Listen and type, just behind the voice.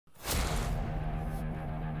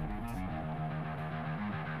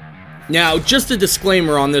Now, just a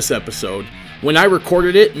disclaimer on this episode. When I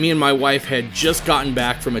recorded it, me and my wife had just gotten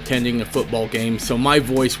back from attending a football game, so my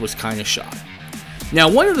voice was kind of shot. Now,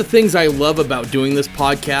 one of the things I love about doing this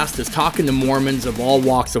podcast is talking to Mormons of all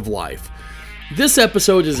walks of life. This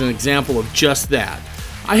episode is an example of just that.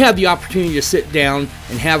 I had the opportunity to sit down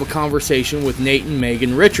and have a conversation with Nate and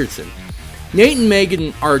Megan Richardson. Nate and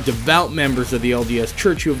Megan are devout members of the LDS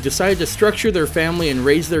Church who have decided to structure their family and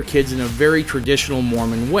raise their kids in a very traditional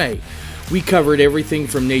Mormon way. We covered everything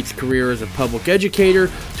from Nate's career as a public educator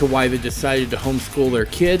to why they decided to homeschool their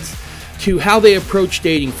kids to how they approach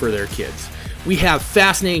dating for their kids. We have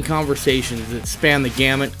fascinating conversations that span the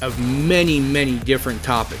gamut of many, many different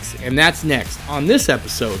topics, and that's next on this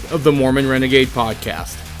episode of the Mormon Renegade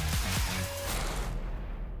Podcast.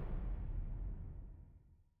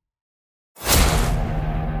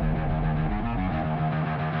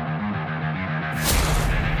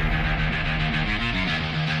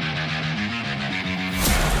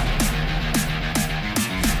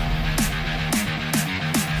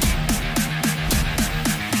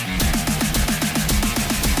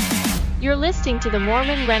 You're listening to the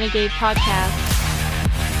Mormon Renegade Podcast.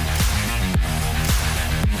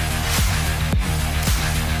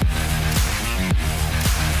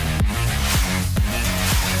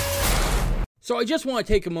 So I just want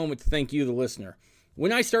to take a moment to thank you, the listener.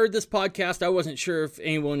 When I started this podcast, I wasn't sure if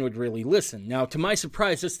anyone would really listen. Now, to my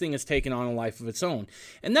surprise, this thing has taken on a life of its own.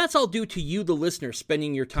 And that's all due to you, the listener,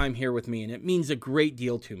 spending your time here with me, and it means a great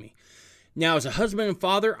deal to me. Now, as a husband and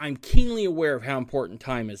father, I'm keenly aware of how important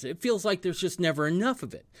time is. It feels like there's just never enough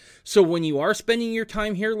of it. So when you are spending your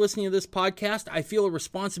time here listening to this podcast, I feel a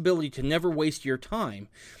responsibility to never waste your time.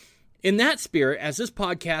 In that spirit, as this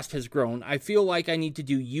podcast has grown, I feel like I need to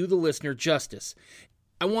do you, the listener, justice.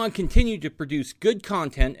 I want to continue to produce good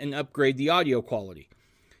content and upgrade the audio quality.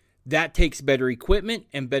 That takes better equipment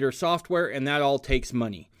and better software, and that all takes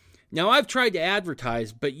money. Now, I've tried to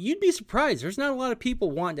advertise, but you'd be surprised. There's not a lot of people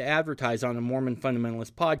wanting to advertise on a Mormon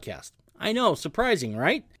Fundamentalist podcast. I know, surprising,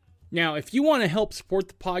 right? Now, if you want to help support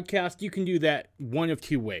the podcast, you can do that one of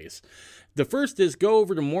two ways. The first is go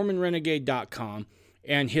over to MormonRenegade.com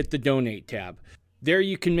and hit the Donate tab. There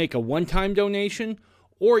you can make a one-time donation,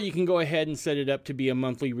 or you can go ahead and set it up to be a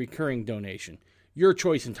monthly recurring donation. Your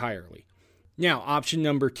choice entirely. Now, option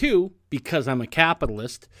number two, because I'm a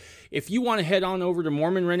capitalist, if you want to head on over to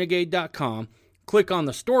MormonRenegade.com, click on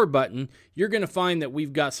the store button, you're going to find that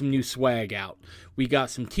we've got some new swag out. We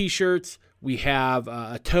got some t-shirts, we have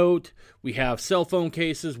a tote, we have cell phone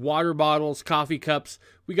cases, water bottles, coffee cups.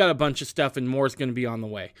 We got a bunch of stuff, and more is going to be on the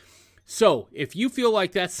way. So, if you feel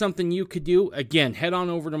like that's something you could do, again, head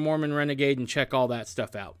on over to Mormon Renegade and check all that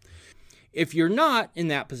stuff out. If you're not in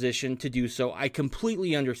that position to do so, I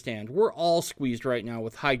completely understand. We're all squeezed right now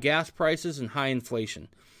with high gas prices and high inflation.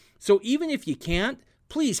 So even if you can't,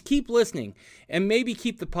 please keep listening and maybe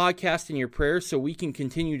keep the podcast in your prayers so we can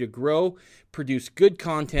continue to grow, produce good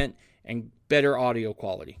content, and better audio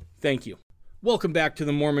quality. Thank you. Welcome back to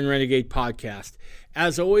the Mormon Renegade Podcast.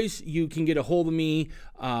 As always, you can get a hold of me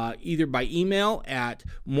either by email at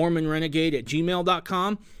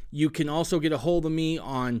mormonrenegade@gmail.com. You can also get a hold of me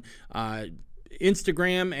on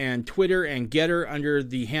Instagram and Twitter and Getter under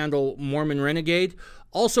the handle Mormon Renegade.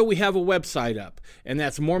 Also, we have a website up, and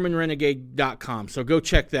that's mormonrenegade.com, so go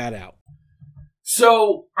check that out.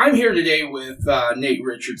 So, I'm here today with Nate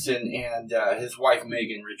Richardson and his wife,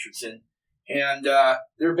 Megan Richardson, and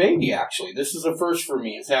their baby, actually. This is a first for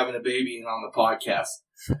me, is having a baby and on the podcast.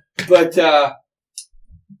 But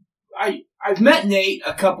I've met Nate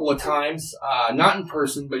a couple of times, not in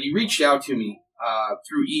person, but he reached out to me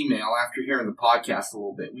through email after hearing the podcast a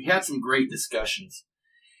little bit. We had some great discussions.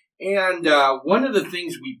 And one of the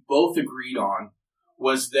things we both agreed on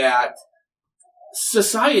was that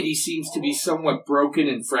society seems to be somewhat broken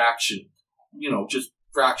and just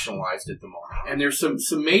fractionalized at the moment. And there's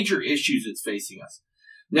some major issues that's facing us.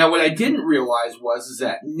 Now, what I didn't realize is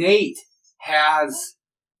that Nate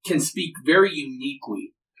can speak very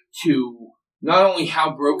uniquely to not only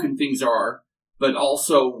how broken things are, but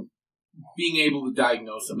also being able to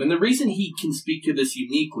diagnose them. And the reason he can speak to this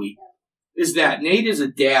uniquely is that Nate is a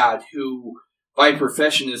dad who, by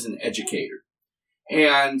profession, is an educator.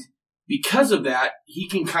 And because of that, he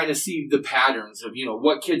can kind of see the patterns of,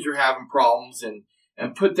 what kids are having problems and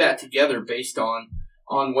put that together based on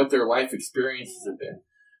what their life experiences have been.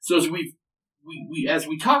 So as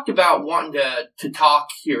we talked about wanting to talk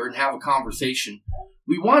here and have a conversation,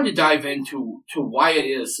 we wanted to dive into why it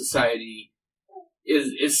is society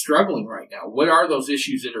is struggling right now. What are those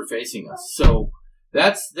issues that are facing us? So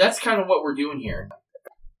that's kind of what we're doing here.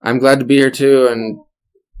 I'm glad to be here too, and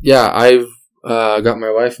yeah, got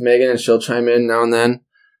my wife Megan, and she'll chime in now and then.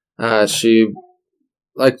 She,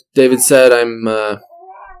 like David said,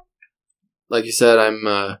 like you said, I'm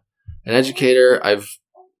an educator. I've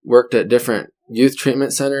worked at different youth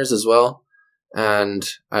treatment centers as well, and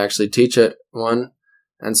I actually teach at one.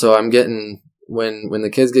 And so I'm getting, when the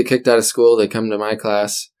kids get kicked out of school, they come to my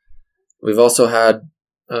class. We've also had,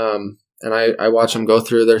 and I watch them go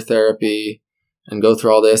through their therapy and go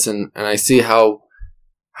through all this, and I see how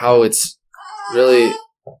it's really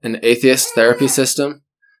an atheist therapy system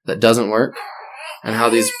that doesn't work, and how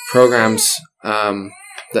these programs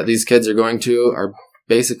that these kids are going to are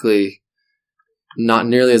basically not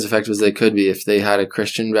nearly as effective as they could be if they had a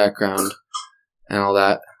Christian background and all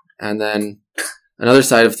that. And then another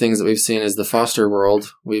side of things that we've seen is the foster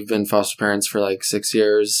world. We've been foster parents for like 6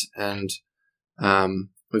 years, and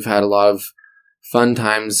we've had a lot of fun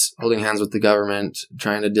times holding hands with the government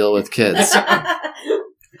trying to deal with kids.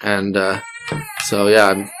 And so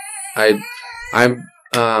yeah, I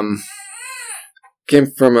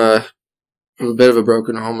came from a bit of a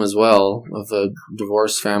broken home as well, of a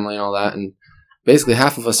divorced family and all that, and basically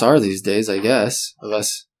half of us are these days, I guess, of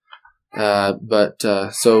us.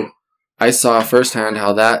 So I saw firsthand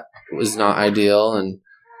how that was not ideal, and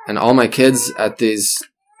all my kids at these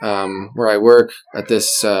where I work at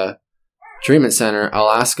this treatment center, I'll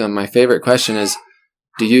ask them, my favorite question is,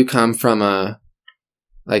 do you come from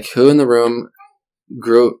who in the room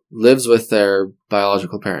lives with their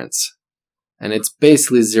biological parents? And it's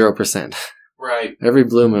basically 0%. Right. Every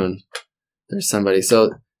blue moon, there's somebody.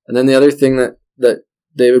 So, and then the other thing that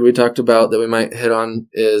David, we talked about that we might hit on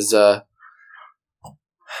is, there's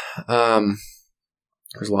a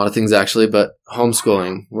lot of things actually, but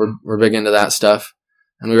homeschooling. We're big into that stuff,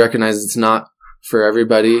 and we recognize it's not for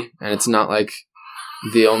everybody, and it's not like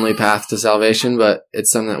the only path to salvation, but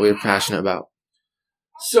it's something that we're passionate about.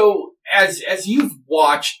 So, as you've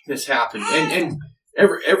watched this happen, and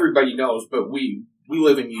everybody knows, but we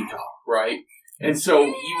live in Utah, right? And so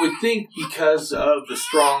you would think, because of the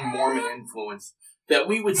strong Mormon influence, that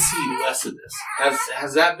we would see less of this.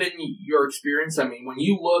 Has that been your experience? I mean, when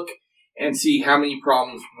you look and see how many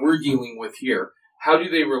problems we're dealing with here, how do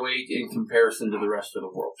they relate in comparison to the rest of the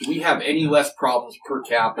world? Do we have any less problems per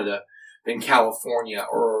capita than California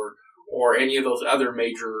or any of those other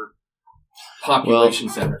major population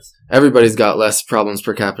centers? Everybody's got less problems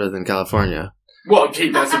per capita than California. Well, okay,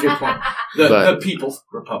 that's a good point. The People's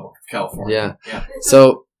Republic of California. Yeah.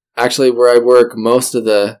 So, actually, where I work, most of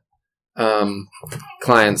the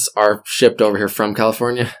clients are shipped over here from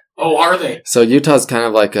California. Oh, are they? So, Utah's kind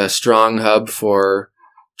of like a strong hub for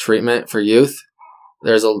treatment for youth.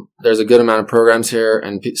 There's a good amount of programs here,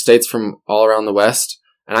 and states from all around the West.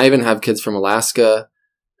 And I even have kids from Alaska.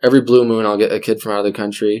 Every blue moon, I'll get a kid from out of the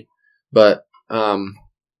country. But,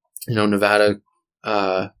 Nevada,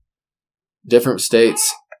 different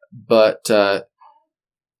states. But,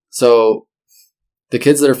 so the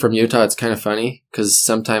kids that are from Utah, it's kind of funny because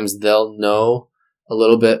sometimes they'll know a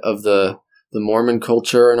little bit of the Mormon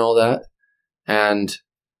culture and all that. And,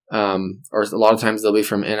 or a lot of times they'll be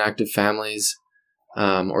from inactive families,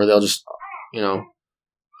 or they'll just,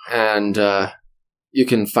 and, you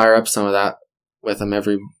can fire up some of that with them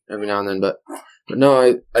every now and then. But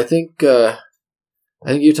no, I think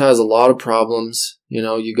Utah has a lot of problems.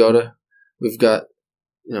 We've got,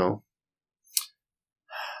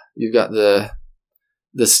 you've got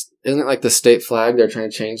this, isn't it like the state flag they're trying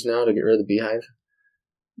to change now to get rid of the beehive?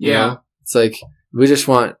 Yeah. It's like, we just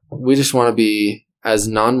want to be as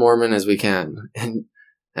non-Mormon as we can.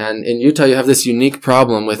 And in Utah, you have this unique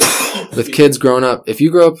problem with kids growing up. If you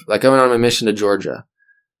grow up, like I went on my mission to Georgia,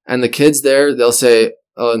 and the kids there, they'll say,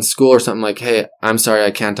 in school or something like, hey, I'm sorry,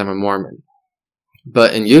 I can't, I'm a Mormon.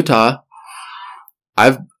 But in Utah,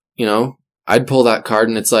 I'd pull that card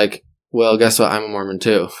and it's like, well, guess what? I'm a Mormon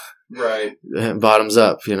too. Right. Bottoms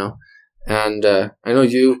up, And I know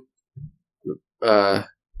you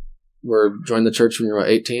joined the church when you were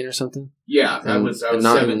 18 or something? Yeah, I was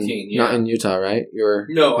 17. Not in Utah, right?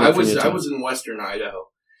 I was in Western Idaho.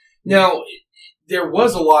 Now, there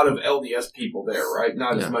was a lot of LDS people there, right?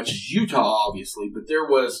 Not as much as Utah, obviously, but there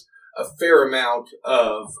was a fair amount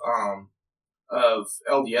of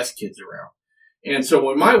LDS kids around. And so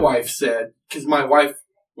when my wife said, because my wife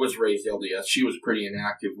was raised LDS, she was pretty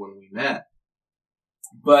inactive when we met,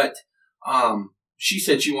 but she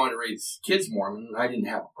said she wanted to raise kids Mormon, and I didn't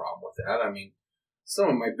have a problem with that. I mean, some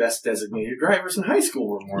of my best designated drivers in high school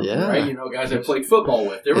were Mormon, right? Guys I played football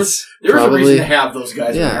with. There was a reason to have those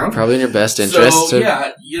guys around. Probably in your best interest. So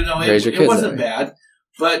it wasn't bad.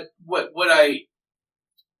 But what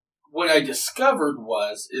I discovered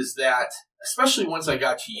is that, especially once I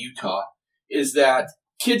got to Utah, is that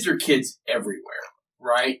kids are kids everywhere,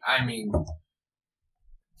 right? I mean,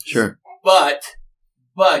 Sure. But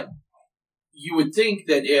you would think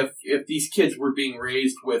that if these kids were being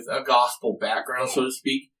raised with a gospel background, so to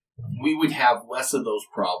speak, we would have less of those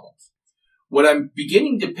problems. What I'm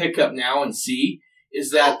beginning to pick up now and see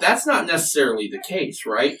is that that's not necessarily the case,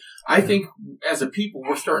 right? I think as a people,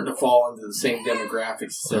 we're starting to fall into the same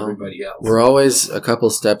demographics as everybody else. We're always a couple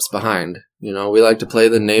steps behind. You know, we like to play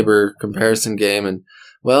the neighbor comparison game and,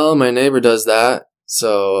 well, my neighbor does that,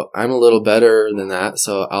 so I'm a little better than that,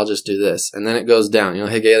 so I'll just do this. And then it goes down, you know,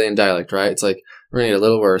 Hegelian dialect, right? It's like, we're going to get a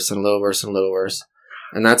little worse and a little worse and a little worse.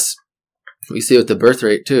 And that's, we see with the birth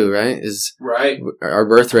rate too, right? Right. Our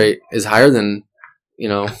birth rate is higher than, you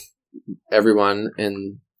know, everyone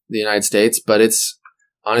in the United States, but it's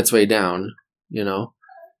on its way down, you know?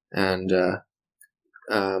 And,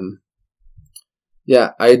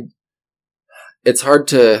 it's hard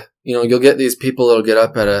to, you know, you'll get these people that'll get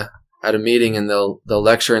up at a meeting and they'll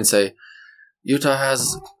lecture and say, Utah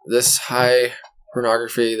has this high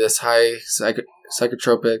pornography, this high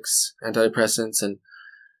psychotropics, antidepressants,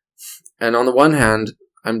 and on the one hand,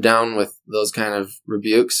 I'm down with those kind of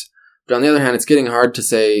rebukes, but on the other hand, it's getting hard to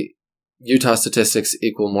say Utah statistics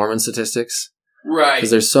equal Mormon statistics. Right.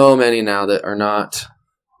 Because there's so many now that are not,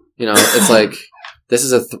 you know, it's like, this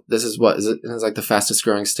is like the fastest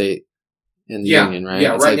growing state in the union, right?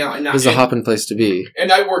 Yeah, it's right like, now. This is a hopping place to be.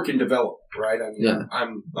 And I work in development, right? I mean, yeah.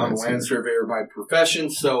 I'm a land surveyor by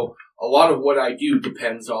profession, so a lot of what I do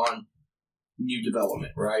depends on new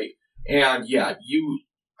development, right? And yeah,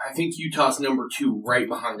 I think Utah's number 2, right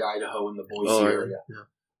behind Idaho in the Boise area. Yeah.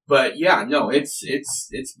 But yeah, no, it's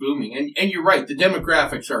booming, and you're right. The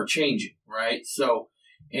demographics are changing, right? So,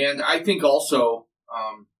 and I think also,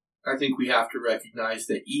 I think we have to recognize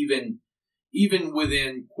that even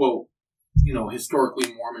within, quote, you know,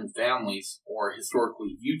 historically Mormon families or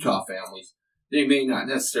historically Utah families, they may not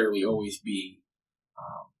necessarily always be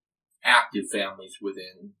active families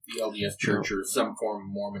within the LDS Church or some form of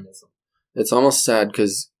Mormonism. It's almost sad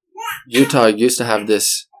because Utah used to have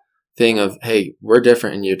this thing of, hey, we're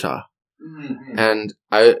different in Utah. Mm-hmm. And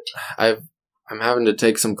I'm having to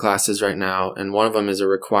take some classes right now, and one of them is a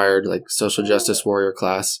required like social justice warrior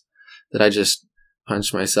class that I just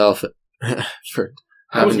punched myself for.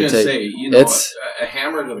 I was going to say, you know, a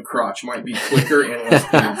hammer to the crotch might be quicker and less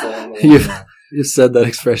painful. You've said that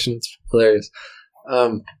expression. It's hilarious.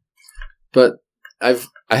 But I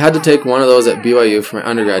had to take one of those at BYU for my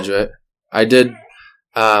undergraduate. I did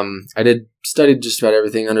study just about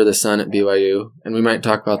everything under the sun at BYU, and we might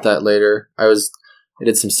talk about that later. I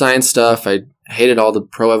did some science stuff. I hated all the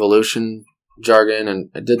pro-evolution jargon, and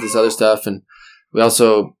I did this other stuff. And we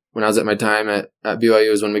also, when I was at my time at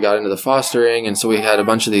BYU, is when we got into the fostering, and so we had a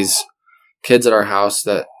bunch of these kids at our house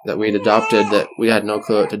that we'd adopted that we had no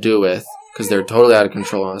clue what to do with because they're totally out of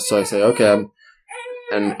control on us. So I say, okay,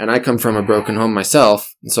 and I come from a broken home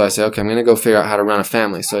myself, and so I say, okay, I'm going to go figure out how to run a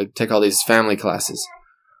family. So I take all these family classes,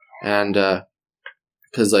 and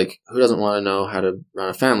because like, who doesn't want to know how to run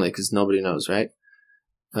a family? Because nobody knows, right?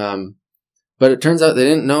 But it turns out they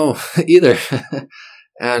didn't know either,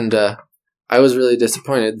 and I was really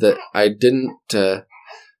disappointed that I didn't.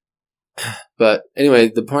 But anyway,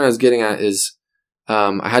 the point I was getting at is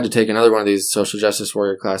I had to take another one of these social justice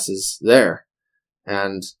warrior classes there,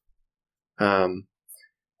 and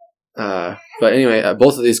but anyway, at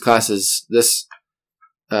both of these classes,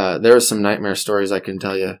 there were some nightmare stories I can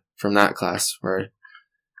tell you from that class where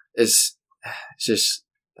it's just,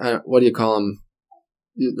 what do you call them?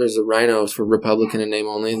 There's a rhino for Republican in name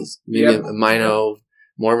only, maybe a Mino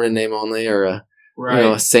Mormon in name only, or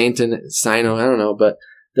a saint and Sino, I don't know, but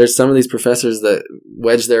there's some of these professors that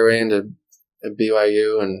wedge their way into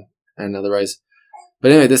BYU and otherwise.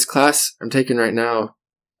 But anyway, this class I'm taking right now,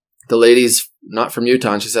 the lady's not from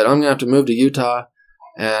Utah, and she said, I'm going to have to move to Utah,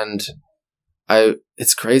 and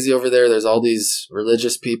it's crazy over there. There's all these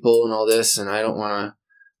religious people and all this, and I don't want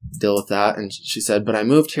to deal with that. And she said, but I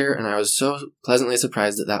moved here, and I was so pleasantly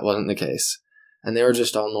surprised that wasn't the case. And they were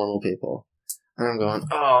just all normal people. And I'm going,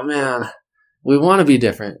 oh, man, we want to be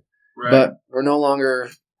different. Right. But we're no longer,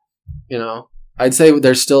 you know, I'd say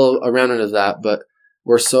there's still a remnant of that, but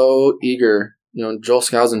we're so eager. You know, Joel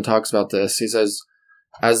Skousen talks about this. He says,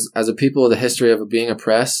 as a people with a history of being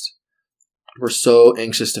oppressed, we're so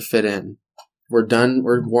anxious to fit in. We're done.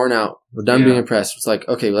 We're worn out. We're done being oppressed. It's like,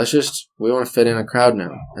 okay, we want to fit in a crowd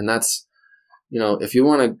now. And that's, you know, if you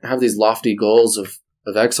want to have these lofty goals of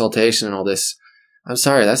exaltation and all this, I'm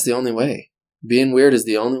sorry, that's the only way. Being weird is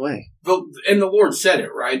the only way. And the Lord said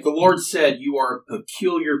it, right? The Lord said, you are a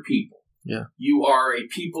peculiar people. Yeah. You are a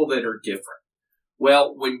people that are different.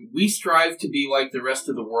 Well, when we strive to be like the rest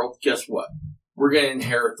of the world, guess what? We're going to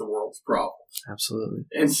inherit the world's problems. Absolutely.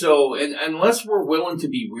 And so, unless we're willing to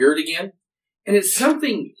be weird again, and it's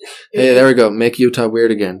something... Hey, there we go. Make Utah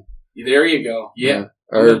weird again. There you go. Yeah.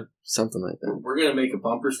 Or something like that. We're going to make a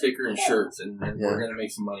bumper sticker and shirts, and we're going to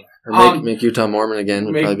make some money. Or make Utah Mormon again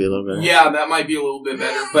would probably be a little better. Yeah, that might be a little bit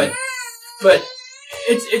better. But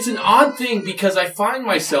it's an odd thing because I find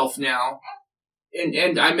myself now,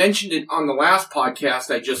 and I mentioned it on the last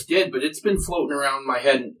podcast I just did, but it's been floating around my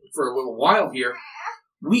head for a little while here.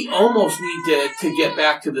 We almost need to get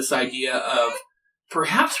back to this idea of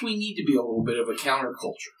perhaps we need to be a little bit of a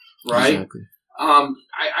counterculture, right? Exactly.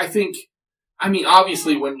 I think, I mean,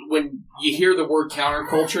 obviously, when you hear the word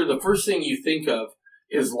counterculture, the first thing you think of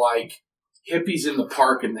is like hippies in the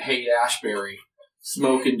park in the Haight-Ashbury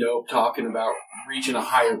smoking dope, talking about reaching a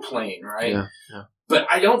higher plane, right? Yeah. But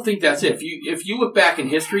I don't think that's it. If you look back in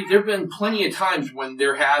history, there have been plenty of times when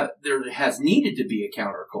there has needed to be a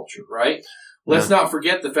counterculture, right? Let's not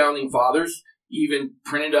forget the founding fathers even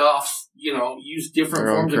printed off, used different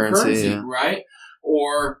forms of currency, right?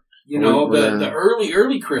 Or, the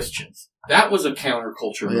early Christians. That was a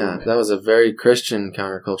counterculture movement. Yeah, that was a very Christian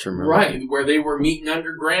counterculture movement. Right, where they were meeting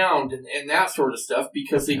underground and that sort of stuff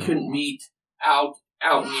because they couldn't meet out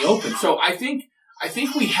in the open. So I think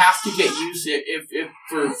we have to get used to if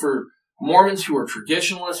for Mormons who are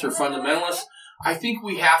traditionalists or fundamentalists, I think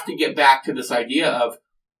we have to get back to this idea of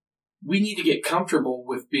we need to get comfortable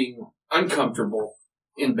with being uncomfortable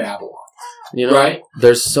in Babylon. Right?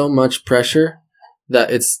 There's so much pressure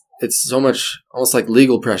that it's so much almost like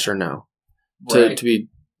legal pressure now to be,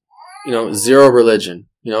 zero religion.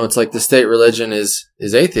 It's like the state religion is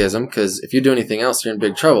atheism, because if you do anything else, you're in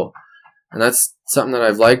big trouble. And that's something that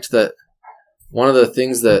I've liked, that one of the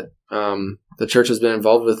things that the church has been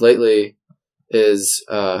involved with lately is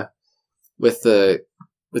with the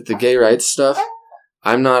gay rights stuff.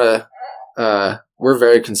 I'm not we're a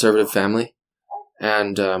very conservative family.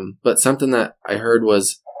 And but something that I heard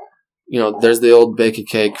was, there's the old bake a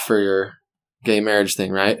cake for your gay marriage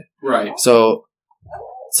thing, right? Right. So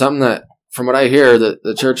something that, from what I hear, that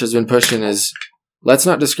the church has been pushing is, let's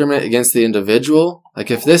not discriminate against the individual.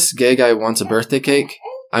 Like, if this gay guy wants a birthday cake,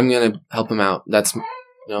 I'm going to help him out. That's,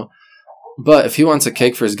 But if he wants a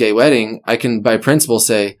cake for his gay wedding, I can, by principle,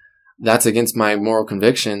 say that's against my moral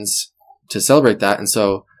convictions to celebrate that. And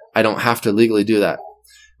so I don't have to legally do that.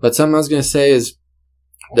 But something I was going to say is,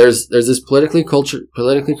 there's this politically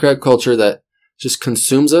correct culture that just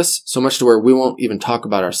consumes us so much to where we won't even talk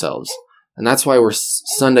about ourselves. And that's why we're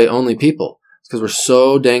Sunday only people. It's because we're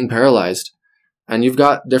so dang paralyzed. And you've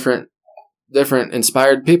got different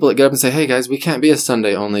inspired people that get up and say, hey guys, we can't be a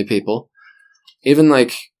Sunday only people. Even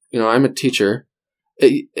like, I'm a teacher.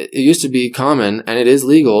 It used to be common, and it is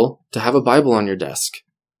legal, to have a Bible on your desk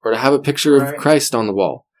or to have a picture of Christ on the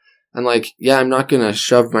wall. And like, yeah, I'm not going to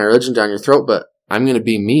shove my religion down your throat, but I'm going to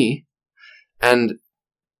be me. And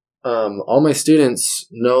all my students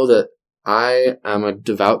know that I am a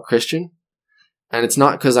devout Christian. And it's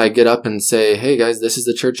not because I get up and say, hey guys, this is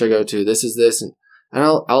the church I go to, this is this. And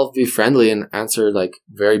I'll be friendly and answer like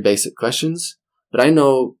very basic questions. But I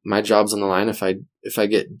know my job's on the line if I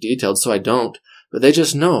get detailed, so I don't. But they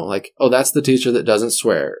just know, like, oh, that's the teacher that doesn't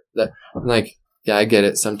swear. That, like, yeah, I get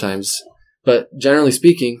it sometimes. But generally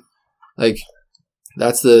speaking, like,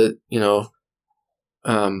 that's the,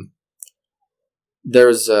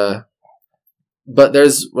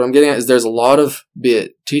 what I'm getting at is there's a lot of, be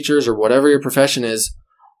it teachers or whatever your profession is,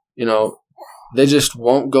 they just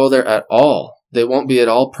won't go there at all. They won't be at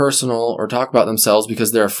all personal or talk about themselves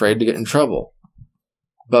because they're afraid to get in trouble.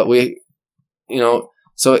 But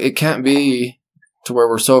so it can't be to where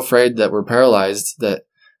we're so afraid that we're paralyzed that,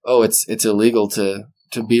 oh, it's illegal to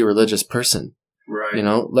be a religious person. Right.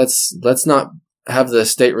 Let's not have the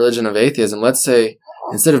state religion of atheism. Let's say,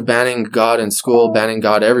 instead of banning God in school, banning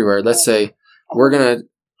God everywhere, let's say we're going to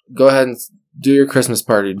go ahead and do your Christmas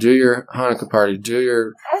party, do your Hanukkah party,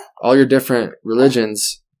 do all your different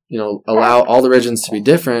religions, allow all the religions to be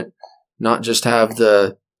different, not just have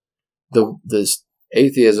the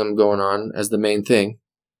atheism going on as the main thing.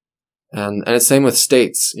 And it's same with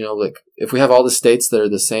states, like if we have all the states that are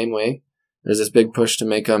the same way, there's this big push to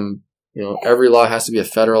make them, every law has to be a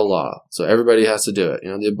federal law. So everybody has to do it,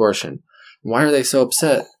 the abortion. Why are they so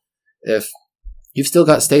upset if you've still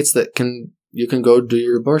got states that you can go do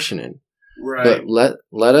your abortion in? Right. But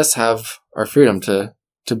let us have our freedom to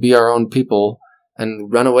be our own people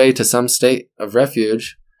and run away to some state of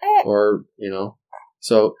refuge, or,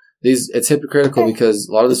 so it's hypocritical because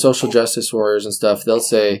a lot of the social justice warriors and stuff, they'll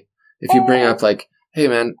say, if you bring up like, hey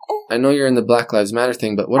man, I know you're in the Black Lives Matter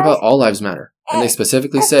thing, but what about all lives matter? And they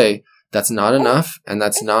specifically say that's not enough, and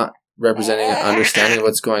that's not representing an understanding of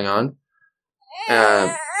what's going on.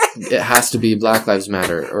 It has to be Black Lives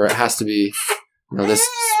Matter, or it has to be, this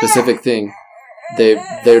specific thing.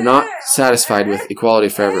 They're not satisfied with equality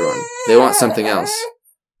for everyone. They want something else.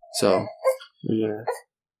 So, yeah.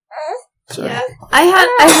 Sorry. Yeah.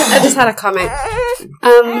 I just had a comment.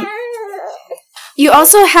 You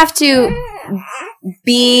also have to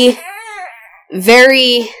be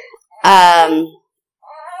very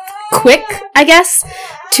quick, I guess,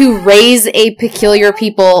 to raise a peculiar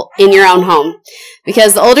people in your own home.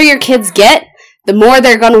 Because the older your kids get, the more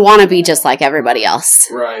they're going to want to be just like everybody else.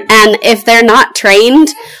 Right. And if they're not trained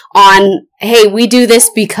on, hey, we do this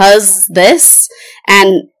because this,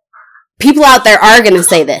 and people out there are going to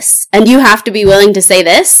say this, and you have to be willing to say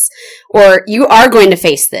this, or you are going to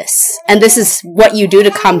face this, and this is what you do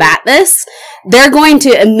to combat this, they're going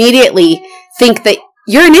to immediately think that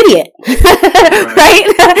you're an idiot.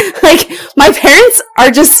 Right? Like, my parents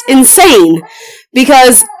are just insane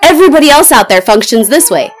because everybody else out there functions this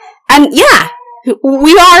way. And yeah,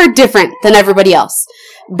 we are different than everybody else,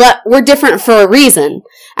 but we're different for a reason.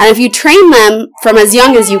 And if you train them from as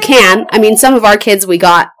young as you can, I mean, some of our kids we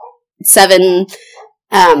got 7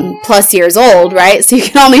 plus years old, right? So you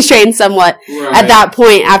can only train somewhat at that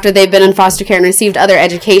point after they've been in foster care and received other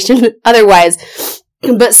education otherwise.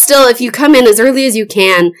 But still, if you come in as early as you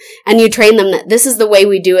can and you train them that this is the way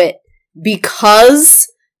we do it because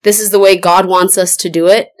this is the way God wants us to do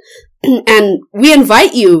it, and we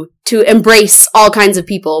invite you to embrace all kinds of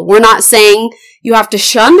people. We're not saying you have to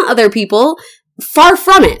shun other people. Far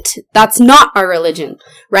from it. That's not our religion,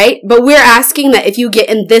 right? But we're asking that if you get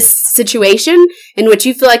in this situation in which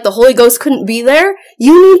you feel like the Holy Ghost couldn't be there,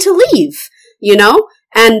 you need to leave,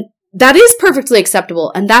 And that is perfectly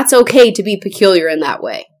acceptable, and that's okay to be peculiar in that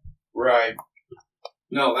way. Right.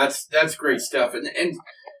 No, that's great stuff. And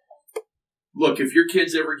look, if your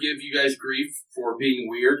kids ever give you guys grief for being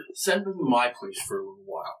weird, send them to my place for a little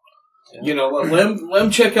while. Yeah. Let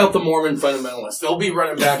them check out the Mormon fundamentalists. They'll be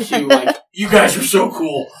running back to you like, you guys are so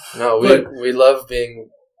cool. No, we look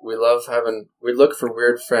for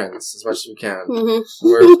weird friends as much as we can. Mm-hmm.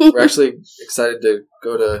 We're actually excited to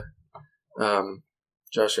go to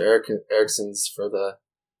Joshua Erickson's for the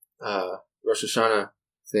Rosh Hashanah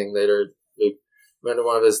thing later. We went to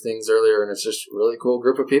one of his things earlier, and it's just a really cool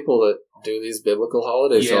group of people that do these biblical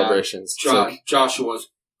holiday celebrations. Joshua's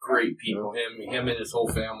great people. Him and his whole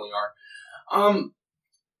family are.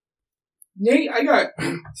 Nate,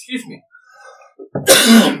 excuse me.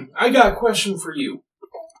 I got a question for you.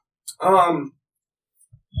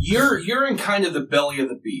 You're in kind of the belly of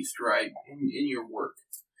the beast, right? In your work.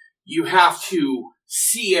 You have to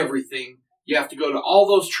see everything. You have to go to all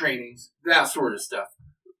those trainings, that sort of stuff.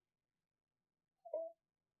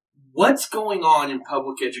 What's going on in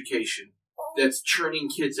public education that's churning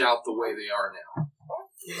kids out the way they are now?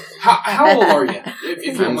 How old are you? If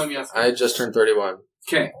you don't let me ask. I just turned 31.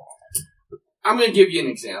 Okay. I'm going to give you an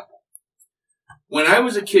example. When I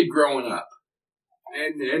was a kid growing up,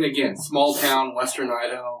 and again, small town, western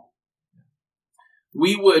Idaho,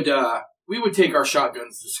 we would take our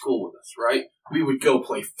shotguns to school with us, right? We would go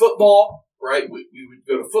play football, right? We would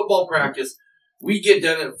go to football practice. We get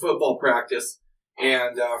done at football practice,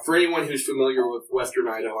 and for anyone who's familiar with western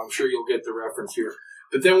Idaho, I'm sure you'll get the reference here.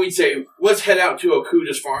 But then we'd say, let's head out to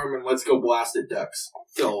Okuda's farm and let's go blast at ducks.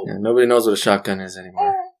 So nobody knows what a shotgun is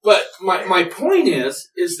anymore. But my point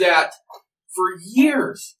is that for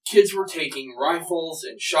years, kids were taking rifles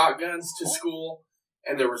and shotguns to school,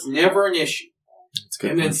 and there was never an issue.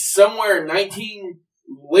 And then somewhere in late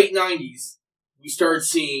 90s, we started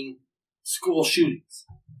seeing school shootings.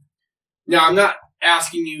 Now, I'm not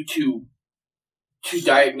asking you to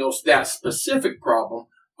diagnose that specific problem,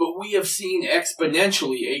 but we have seen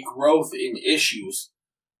exponentially a growth in issues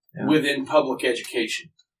within public education.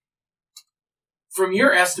 From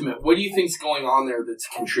your estimate, what do you think is going on there that's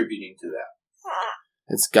contributing to that?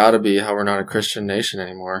 It's got to be how we're not a Christian nation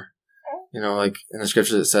anymore. Like in the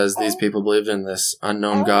scriptures it says these people believed in this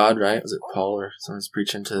unknown God, right? Was it Paul or someone's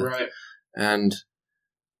preaching to? Right. And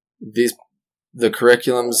the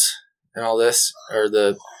curriculums and all this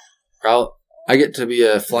I get to be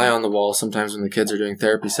a fly on the wall sometimes when the kids are doing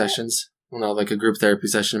therapy sessions. We'll have like a group therapy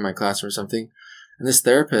session in my classroom or something. And this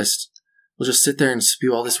therapist will just sit there and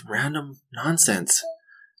spew all this random nonsense.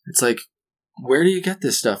 It's like, where do you get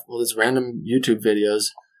this stuff? Well, it's random YouTube videos.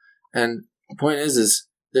 And the point is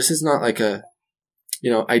this is not like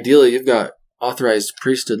ideally you've got authorized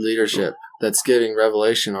priesthood leadership that's giving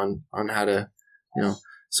revelation on how to,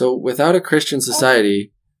 So without a Christian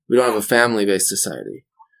society, we don't have a family-based society.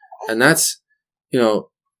 And that's,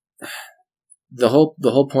 the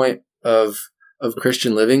whole point of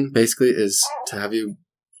Christian living basically is to have you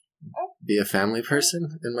be a family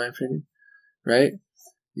person, in my opinion, right?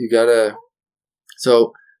 You gotta,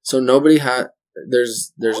 so nobody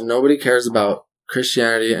there's nobody cares about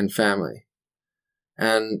Christianity and family.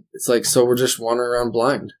 And it's like, so we're just wandering around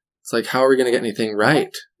blind. It's like, how are we going to get anything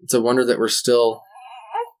right? It's a wonder that we're still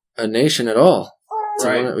a nation at all. It's a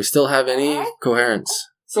wonder that we still have any coherence.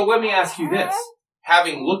 So let me ask you this.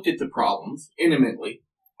 Having looked at the problems intimately,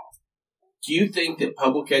 do you think that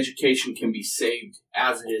public education can be saved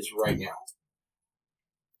as it is right now?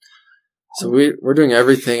 So we're doing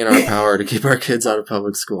everything in our power to keep our kids out of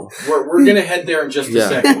public school. We're going to head there in just a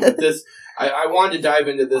second. But this, I wanted to dive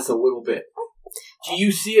into this a little bit. Do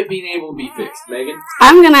you see it being able to be fixed, Megan?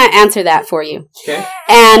 I'm going to answer that for you. Okay.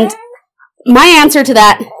 And my answer to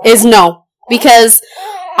that is no. Because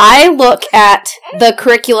I look at the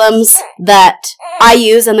curriculums that I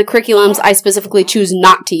use and the curriculums I specifically choose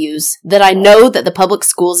not to use that I know that the public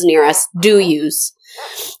schools near us do use.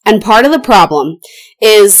 And part of the problem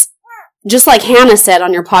is, just like Hannah said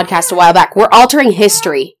on your podcast a while back, we're altering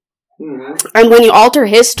history. Mm-hmm. And when you alter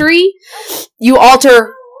history, you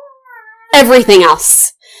alter everything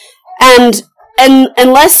else. And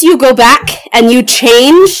unless you go back and you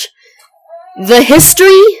change the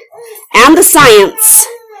history and the science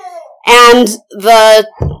and the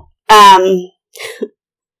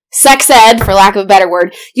sex ed, for lack of a better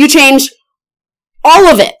word, you change all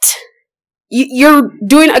of it. You're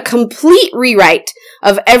doing a complete rewrite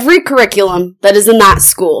of every curriculum that is in that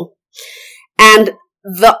school. And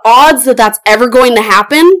the odds that that's ever going to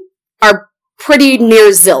happen are pretty near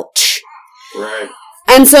zilch. Right.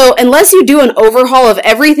 And so, unless you do an overhaul of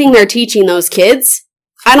everything they're teaching those kids,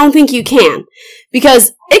 I don't think you can.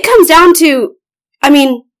 Because it comes down to,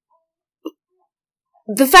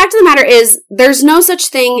 the fact of the matter is, there's no such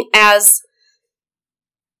thing as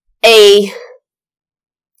a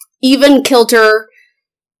even kilter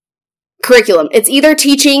curriculum. It's either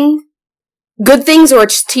teaching good things or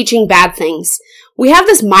it's teaching bad things. We have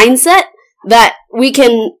this mindset that we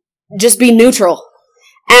can just be neutral.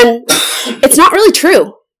 And it's not really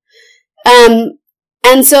true. And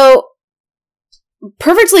so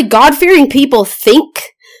perfectly God-fearing people think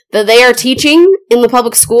that they are teaching in the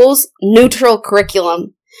public schools neutral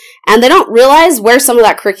curriculum. And they don't realize where some of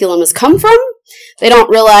that curriculum has come from. They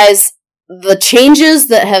don't realize the changes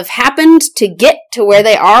that have happened to get to where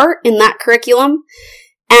they are in that curriculum.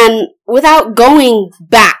 And without going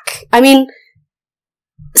back,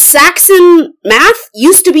 Saxon math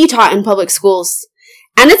used to be taught in public schools.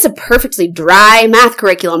 And it's a perfectly dry math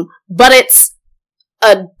curriculum, but it's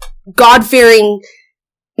a God-fearing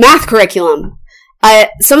math curriculum.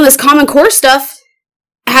 Some of this Common Core stuff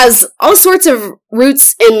has all sorts of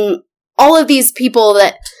roots in all of these people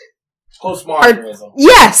that postmodernism.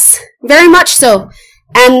 Yes, very much so.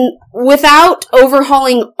 And without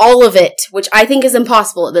overhauling all of it, which I think is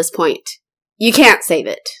impossible at this point, you can't save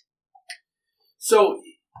it. So,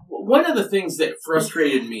 one of the things that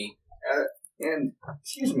frustrated me, and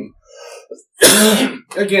excuse me,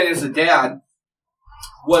 again as a dad,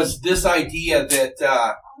 was this idea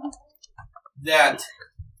that that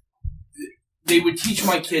they would teach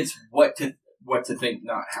my kids what to think,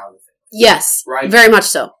 not how to think. Yes, right. Very much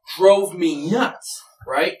so. Drove me nuts,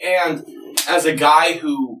 right? And as a guy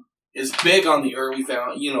who is big on the early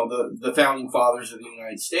the founding fathers of the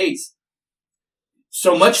United States,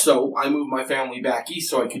 so much so I moved my family back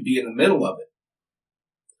east so I could be in the middle of it.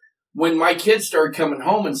 When my kids started coming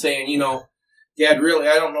home and saying, Dad, really,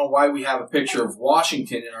 I don't know why we have a picture of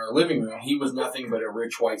Washington in our living room. He was nothing but a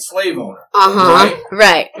rich white slave owner.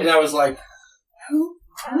 Right. And I was like, who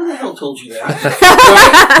the hell told you that?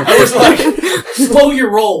 Right? I was like, slow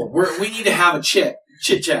your roll. We need to have a chit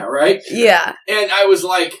chat, right? Yeah. And I was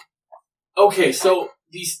like, okay, so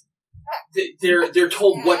they're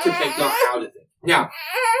told what to think, not how to think. Now,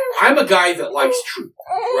 I'm a guy that likes truth,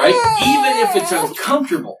 right? Even if it's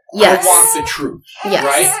uncomfortable, yes. I want the truth, yes.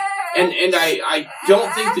 right? And I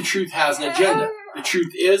don't think the truth has an agenda. The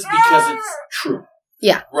truth is because it's true.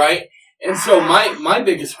 Yeah. Right? And so my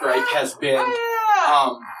biggest gripe has been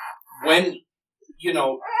when,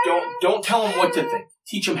 don't tell them what to think.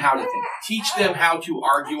 Teach them how to think. Teach them how to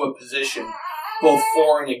argue a position both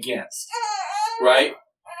for and against. Right?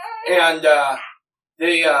 And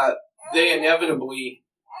they inevitably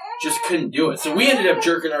just couldn't do it. So we ended up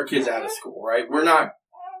jerking our kids out of school, right? We're not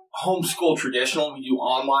homeschool traditional. We do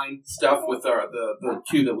online stuff with the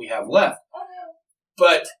two that we have left.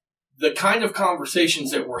 But the kind of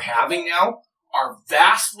conversations that we're having now are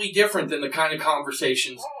vastly different than the kind of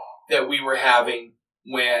conversations that we were having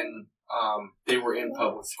when they were in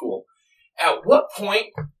public school. At what point,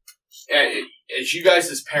 as you guys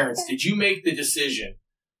as parents, did you make the decision,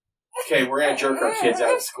 okay, we're going to jerk our kids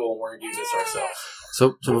out of school and we're going to do this ourselves?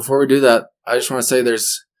 So before we do that, I just want to say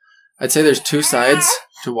I'd say there's two sides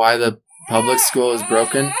to why the public school is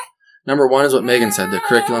broken. Number one is what Megan said, the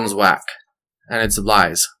curriculum's whack, and it's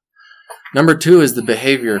lies. Number two is the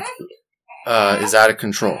behavior is out of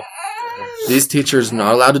control. These teachers are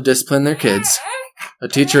not allowed to discipline their kids. A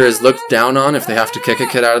teacher is looked down on if they have to kick a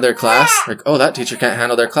kid out of their class. Like, oh, that teacher can't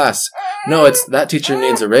handle their class. No, it's that teacher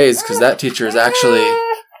needs a raise because that teacher is actually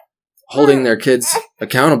holding their kids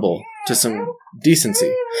accountable to some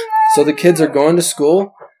decency. So the kids are going to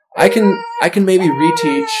school. I can maybe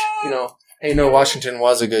reteach, hey, no, Washington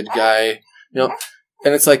was a good guy,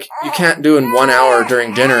 and it's like you can't do in 1 hour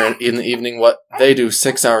during dinner in the evening what they do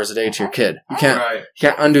 6 hours a day to your kid. You can't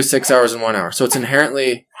undo 6 hours in 1 hour. So it's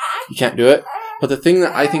inherently, you can't do it. But the thing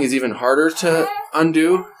that I think is even harder to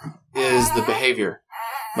undo is the behavior.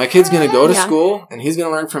 My kid's going to go to school and he's going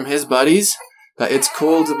to learn from his buddies that it's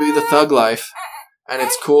cool to be the thug life and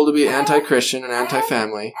it's cool to be anti-Christian and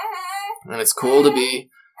anti-family and it's cool to be,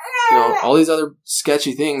 all these other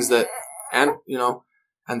sketchy things that,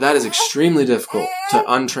 and that is extremely difficult to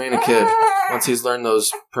untrain a kid once he's learned those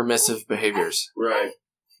permissive behaviors. Right.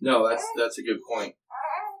 No, that's a good point.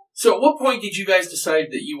 So at what point did you guys decide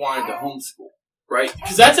that you wanted to homeschool? Right?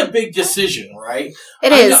 Because that's a big decision, right?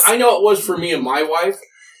 It is. I know it was for me and my wife.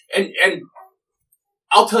 And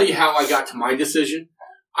I'll tell you how I got to my decision.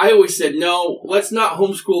 I always said, no, let's not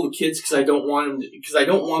homeschool the kids because I don't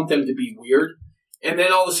want them to be weird. And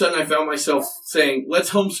then all of a sudden I found myself saying, let's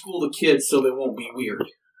homeschool the kids so they won't be weird.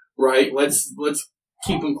 Right? Let's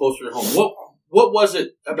keep them closer to home. What was it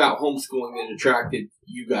about homeschooling that attracted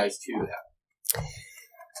you guys to that?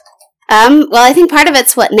 Well, I think part of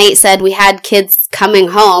it's what Nate said. We had kids coming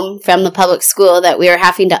home from the public school that we were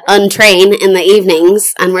having to untrain in the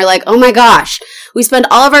evenings. And we're like, oh my gosh, we spend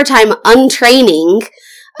all of our time untraining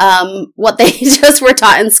what they just were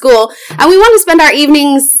taught in school. And we want to spend our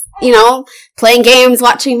evenings, playing games,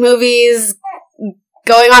 watching movies,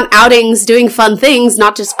 going on outings, doing fun things,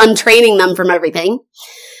 not just untraining them from everything.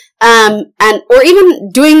 Or even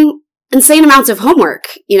doing insane amounts of homework,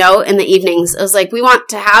 in the evenings. It was like, we want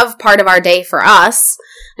to have part of our day for us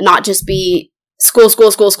and not just be school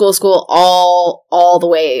all the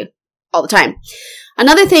way, all the time.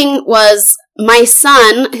 Another thing was my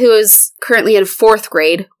son, who is currently in 4th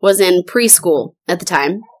grade, was in preschool at the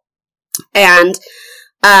time. And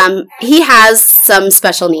he has some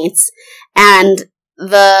special needs. And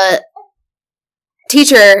the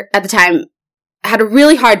teacher at the time had a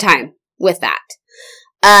really hard time with that.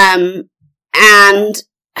 And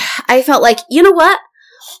I felt like, you know what?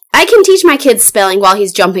 I can teach my kid spelling while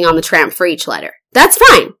he's jumping on the tramp for each letter. That's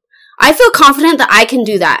fine. I feel confident that I can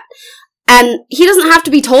do that. And he doesn't have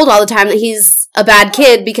to be told all the time that he's a bad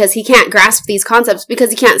kid because he can't grasp these concepts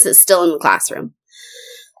because he can't sit still in the classroom.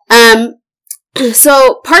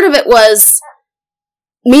 So part of it was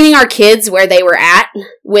meeting our kids where they were at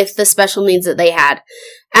with the special needs that they had.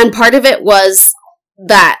 And part of it was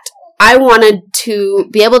that I wanted to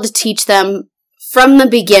be able to teach them from the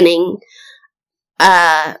beginning,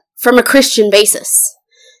 from a Christian basis.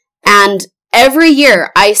 And every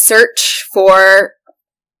year I search for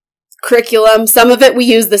curriculum. Some of it we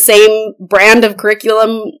use the same brand of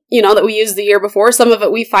curriculum, that we used the year before. Some of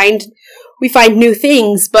it we find new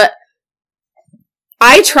things, but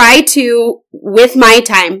I try to, with my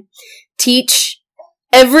time, teach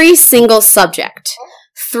every single subject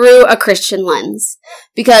through a Christian lens,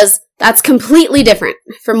 because that's completely different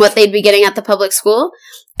from what they'd be getting at the public school,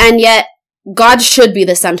 and yet God should be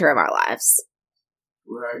the center of our lives.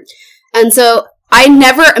 Right. And so I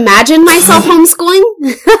never imagined myself homeschooling.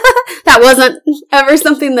 That wasn't ever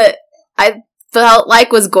something that I felt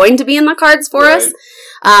like was going to be in the cards for us.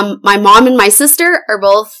 My mom and my sister are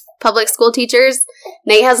both public school teachers.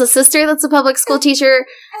 Nate has a sister that's a public school teacher.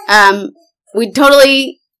 We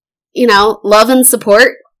totally, love and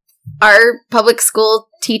support our public school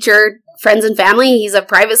teacher friends and family. He's a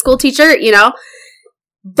private school teacher,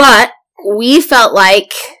 but we felt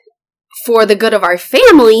like for the good of our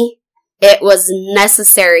family, it was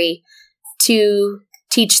necessary to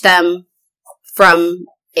teach them from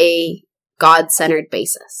a God-centered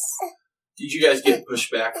basis. Did you guys get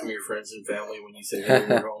pushback from your friends and family when you said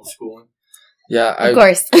you were homeschooling? Yeah, of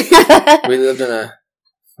course. We lived in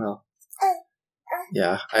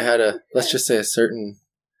I had let's just say a certain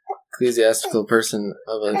ecclesiastical person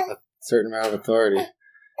of a certain amount of authority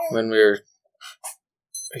when we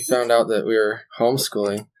found out that we were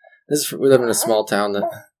homeschooling. We live in a small town that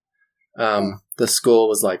the school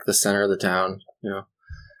was like the center of the town,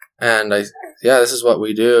 And this is what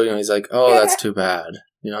we do. He's like, oh, that's too bad.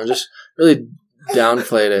 Just really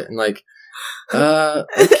downplayed it and like,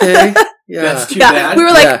 okay. Yeah. That's too bad. We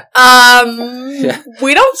were like,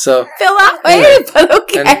 we don't feel that way, but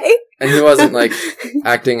okay. And he wasn't like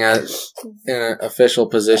acting as in an official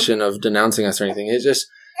position of denouncing us or anything.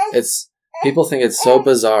 People think it's so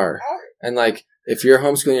bizarre. And like, if you're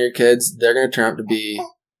homeschooling your kids, they're going to turn out to be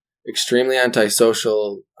extremely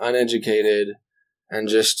antisocial, uneducated, and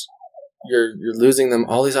just, you're losing them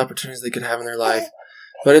all these opportunities they could have in their life.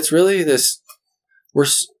 But it's really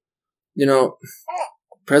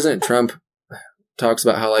President Trump talks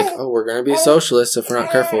about how like, oh, we're going to be socialists if we're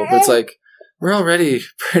not careful. But it's like, we're already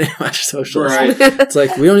pretty much socialists. Right. It's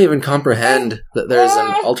like, we don't even comprehend that there's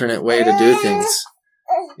an alternate way to do things,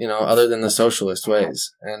 other than the socialist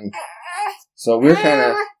ways. And so we're kind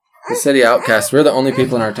of the city outcasts. We're the only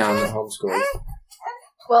people in our town that homeschool.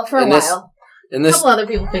 Well, for a while. A couple other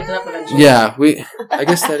people picked it up eventually. Yeah, I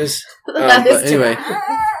guess that is. That is but anyway,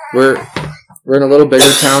 we're in a little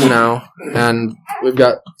bigger town now, and we've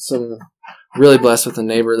got some really blessed with a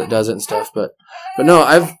neighbor that does it and stuff. But no,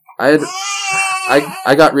 I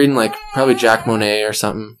got reading like probably Jack Monet or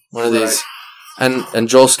something, one of these, and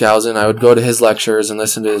Joel Skousen. I would go to his lectures and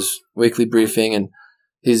listen to his weekly briefing, and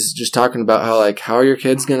he's just talking about how are your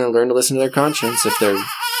kids going to learn to listen to their conscience if they're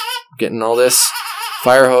getting all this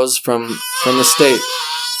fire hose from the state.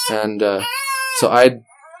 And so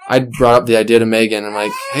I brought up the idea to Megan. I'm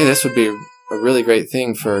like, hey, this would be a really great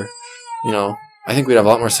thing for, I think we'd have a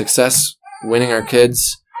lot more success winning our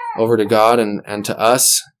kids over to God and to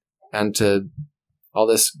us and to all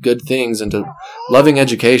this good things and to loving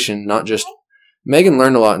education, not just... Megan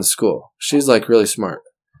learned a lot in school. She's like really smart.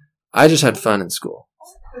 I just had fun in school.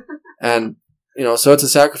 And, so it's a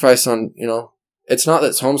sacrifice on, it's not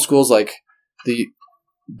that homeschool's like the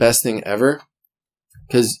best thing ever.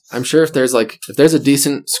 Because I'm sure if there's a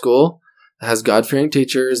decent school that has God-fearing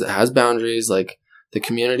teachers, that has boundaries, like the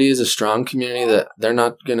community is a strong community that they're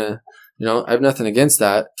not going to, I have nothing against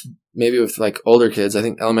that. Maybe with like older kids, I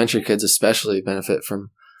think elementary kids especially benefit from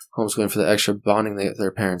homeschooling for the extra bonding they get with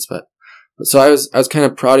their parents. But so I was kind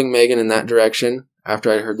of prodding Megan in that direction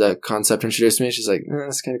after I heard that concept introduced to me. She's like,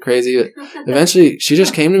 that's kind of crazy. But eventually she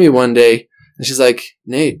just came to me one day and she's like,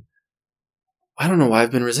 Nate, I don't know why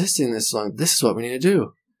I've been resisting this long. This is what we need to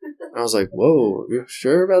do. And I was like, whoa, you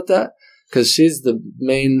sure about that? Because she's the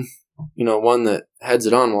main, one that heads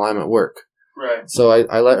it on while I'm at work. Right. So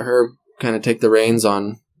I let her kind of take the reins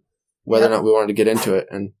on whether or not we wanted to get into it.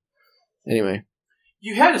 And anyway.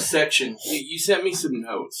 You had a section. You sent me some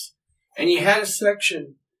notes. And you had a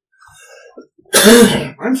section.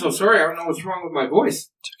 I'm so sorry. I don't know what's wrong with my voice.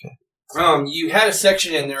 It's okay. You had a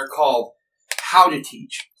section in there called How to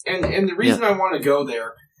Teach. And the reason I want to go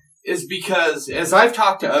there is because as I've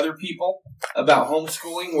talked to other people about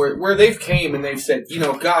homeschooling, where they've came and they've said,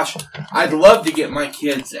 gosh, I'd love to get my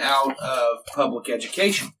kids out of public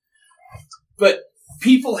education. But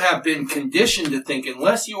people have been conditioned to think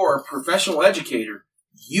unless you are a professional educator,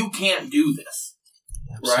 you can't do this.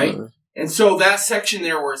 Absolutely. Right? And so that section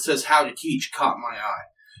there where it says How to Teach caught my eye.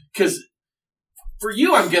 Because for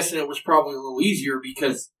you, I'm guessing it was probably a little easier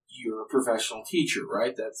because you're a professional teacher,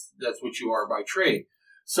 right? That's what you are by trade.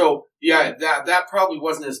 So, yeah, that probably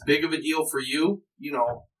wasn't as big of a deal for you,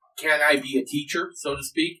 can I be a teacher, so to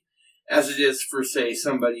speak, as it is for, say,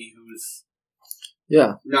 somebody who's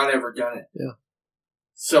not ever done it. Yeah.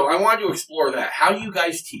 So I wanted to explore that. How do you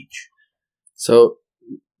guys teach? So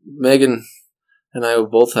Megan and I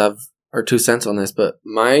both have our 2 cents on this, but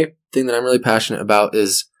my thing that I'm really passionate about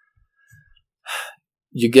is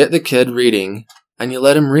you get the kid reading and you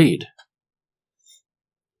let him read.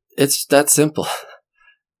 It's that simple.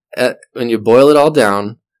 When you boil it all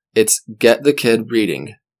down, it's get the kid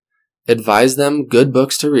reading. Advise them good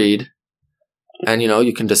books to read. And,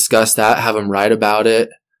 you can discuss that, have them write about it,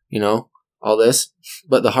 all this.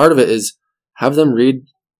 But the heart of it is have them read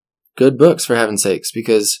good books, for heaven's sakes,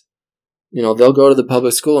 because, they'll go to the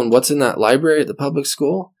public school, and what's in that library at the public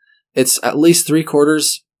school? It's at least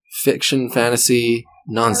 3/4 fiction, fantasy,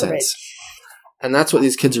 nonsense. And that's what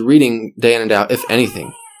these kids are reading day in and out, if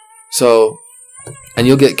anything. So, and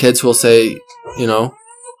you'll get kids who will say,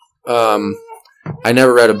 I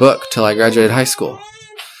never read a book till I graduated high school.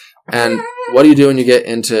 And what do you do when you get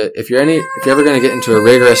into, if you're ever going to get into a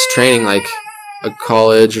rigorous training like a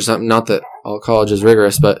college or something, not that all college is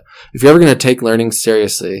rigorous, but if you're ever going to take learning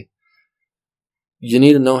seriously, you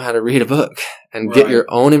need to know how to read a book and get your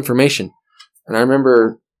own information. And I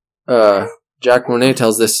remember Jack Monet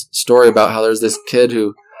tells this story about how there's this kid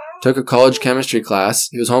who took a college chemistry class.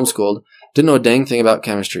 He was homeschooled, didn't know a dang thing about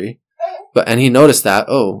chemistry, And he noticed that,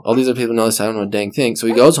 all these other people know this, I don't know a dang thing. So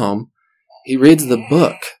he goes home, he reads the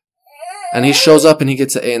book, and he shows up and he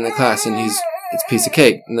gets an A in the class, and it's a piece of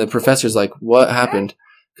cake. And the professor's like, what happened?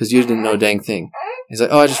 Because you didn't know a dang thing. He's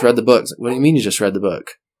like, I just read the book. Like, what do you mean you just read the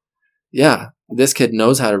book? Yeah, this kid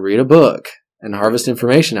knows how to read a book and harvest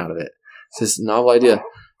information out of it. It's this novel idea.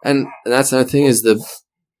 And that's another thing is the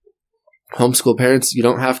homeschool parents, you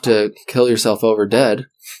don't have to kill yourself over dead,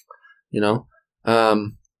 So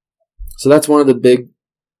that's one of the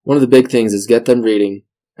big things is get them reading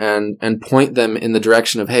and point them in the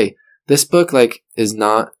direction of, hey, this book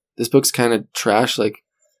this book's kind of trash. Like,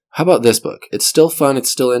 how about this book? It's still fun.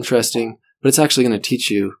 It's still interesting, but it's actually going to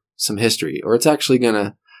teach you some history, or it's actually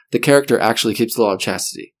the character actually keeps the law of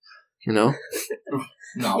chastity, No.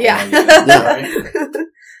 Yeah.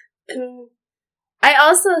 I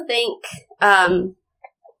also think,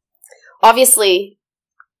 obviously,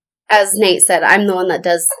 as Nate said, I'm the one that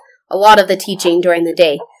does a lot of the teaching during the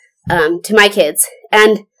day to my kids.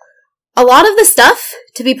 And a lot of the stuff,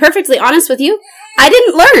 to be perfectly honest with you, I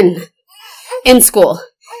didn't learn in school.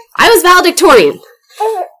 I was valedictorian,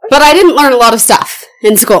 but I didn't learn a lot of stuff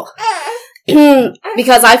in school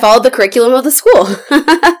because I followed the curriculum of the school.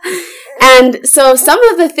 And so some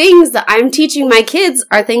of the things that I'm teaching my kids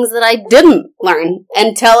are things that I didn't learn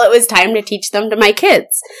until it was time to teach them to my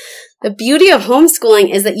kids. The beauty of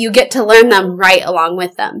homeschooling is that you get to learn them right along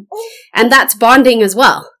with them. And that's bonding as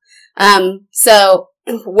well. So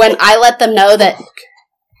when I let them know that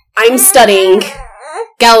I'm studying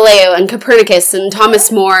Galileo and Copernicus and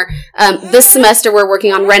Thomas More, this semester we're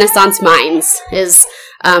working on Renaissance minds is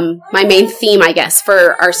my main theme, I guess,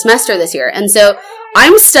 for our semester this year. And so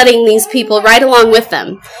I'm studying these people right along with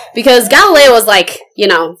them because Galileo was like,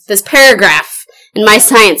 this paragraph in my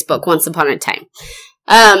science book once upon a time.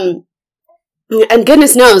 And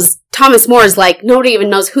goodness knows, Thomas More is like, nobody even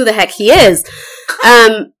knows who the heck he is.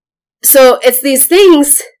 So it's these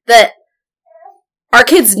things that our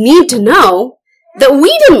kids need to know that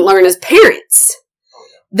we didn't learn as parents,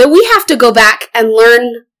 that we have to go back and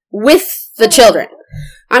learn with the children.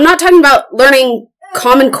 I'm not talking about learning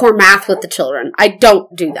Common Core math with the children. I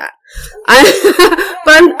don't do that.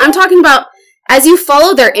 But I'm talking about as you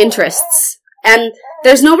follow their interests. And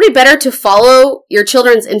there's nobody better to follow your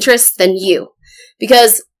children's interests than you.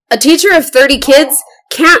 Because a teacher of 30 kids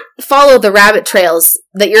can't follow the rabbit trails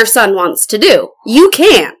that your son wants to do. You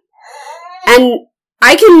can. And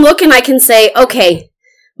I can look and I can say, okay,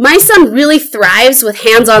 my son really thrives with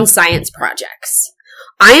hands-on science projects.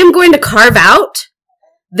 I am going to carve out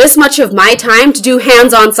this much of my time to do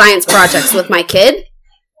hands-on science projects with my kid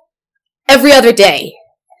every other day.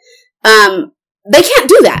 They can't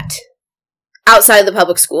do that outside of the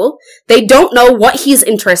public school. They don't know what he's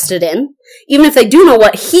interested in. Even if they do know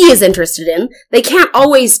what he is interested in, they can't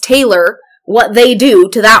always tailor what they do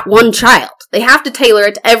to that one child. They have to tailor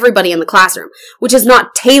it to everybody in the classroom, which is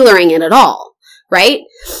not tailoring it at all, right?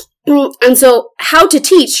 And so how to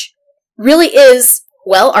teach really is,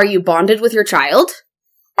 well, are you bonded with your child?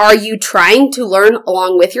 Are you trying to learn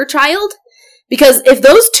along with your child? Because if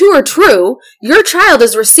those two are true, your child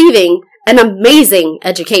is receiving an amazing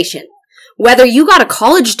education. Whether you got a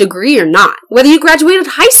college degree or not, whether you graduated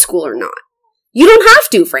high school or not. You don't have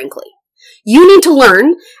to, frankly. You need to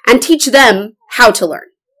learn and teach them how to learn.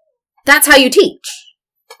 That's how you teach.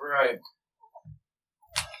 Right.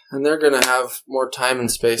 And they're going to have more time and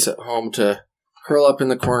space at home to curl up in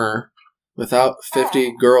the corner without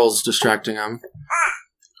 50 girls distracting them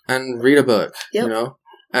and read a book, Yep.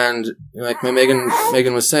 And like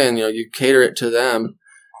Megan was saying, you cater it to them.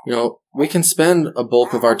 We can spend a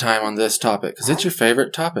bulk of our time on this topic because it's your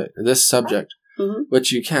favorite topic, this subject,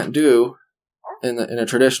 which you can't do in a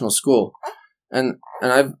traditional school. And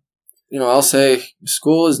I'll say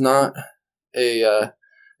school is not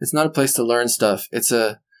it's not a place to learn stuff. It's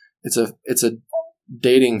a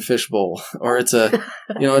dating fishbowl, or it's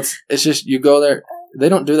it's just you go there. They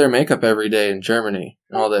don't do their makeup every day in Germany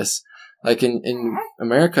and all this. Like in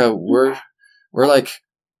America, we're like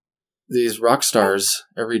these rock stars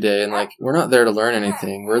every day, and like we're not there to learn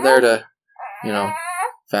anything. We're there to,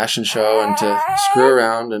 fashion show and to screw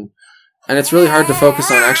around, and it's really hard to focus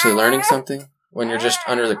on actually learning something when you're just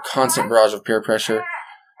under the constant barrage of peer pressure.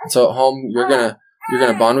 And so at home, you're gonna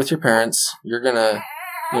bond with your parents. You're gonna,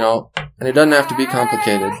 and it doesn't have to be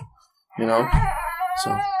complicated,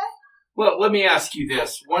 So. Well, let me ask you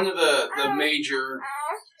this. One of the major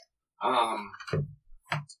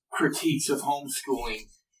critiques of homeschooling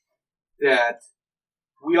that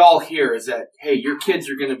we all hear is that, hey, your kids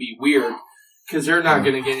are going to be weird because they're not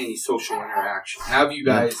going to get any social interaction. How have you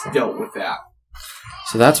guys dealt with that?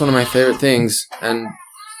 So that's one of my favorite things. And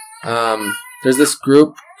There's this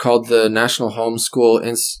group called the National Homeschool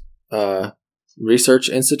Research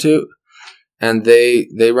Institute, and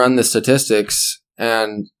they run the statistics,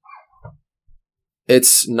 and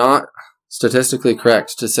it's not statistically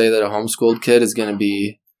correct to say that a homeschooled kid is going to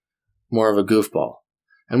be more of a goofball.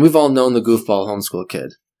 And we've all known the goofball homeschool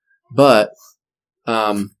kid. But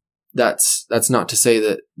that's not to say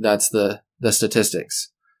that that's the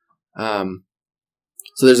statistics. So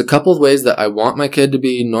there's a couple of ways that I want my kid to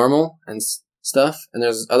be normal and stuff, and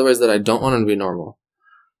there's other ways that I don't want him to be normal.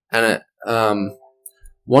 And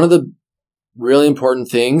one of the really important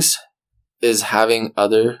things is having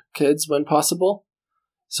other kids when possible.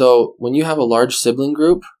 So when you have a large sibling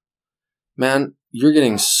group, man, you're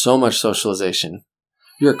getting so much socialization.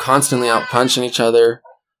 You're constantly out punching each other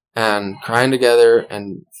and crying together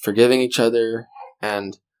and forgiving each other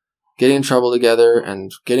and getting in trouble together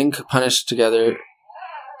and getting punished together.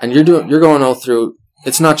 And you're going all through.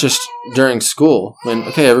 It's not just during school when,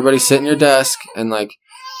 okay, everybody sit in your desk and like,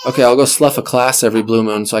 okay, I'll go slough a class every blue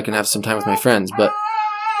moon so I can have some time with my friends. But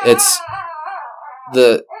it's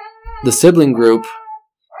the sibling group.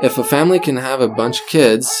 If a family can have a bunch of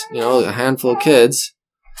kids, a handful of kids,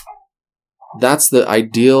 that's the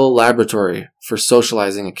ideal laboratory for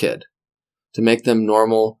socializing a kid, to make them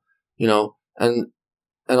normal, and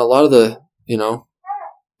a lot of the,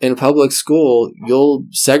 in public school, you'll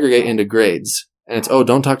segregate into grades. And it's,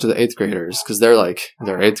 don't talk to the 8th graders because they're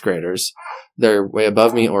 8th graders. They're way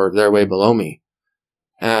above me or they're way below me.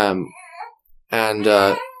 When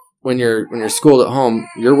you're schooled at home,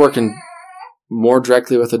 you're working more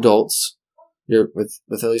directly with adults. You're with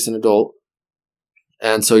at least an adult.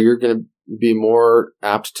 And so you're going to be more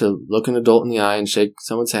apt to look an adult in the eye and shake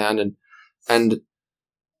someone's hand. And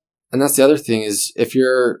that's the other thing is if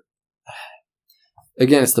you're,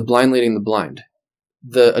 again, it's the blind leading the blind.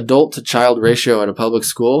 The adult to child ratio at a public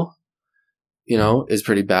school, is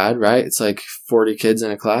pretty bad, right? It's like 40 kids in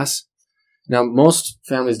a class. Now, most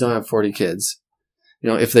families don't have 40 kids.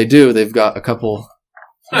 If they do, they've got a couple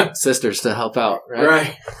sisters to help out,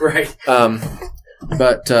 right? Right.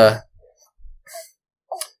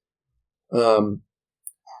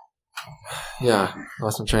 Yeah,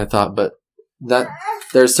 lost my train of thought, but that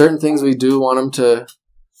there's certain things we do want them to,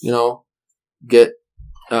 get,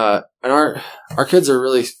 and our kids are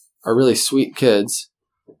really sweet kids,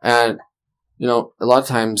 and a lot of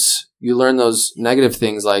times you learn those negative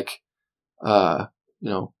things like,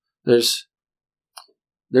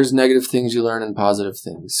 there's negative things you learn and positive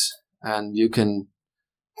things, and you can,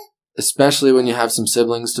 especially when you have some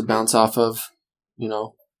siblings to bounce off of,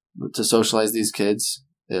 to socialize these kids,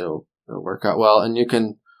 it'll work out well, and you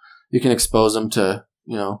can expose them to,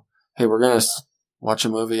 hey, we're gonna watch a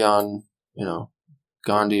movie on,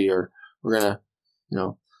 Gandhi, or we're gonna,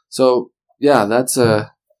 so yeah, that's an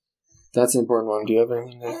important one. Do you have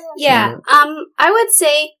anything to Yeah, I would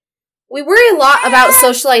say we worry a lot about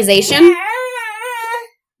socialization,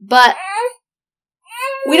 but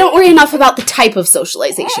we don't worry enough about the type of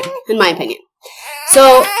socialization, in my opinion.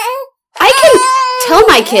 So I can tell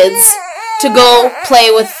my kids to go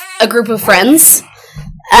play with a group of friends,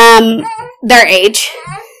 their age,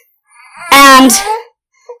 and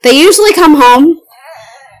they usually come home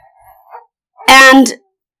and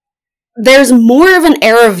there's more of an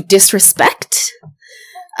air of disrespect,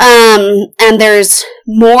 and there's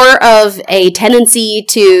more of a tendency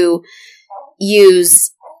to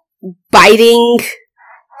use biting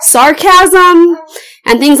sarcasm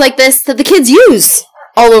and things like this that the kids use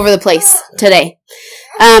all over the place today.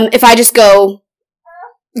 If I just go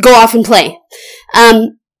off and play.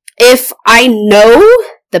 If I know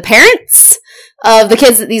the parents of the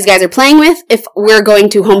kids that these guys are playing with, if we're going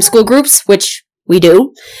to homeschool groups, which we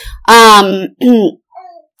do,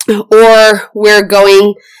 or we're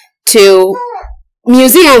going to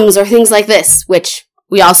museums or things like this, which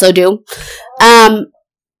we also do,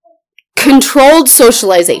 controlled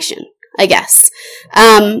socialization, I guess.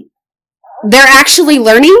 They're actually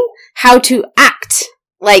learning how to act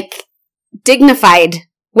like dignified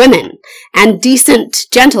women and decent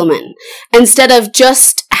gentlemen instead of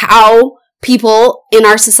just how people in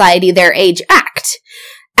our society their age act.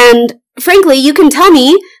 And frankly, you can tell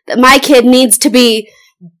me that my kid needs to be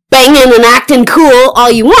banging and acting cool all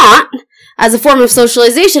you want as a form of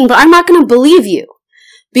socialization, but I'm not going to believe you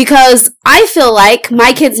because I feel like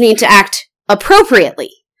my kids need to act appropriately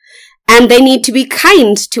and they need to be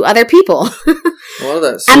kind to other people.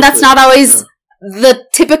 And that's not always the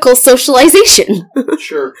typical socialization.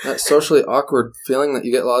 Sure. That socially awkward feeling that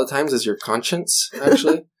you get a lot of times is your conscience,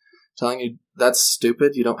 actually, telling you that's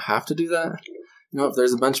stupid. You don't have to do that. If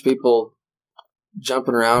there's a bunch of people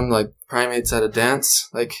jumping around like primates at a dance,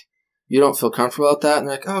 like, you don't feel comfortable with that, and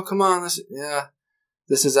they're like, oh, come on,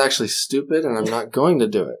 this is actually stupid, and I'm not going to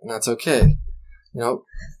do it, and that's okay.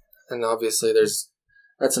 And obviously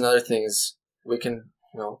that's another thing is we can,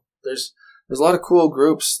 there's a lot of cool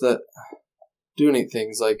groups that do neat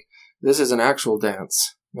things. Like, this is an actual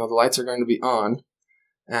dance. The lights are going to be on,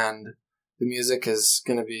 and the music is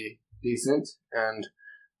going to be decent, and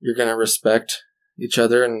you're going to respect each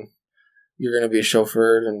other, and you're going to be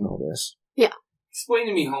chauffeured and all this. Yeah. Explain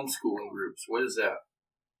to me homeschooling groups. What is that?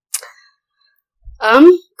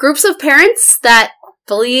 Groups of parents that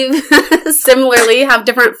believe similarly, have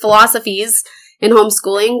different philosophies in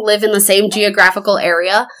homeschooling, live in the same geographical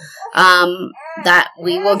area, that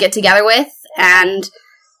we will get together with, and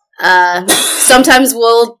sometimes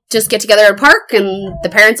we'll just get together at a park and the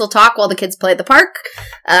parents will talk while the kids play at the park.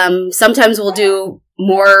 Sometimes we'll do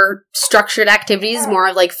more structured activities, more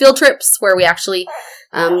of like field trips where we actually,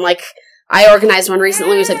 like I organized one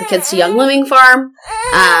recently. We took the kids to Young Living Farm,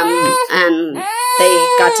 and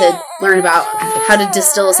they got to learn about how to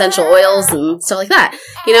distill essential oils and stuff like that.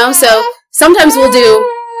 So sometimes we'll do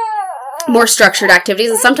more structured activities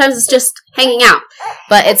and sometimes it's just hanging out.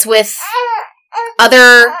 But it's with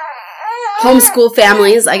other homeschool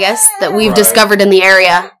families, I guess, that we've discovered in the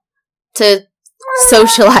area to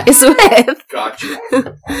socialize with. Gotcha.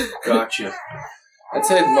 I'd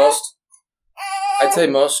say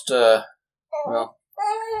most, well,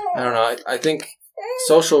 I don't know. I think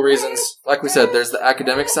social reasons, like we said, there's the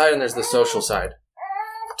academic side and there's the social side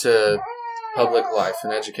to public life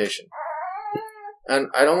and education. And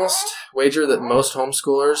I'd almost wager that most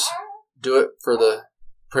homeschoolers do it for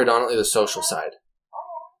predominantly the social side.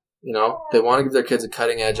 They want to give their kids a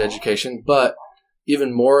cutting edge education, but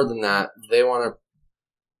even more than that, they want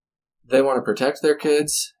to protect their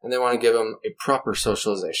kids and they want to give them a proper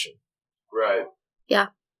socialization. Right. Yeah.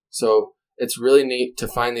 So it's really neat to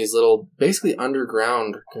find these little, basically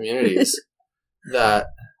underground communities that,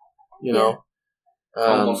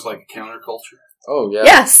 almost like a counterculture. Oh yeah.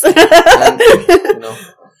 Yes. And,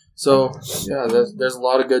 so yeah, there's a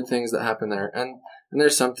lot of good things that happen there, and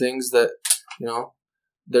there's some things that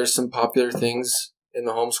there's some popular things in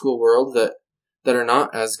the homeschool world that are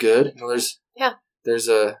not as good. There's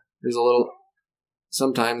a little,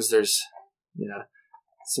 sometimes there's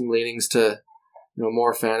some leanings to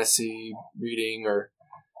more fantasy reading, or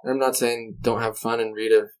I'm not saying don't have fun and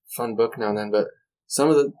read a fun book now and then, but some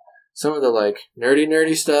of the like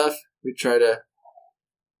nerdy stuff we try to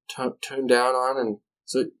tone down on, and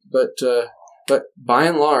so but by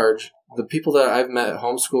and large, the people that I've met at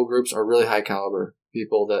homeschool groups are really high caliber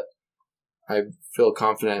people that I feel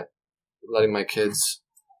confident letting my kids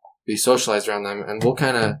be socialized around them, and we'll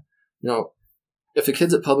kind of if a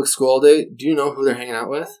kid's at public school all day, do you know who they're hanging out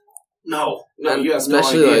with? No, and you have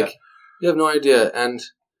especially no idea. Like you have no idea, and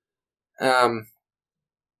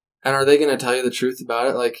are they going to tell you the truth about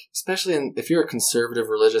it? Like, especially if you're a conservative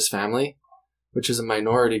religious family, which is a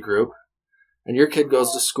minority group, and your kid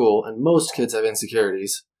goes to school, and most kids have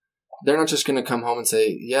insecurities, they're not just going to come home and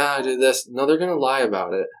say, yeah, I did this. No, they're going to lie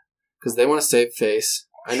about it because they want to save face.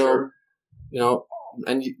 I know,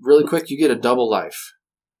 and really quick, you get a double life.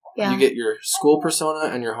 Yeah. You get your school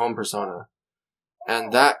persona and your home persona.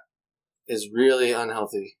 And that is really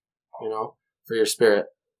unhealthy, for your spirit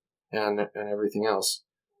and everything else.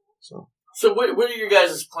 So what are your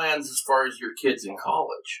guys' plans as far as your kids in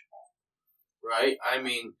college? Right? I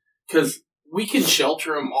mean, because we can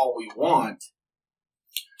shelter them all we want,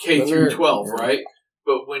 K through 12, right?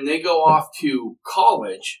 But when they go off to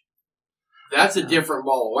college, that's a different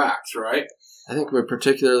ball of wax, right? I think we're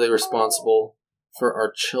particularly responsible for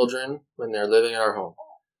our children when they're living in our home.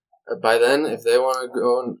 By then, if they want to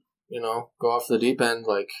go and, go off the deep end,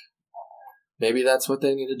 like, maybe that's what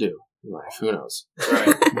they need to do in life. Who knows?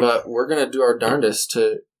 Right. But we're going to do our darndest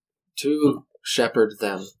to shepherd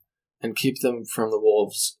them and keep them from the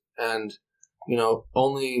wolves and,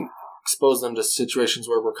 only expose them to situations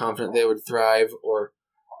where we're confident they would thrive, or,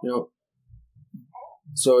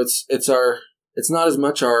 so it's not as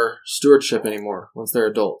much our stewardship anymore once they're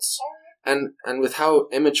adults. And with how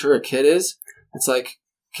immature a kid is, it's like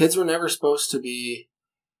kids were never supposed to be,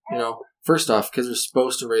 first off, kids are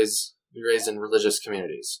supposed to be raised in religious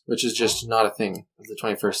communities, which is just not a thing of the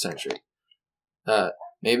 21st century.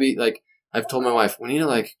 Maybe, like, I've told my wife, we need to,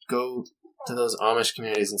 like, go to those Amish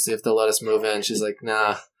communities and see if they'll let us move in. She's like,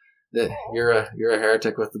 nah, you're a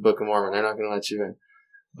heretic with the Book of Mormon. They're not going to let you in.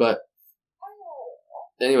 But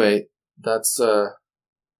anyway, that's,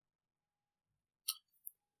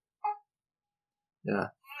 yeah.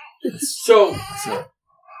 So,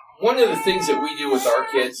 one of the things that we do with our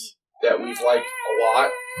kids that we've liked a lot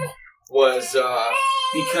was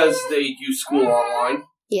because they do school online.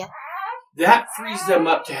 Yeah. That frees them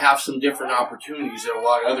up to have some different opportunities that a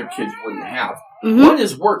lot of other kids wouldn't have. Mm-hmm. One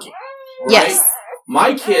is working, right? Yes.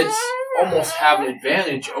 My kids almost have an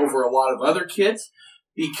advantage over a lot of other kids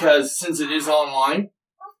because since it is online,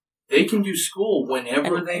 they can do school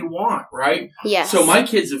whenever they want, right? Yes. So my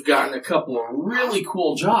kids have gotten a couple of really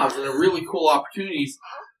cool jobs and really cool opportunities,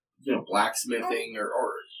 blacksmithing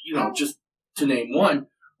or just to name one,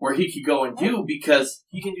 where he could go and do because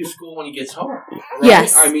he can do school when he gets home. Right?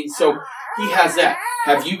 Yes. I mean, so he has that.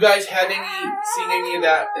 Have you guys seen any of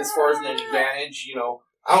that as far as an advantage?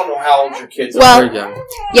 I don't know how old your kids are. Very young.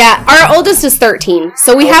 Yeah, our oldest is 13,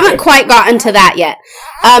 so we haven't quite gotten to that yet.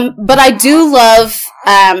 But I do love,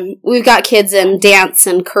 we've got kids in dance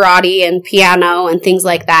and karate and piano and things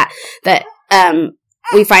like that,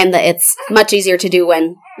 we find that it's much easier to do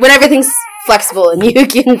when everything's flexible and you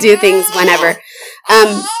can do things whenever.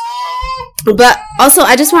 But also,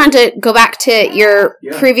 I just wanted to go back to your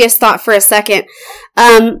previous thought for a second.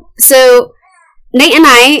 So Nate and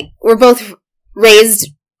I were both raised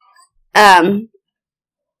in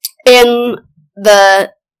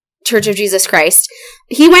the Church of Jesus Christ.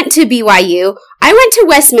 He went to BYU. I went to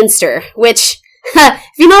Westminster, which, if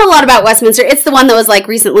you know a lot about Westminster, it's the one that was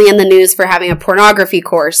recently in the news for having a pornography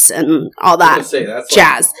course and all that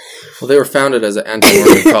jazz. Well, they were founded as an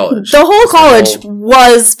anti-Mormon college. The whole college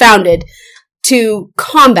was founded to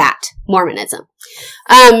combat Mormonism.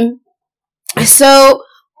 So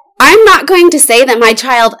I'm not going to say that my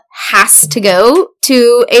child has to go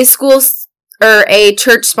to a school or a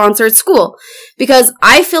church-sponsored school because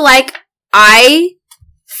I feel like I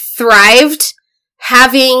thrived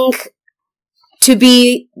having to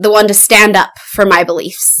be the one to stand up for my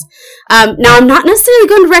beliefs. Now, I'm not necessarily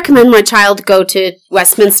going to recommend my child go to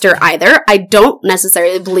Westminster either. I don't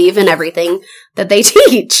necessarily believe in everything that they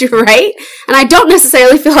teach, right? And I don't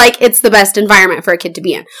necessarily feel like it's the best environment for a kid to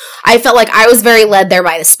be in. I felt like I was very led there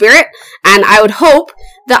by the Spirit, and I would hope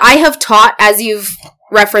that I have taught, as you've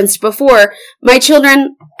referenced before, my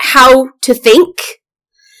children how to think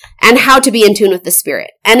and how to be in tune with the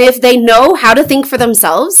Spirit. And if they know how to think for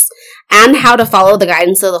themselves and how to follow the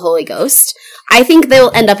guidance of the Holy Ghost, I think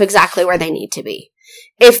they'll end up exactly where they need to be.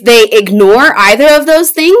 If they ignore either of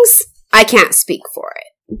those things, I can't speak for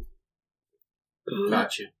it.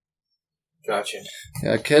 Gotcha.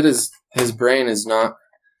 Yeah, a kid his brain is not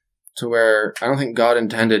to where, I don't think God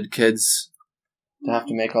intended kids to have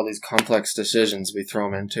to make all these complex decisions we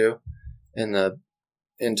throw them into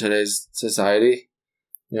in today's society.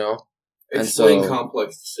 Explain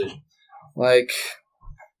complex decisions. Like,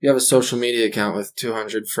 you have a social media account with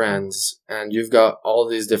 200 friends, and you've got all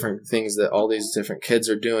these different things that all these different kids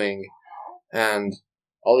are doing, and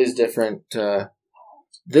all these different,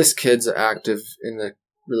 this kid's active in the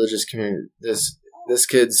religious community, this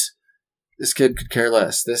kid could care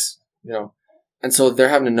less, and so they're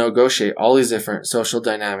having to negotiate all these different social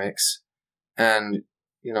dynamics, and,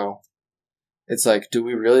 it's like, do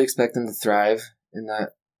we really expect them to thrive in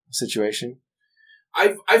that situation?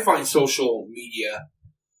 I find social media,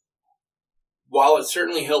 while it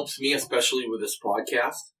certainly helps me, especially with this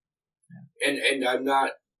podcast, and I'm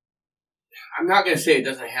not going to say it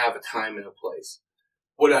doesn't have a time and a place.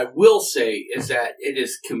 What I will say is that it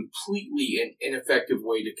is completely an ineffective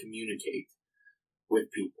way to communicate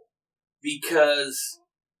with people because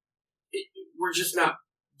we're just not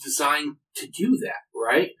designed to do that,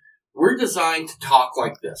 right? We're designed to talk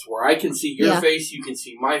like this, where I can see your face, you can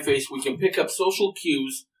see my face, we can pick up social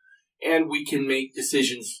cues, and we can make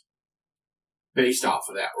decisions based off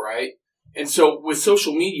of that, right? And so with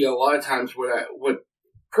social media, a lot of times what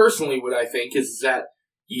I think is that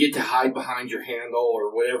you get to hide behind your handle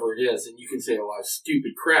or whatever it is, and you can say a lot of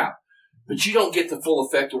stupid crap, but you don't get the full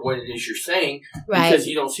effect of what it is you're saying because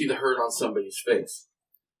you don't see the hurt on somebody's face.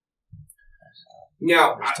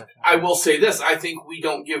 Now, I will say this. I think we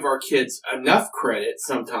don't give our kids enough credit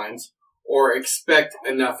sometimes or expect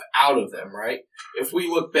enough out of them, right? If we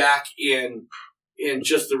look back in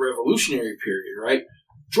just the Revolutionary period, right?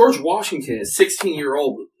 George Washington is 16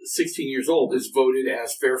 years old, is voted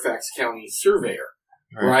as Fairfax County surveyor,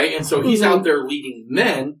 right? And so he's out there leading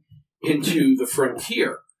men into the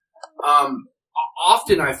frontier.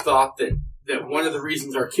 Often I've thought that one of the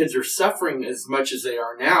reasons our kids are suffering as much as they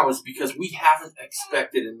are now is because we haven't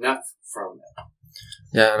expected enough from them.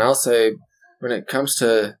 Yeah, and I'll say when it comes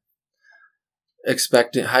to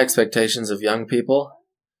high expectations of young people,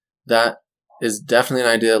 that is definitely an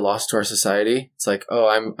idea lost to our society. It's like, oh,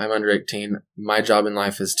 I'm under 18. My job in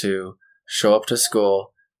life is to show up to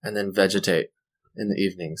school and then vegetate in the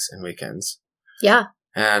evenings and weekends. Yeah.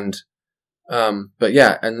 And, but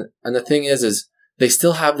yeah, and the thing is they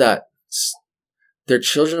still have that. They're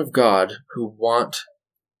children of God who want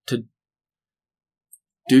to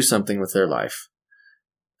do something with their life,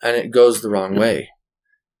 and it goes the wrong way.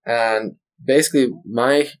 And basically,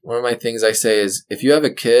 one of my things I say is, if you have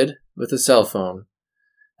a kid with a cell phone,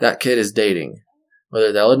 that kid is dating,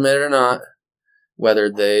 whether they'll admit it or not.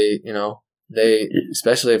 Whether they,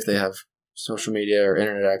 especially if they have social media or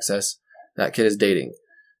internet access, that kid is dating.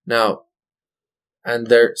 Now, and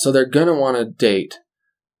they're gonna want to date,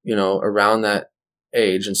 around that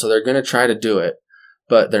age, and so they're gonna try to do it,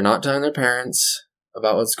 but they're not telling their parents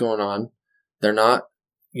about what's going on. They're not,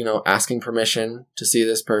 asking permission to see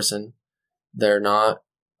this person. They're not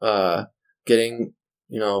getting,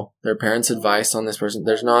 their parents' advice on this person.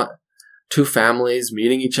 There's not two families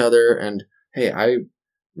meeting each other and, hey, I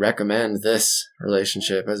recommend this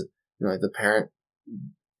relationship as, the parent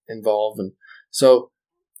involved. And so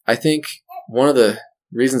I think one of the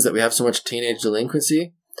reasons that we have so much teenage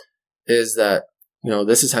delinquency is that,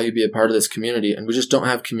 this is how you be a part of this community, and we just don't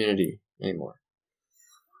have community anymore.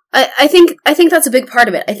 I think that's a big part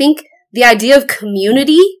of it. I think the idea of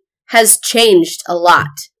community has changed a lot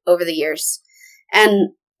over the years.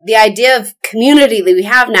 And the idea of community that we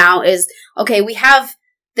have now is, okay, we have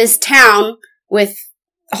this town with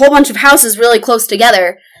a whole bunch of houses really close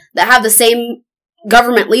together that have the same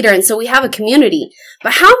government leader, and so we have a community.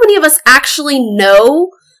 But how many of us actually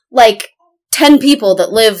know, 10 people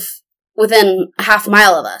that live within a half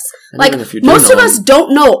mile of us? And most of us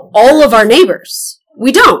don't know all of our neighbors.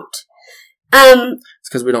 We don't. It's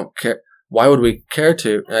because we don't care. Why would we care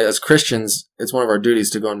to? As Christians, it's one of our duties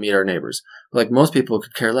to go and meet our neighbors. Most people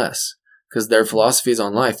could care less because their philosophies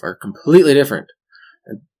on life are completely different.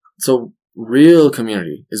 And so real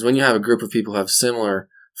community is when you have a group of people who have similar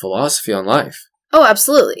philosophy on life. Oh,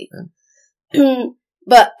 absolutely. Yeah.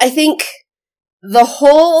 But I think the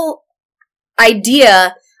whole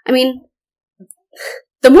idea,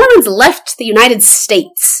 the Mormons left the United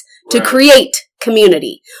States to create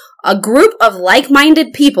community. A group of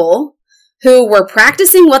like-minded people who were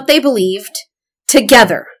practicing what they believed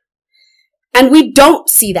together. And we don't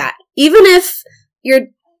see that. Even if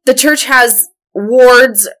the church has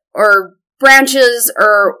wards or branches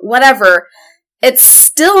or whatever, it's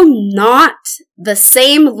still not the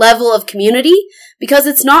same level of community because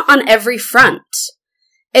it's not on every front.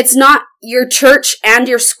 It's not your church and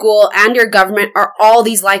your school and your government are all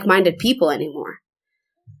these like-minded people anymore.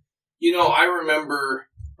 I remember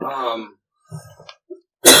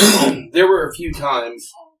there were a few times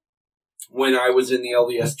when I was in the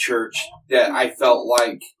LDS church that I felt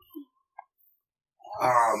like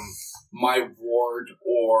my ward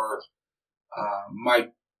or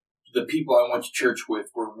the people I went to church with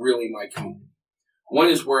were really my community. One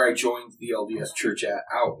is where I joined the LDS church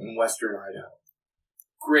out in western Idaho.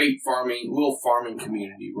 Great little farming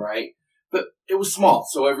community, right? But it was small,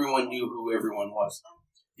 so everyone knew who everyone was.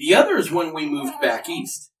 The other is when we moved back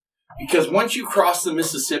east. Because once you cross the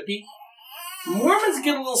Mississippi, Mormons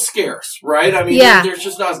get a little scarce, right? There's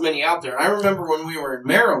just not as many out there. I remember when we were in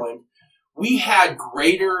Maryland, we had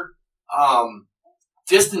greater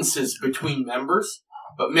distances between members.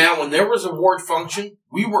 But man, when there was a ward function,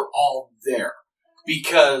 we were all there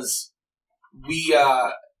because we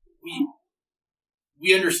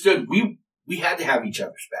understood we had to have each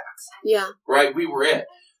other's backs. Yeah. Right? We were it.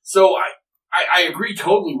 So I agree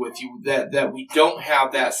totally with you that we don't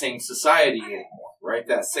have that same society anymore, right?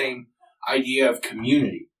 That same idea of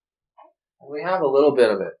community. We have a little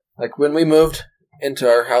bit of it. When we moved into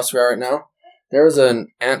our house we are right now, there was an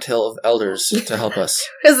anthill of elders to help us.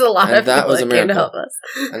 There's a lot of that people was a that came to miracle. help us.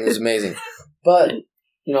 And it was amazing. But,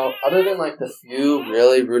 other than the few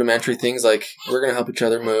really rudimentary things we're going to help each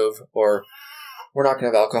other move, or we're not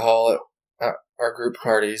going to have alcohol at our group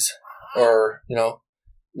parties, or,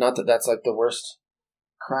 not that that's the worst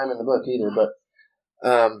crime in the book either, but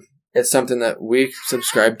it's something that we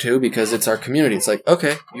subscribe to because it's our community. It's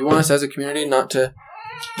okay, you want us as a community not to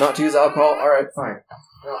use alcohol? All right, fine.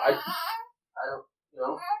 I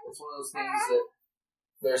don't, it's one of those things that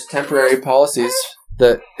there's temporary policies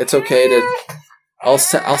that it's okay to, I'll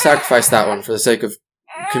sacrifice that one for the sake of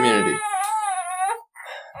community.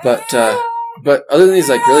 But other than these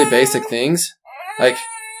really basic things,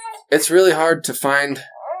 it's really hard to find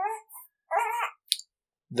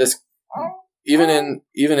this, even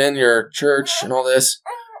in your church and all this,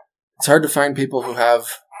 it's hard to find people who have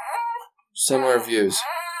similar views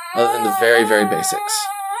other than the very, very basics.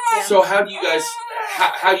 Yeah. So how do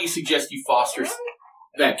you suggest you foster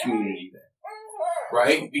that community then?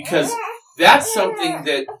 Right? Because that's something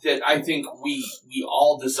that I think we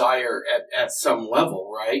all desire at some level,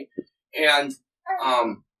 right? And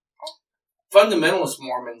fundamentalist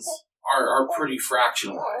Mormons are pretty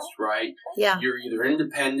fractionalized, right? Yeah. You're either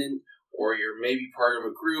independent or you're maybe part of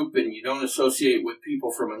a group and you don't associate with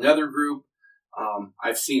people from another group.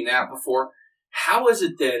 I've seen that before. How is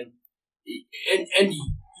it then? And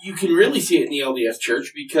you can really see it in the LDS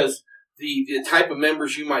church because the type of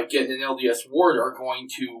members you might get in an LDS ward are going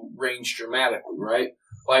to range dramatically, right?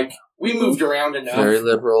 Like, we moved around enough. Very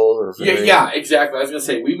liberal or very... Yeah, exactly. I was going to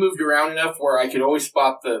say, we moved around enough where I could always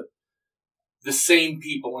spot the same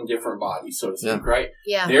people in different bodies, so to speak, right?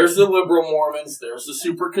 Yeah. There's the liberal Mormons. There's the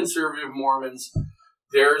super conservative Mormons.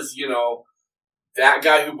 There's, that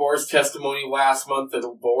guy who bore his testimony last month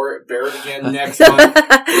that'll bear it again next month,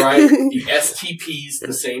 right? The STPs,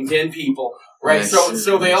 the same 10 people, right? Nice.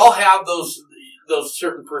 So they all have those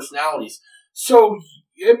certain personalities. So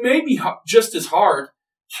it may be just as hard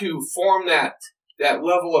to form that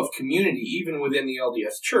level of community, even within the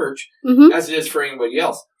LDS church, as it is for anybody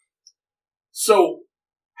else. So,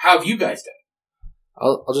 how have you guys done?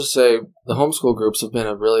 I'll just say the homeschool groups have been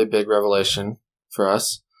a really big revelation for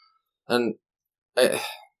us, and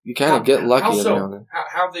you kind of get lucky every now and then.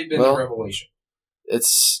 How have they been a revelation?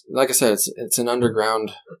 It's like I said, it's an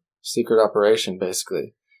underground secret operation,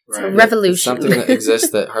 basically. Right. It's a revolution. It's something that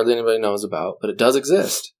exists that hardly anybody knows about, but it does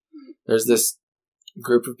exist. There's this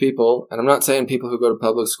group of people, and I'm not saying people who go to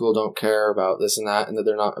public school don't care about this and that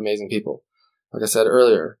they're not amazing people. Like I said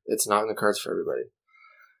earlier, it's not in the cards for everybody.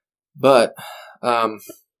 But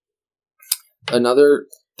another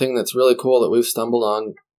thing that's really cool that we've stumbled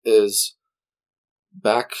on is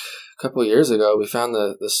back a couple of years ago, we found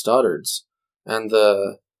the Stoddards and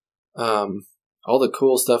all the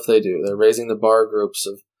cool stuff they do. They're raising the bar groups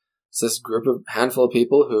of this handful of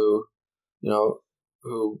people who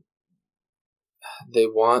they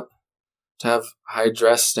want to have high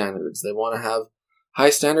dress standards. They want to have high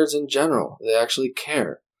standards in general. They actually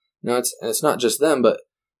care. It's not just them, but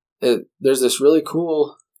there's this really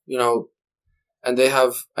cool, and they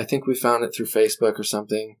have, I think we found it through Facebook or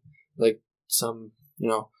something, like some,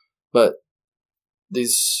 but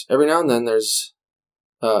these, every now and then there's,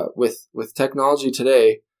 with technology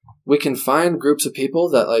today, we can find groups of people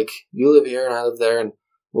that, like, you live here and I live there, and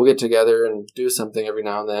we'll get together and do something every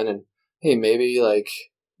now and then, and hey, maybe, like,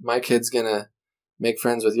 my kid's gonna make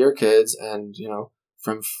friends with your kids, and,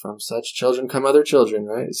 from such children come other children,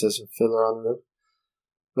 right? It says Fiddler on the Roof.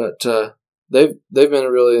 But they've been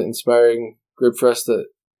a really inspiring group for us that,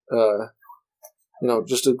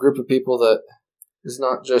 just a group of people that is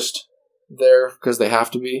not just there because they have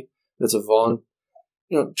to be. It's a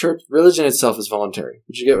church, religion itself is voluntary.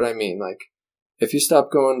 But you get what I mean? Like, if you stop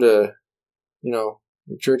going to, your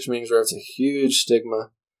church meetings where it's a huge stigma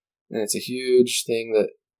and it's a huge thing that,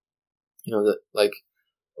 that, like,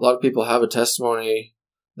 a lot of people have a testimony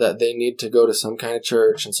that they need to go to some kind of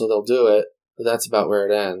church, and so they'll do it, but that's about where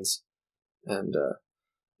it ends. And,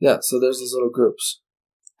 so there's these little groups.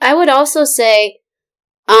 I would also say,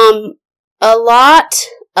 a lot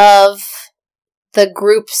of the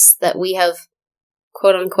groups that we have,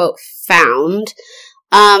 quote unquote, found,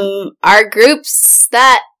 are groups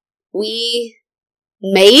that we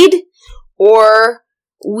made or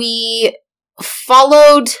we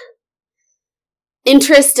followed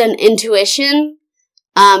interest and intuition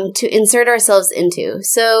to insert ourselves into.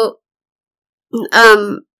 So,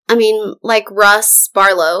 like Russ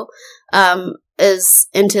Barlow is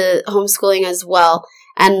into homeschooling as well.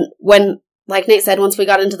 And when, like Nate said, once we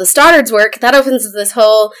got into the Stoddards work, that opens this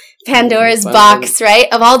whole Pandora's box, right?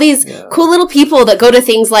 Of all these cool little people that go to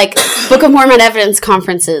things like Book of Mormon evidence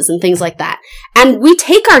conferences and things like that. And we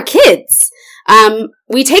take our kids.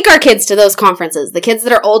 We take our kids to those conferences. The kids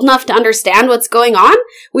that are old enough to understand what's going on,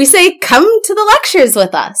 we say, come to the lectures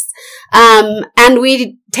with us. And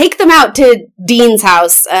we take them out to Dean's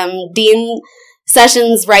house. Dean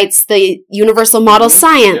Sessions writes the Universal Model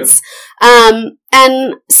Science.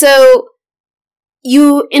 And so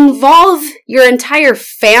you involve your entire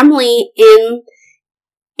family in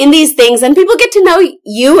these things, and people get to know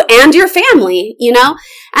you and your family,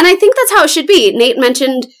 And I think that's how it should be. Nate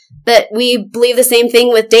mentioned that we believe the same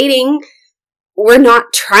thing with dating. We're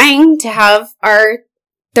not trying to have our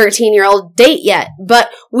 13-year-old date yet,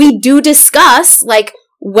 but we do discuss, like,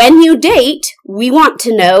 when you date, we want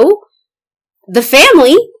to know the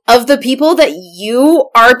family of the people that you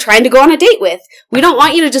are trying to go on a date with. We don't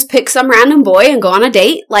want you to just pick some random boy and go on a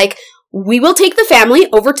date. Like, we will take the family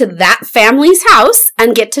over to that family's house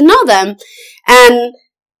and get to know them. And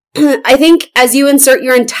I think as you insert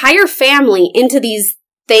your entire family into these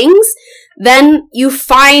things, then you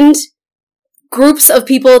find groups of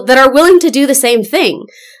people that are willing to do the same thing.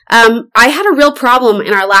 I had a real problem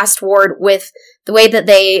in our last ward with the way that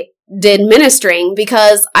they did ministering,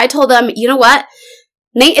 because I told them, you know what?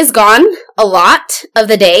 Nate is gone a lot of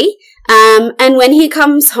the day. And when he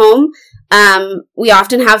comes home, we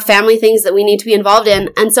often have family things that we need to be involved in.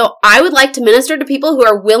 And so I would like to minister to people who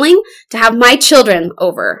are willing to have my children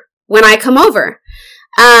over when I come over.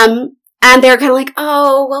 And they're kind of like,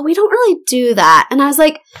 oh, well, we don't really do that. And I was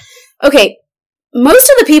like, okay, most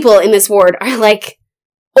of the people in this ward are like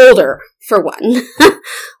older, for one.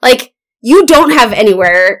 Like, you don't have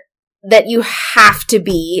anywhere that you have to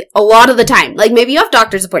be a lot of the time. Like, maybe you have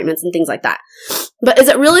doctor's appointments and things like that. But is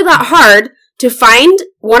it really that hard to find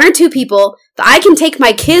one or two people that I can take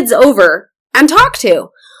my kids over and talk to?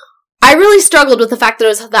 I really struggled with the fact that it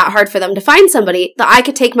was that hard for them to find somebody that I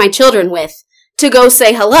could take my children with to go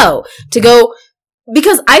say hello,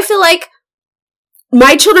 because I feel like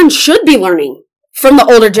my children should be learning from the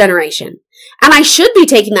older generation. And I should be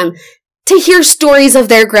taking them to hear stories of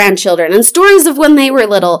their grandchildren and stories of when they were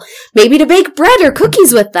little, maybe to bake bread or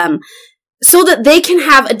cookies with them, so that they can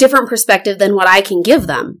have a different perspective than what I can give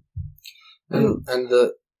them. And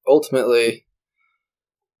ultimately,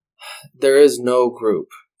 there is no group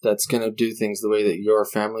that's going to do things the way that your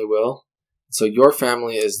family will. So your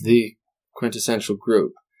family is the quintessential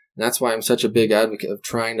group. And that's why I'm such a big advocate of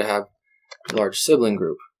trying to have a large sibling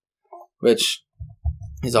group, which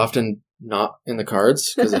is often not in the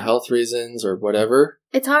cards because of health reasons or whatever.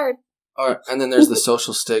 It's hard. And then there's the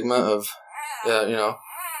social stigma of that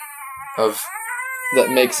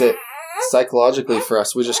makes it psychologically for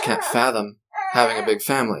us. We just can't fathom having a big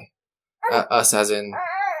family. Us as in,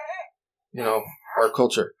 our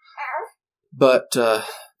culture. But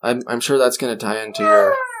I'm sure that's going to tie into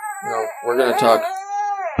your, we're going to talk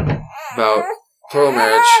about plural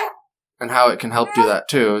marriage and how it can help do that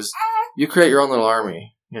too. Is you create your own little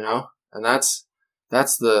army, and that's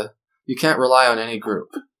you can't rely on any group,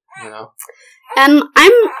 And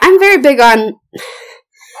I'm very big on,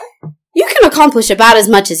 you can accomplish about as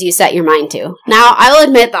much as you set your mind to. Now, I'll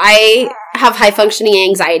admit that I have high functioning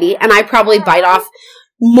anxiety, and I probably bite off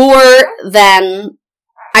more than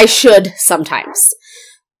I should sometimes.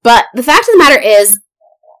 But the fact of the matter is,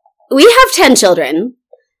 we have 10 children,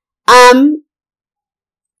 8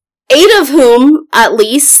 of whom, at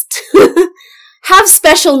least, have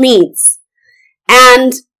special needs.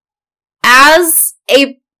 And as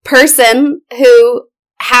a person who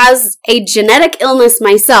has a genetic illness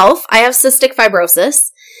myself, I have cystic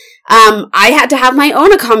fibrosis. I had to have my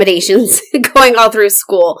own accommodations going all through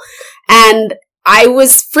school. And I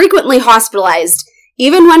was frequently hospitalized.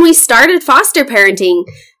 Even when we started foster parenting,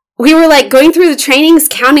 we were like going through the trainings,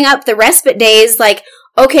 counting up the respite days, like,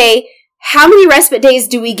 okay, how many respite days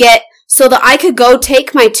do we get so that I could go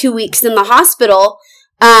take my 2 weeks in the hospital,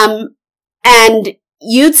 and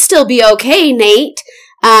you'd still be okay, Nate,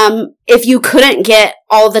 if you couldn't get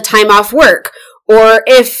all the time off work. Or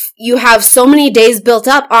if you have so many days built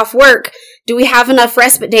up off work, do we have enough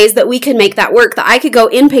respite days that we can make that work, that I could go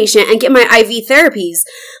inpatient and get my IV therapies?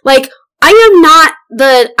 Like, I am not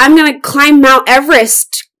I'm going to climb Mount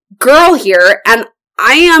Everest girl here, and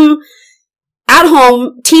I am at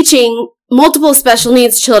home teaching multiple special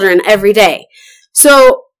needs children every day.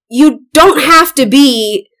 So you don't have to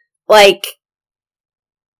be like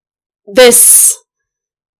this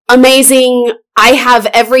amazing, I have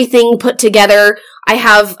everything put together, I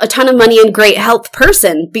have a ton of money and great health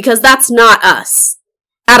person, because that's not us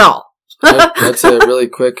at all. That's a really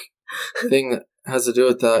quick thing that has to do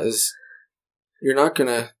with that is you're not going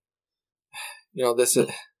to, you're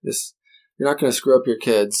not going to screw up your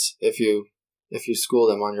kids if you school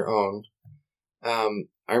them on your own.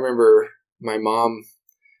 I remember my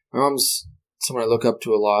mom's someone I look up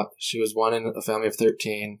to a lot. She was one in a family of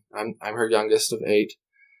 13. I'm her youngest of 8.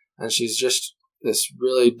 And she's just this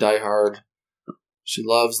really diehard, she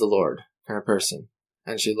loves the Lord kind of person.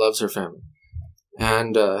 And she loves her family.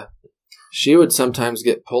 And she would sometimes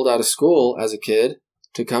get pulled out of school as a kid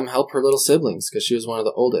to come help her little siblings because she was one of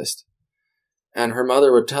the oldest. And her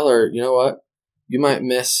mother would tell her, you know what? You might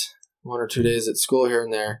miss 1 or 2 days at school here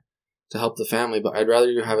and there to help the family, but I'd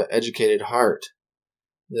rather you have an educated heart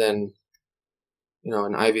than,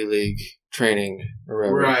 an Ivy League training or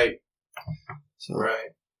whatever. Right. So. Right.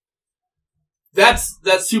 That's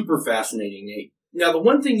super fascinating, Nate. Now, the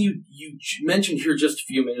one thing you mentioned here just a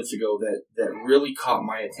few minutes ago that really caught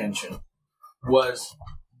my attention was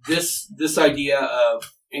this idea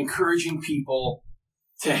of encouraging people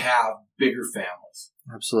to have bigger families.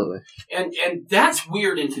 Absolutely. And that's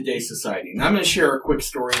weird in today's society. And I'm going to share a quick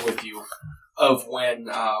story with you of when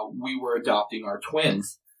we were adopting our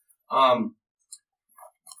twins.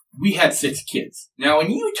 We had 6 kids. Now,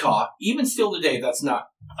 in Utah, even still today, that's not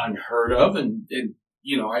unheard of, and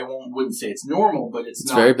I wouldn't say it's normal, but it's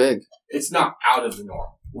not very big. It's not out of the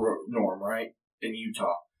norm, right? In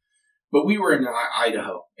Utah. But we were in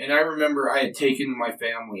Idaho, and I remember I had taken my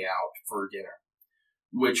family out for dinner,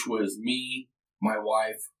 which was me, my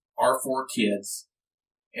wife, our 4 kids,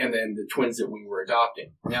 and then the twins that we were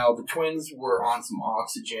adopting. Now, the twins were on some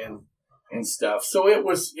oxygen and stuff, so it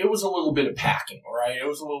was a little bit of packing, right? It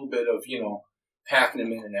was a little bit of, packing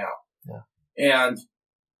them in and out. Yeah. And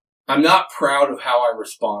I'm not proud of how I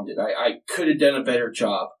responded. I could have done a better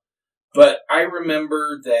job. But I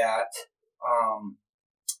remember that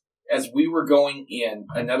as we were going in,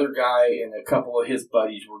 another guy and a couple of his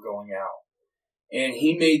buddies were going out. And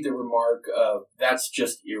he made the remark of, that's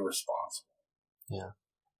just irresponsible. Yeah.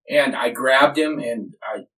 And I grabbed him, and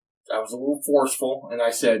I was a little forceful, and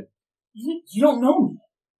I said, you don't know me.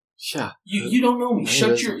 Yeah. You don't know me.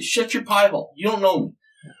 Shut your pie hole. You don't know me.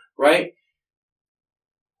 Right?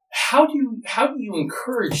 How do you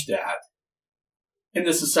encourage that in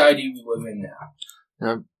the society we live in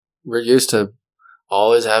now? We're used to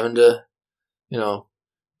always having to,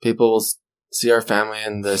 people will see our family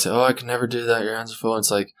and they say, "Oh, I can never do that. Your hands are full." And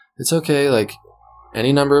it's like, it's okay. Like,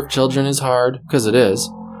 any number of children is hard, because it is.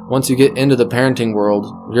 Once you get into the parenting world,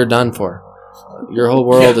 you're done for. Your whole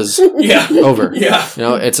world is over. Yeah.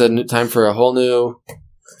 It's a time for a whole new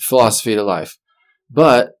philosophy to life.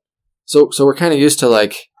 But so we're kind of used to,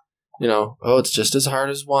 like, oh, it's just as hard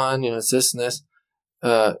as one. It's this and this.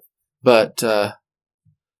 But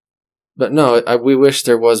no, we wish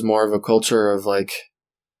there was more of a culture of, like,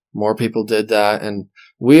 more people did that. And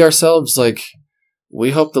we ourselves, like,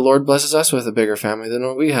 we hope the Lord blesses us with a bigger family than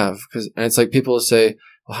what we have. And it's like, people say,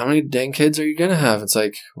 well, how many dang kids are you going to have? It's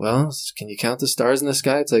like, well, can you count the stars in the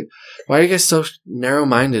sky? It's like, why are you guys so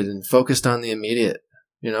narrow-minded and focused on the immediate,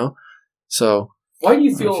 So why do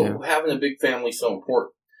you feel having a big family so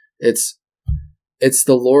important? It's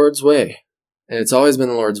the Lord's way. And it's always been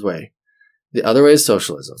the Lord's way. The other way is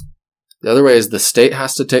socialism. The other way is the state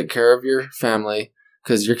has to take care of your family,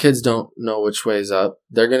 because your kids don't know which way's up.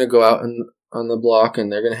 They're going to go out on the block,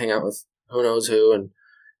 and they're going to hang out with who knows who, and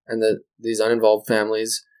these uninvolved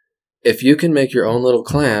families. If you can make your own little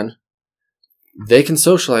clan, they can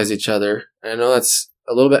socialize each other. And I know that's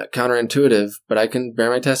a little bit counterintuitive, but I can bear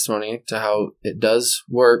my testimony to how it does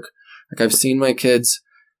work. Like, I've seen my kids,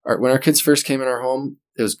 when our kids first came in our home,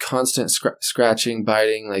 it was constant scratching,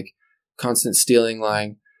 biting, like constant stealing,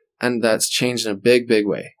 lying. And that's changed in a big, big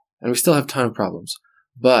way. And we still have a ton of problems.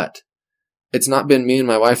 But it's not been me and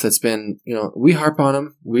my wife that's been, we harp on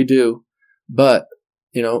them. We do. But,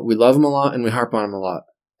 we love them a lot and we harp on them a lot.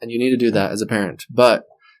 And you need to do that as a parent. But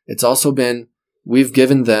it's also been, we've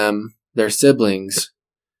given them, their siblings,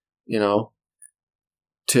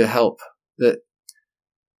 to help.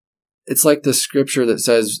 It's like the scripture that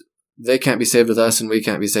says they can't be saved with us and we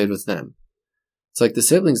can't be saved with them. It's like the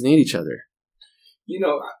siblings need each other.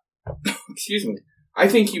 Excuse me. I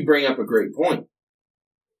think you bring up a great point.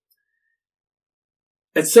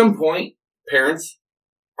 At some point, parents,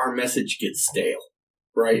 our message gets stale,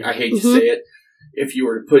 right? I hate to say it. If you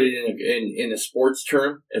were to put it in a sports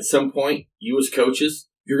term, at some point, you as coaches,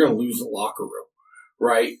 you're going to lose the locker room,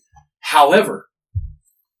 right? However,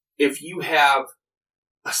 if you have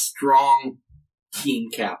a strong team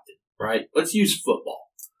captain, right? Let's use football.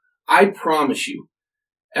 I promise you,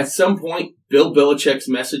 at some point, Bill Belichick's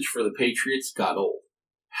message for the Patriots got old.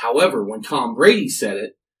 However, when Tom Brady said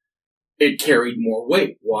it, it carried more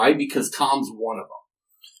weight. Why? Because Tom's one of them,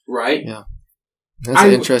 right? Yeah.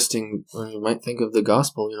 That's interesting. You might think of the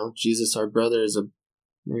gospel, Jesus, our brother,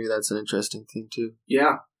 maybe that's an interesting thing too.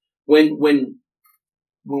 Yeah. When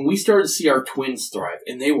we started to see our twins thrive,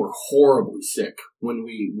 and they were horribly sick when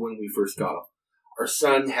we first got them. Our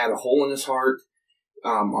son had a hole in his heart.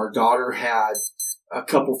 Our daughter had a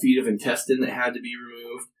couple feet of intestine that had to be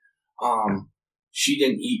removed. She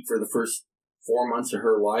didn't eat for the first 4 months of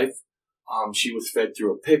her life. She was fed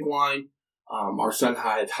through a PICC line. Our son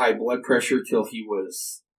had high blood pressure till he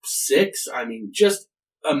was 6. I mean, just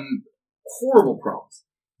horrible problems.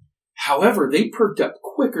 However, they perked up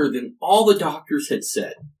quicker than all the doctors had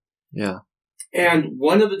said. Yeah. And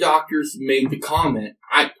one of the doctors made the comment,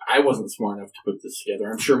 I wasn't smart enough to put this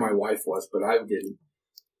together. I'm sure my wife was, but I didn't.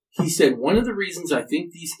 He said, one of the reasons I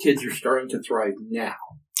think these kids are starting to thrive now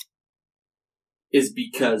is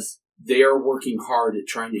because they are working hard at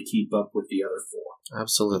trying to keep up with the other 4.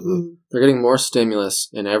 Absolutely. Mm-hmm. They're getting more stimulus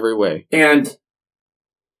in every way. And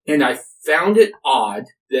I found it odd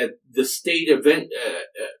that the state event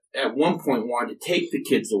at one point wanted to take the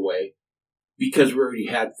kids away because we already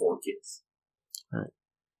had 4 kids. Right.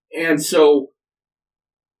 And so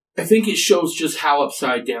I think it shows just how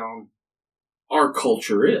upside down our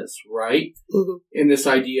culture is, right? Mm-hmm. In this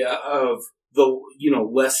idea of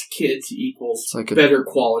less kids equals better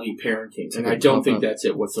quality parenting. And I don't think that's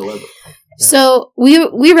it whatsoever. Yeah. So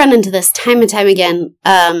we run into this time and time again.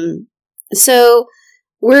 So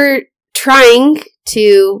we're trying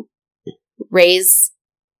to raise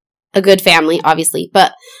a good family, obviously.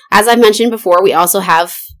 But as I've mentioned before, we also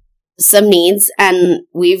have some needs, and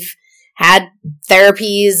we've had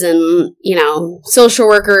therapies and, social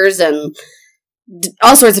workers and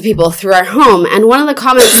all sorts of people through our home. And one of the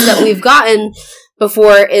comments that we've gotten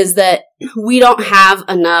before is that we don't have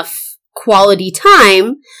enough quality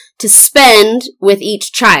time to spend with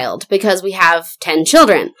each child because we have 10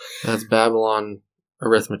 children. That's Babylon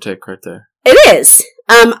arithmetic right there. It is.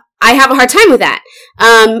 I have a hard time with that.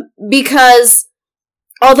 Because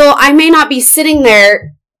although I may not be sitting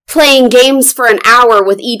there playing games for an hour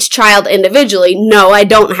with each child individually, no, I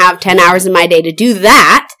don't have 10 hours in my day to do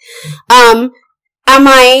that. Am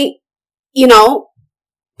I,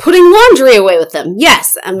 putting laundry away with them?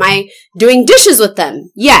 Yes. Am I doing dishes with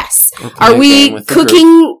them? Yes. Are we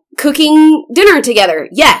cooking dinner together?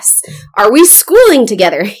 Yes. Are we schooling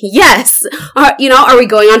together? Yes. Are we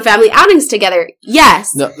going on family outings together?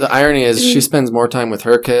 Yes. The irony is she spends more time with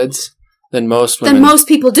her kids than most women. Than most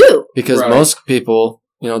people do. Because most people,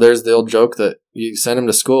 there's the old joke that you send them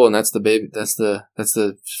to school and that's the baby, that's the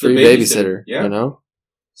free babysitter,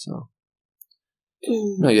 So.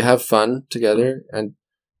 No, you have fun together, and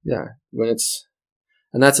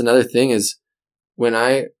and that's another thing is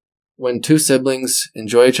when two siblings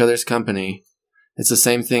enjoy each other's company, it's the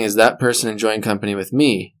same thing as that person enjoying company with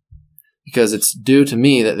me, because it's due to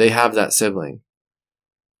me that they have that sibling.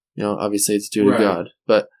 Obviously it's due to God,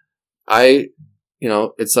 but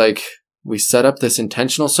it's like we set up this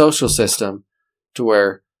intentional social system to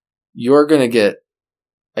where you're going to get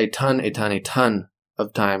a ton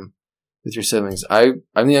of time with your siblings. I'm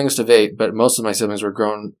the youngest of 8, but most of my siblings were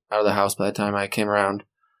grown out of the house by the time I came around.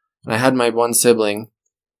 And I had my one sibling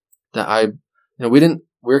that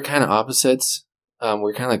we're kind of opposites.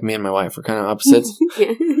 We're kind of like me and my wife. We're kind of opposites.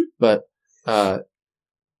 But,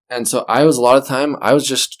 and so a lot of time, I was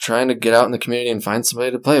just trying to get out in the community and find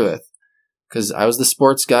somebody to play with. Because I was the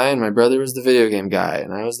sports guy and my brother was the video game guy.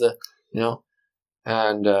 And I was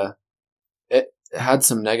and it had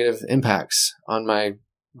some negative impacts on my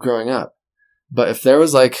growing up. But if there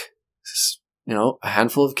was a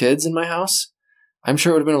handful of kids in my house, I'm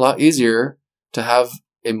sure it would have been a lot easier to have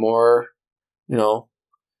a more,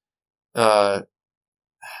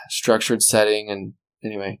 structured setting. And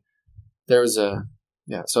anyway, there was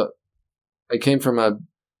so I came from a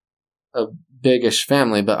big-ish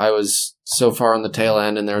family, but I was so far on the tail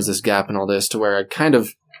end and there was this gap in all this to where I kind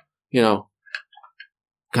of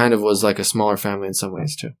was like a smaller family in some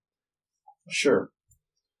ways too. Sure.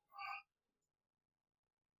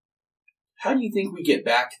 How do you think we get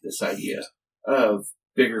back to this idea of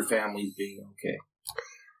bigger families being okay?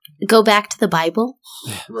 Go back to the Bible.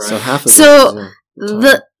 Right. So half of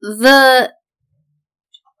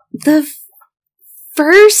the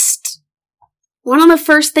first one of the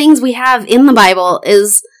first things we have in the Bible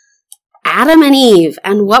is Adam and Eve.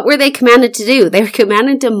 And what were they commanded to do? They were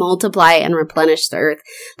commanded to multiply and replenish the earth.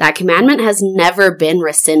 That commandment has never been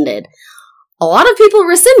rescinded. A lot of people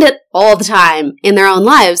rescind it all the time in their own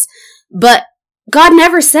lives. But God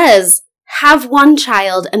never says, have one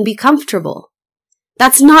child and be comfortable.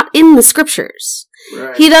 That's not in the scriptures.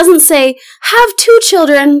 Right. He doesn't say, have 2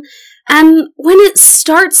 children, and when it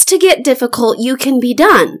starts to get difficult, you can be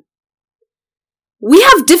done. We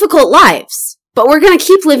have difficult lives, but we're going to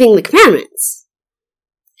keep living the commandments.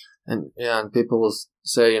 And people will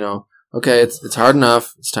say, okay, it's hard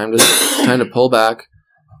enough. It's time to pull back.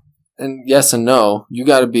 And yes and no, you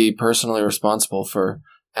got to be personally responsible for,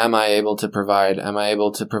 am I able to provide? Am I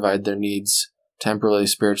able to provide their needs temporally,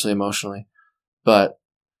 spiritually, emotionally? But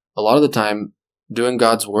a lot of the time, doing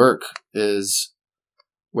God's work is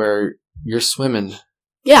where you're swimming.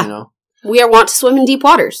 Yeah. We are wont to swim in deep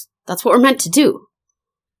waters. That's what we're meant to do.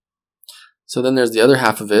 So then there's the other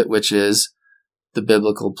half of it, which is the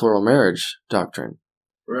biblical plural marriage doctrine.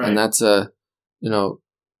 Right. And that's the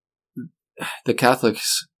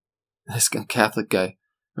Catholics, this Catholic guy.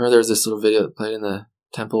 Remember there was this little video that played in the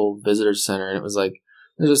Temple Visitors Center, and it was like,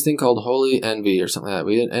 there's this thing called holy envy or something like that.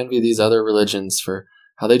 We envy these other religions for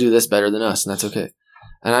how they do this better than us, and that's okay.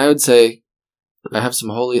 And I would say I have some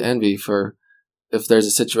holy envy for if there's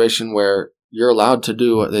a situation where you're allowed to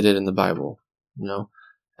do what they did in the Bible,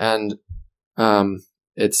 and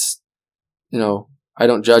it's, I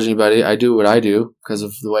don't judge anybody. I do what I do because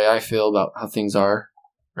of the way I feel about how things are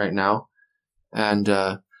right now. And,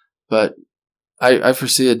 but I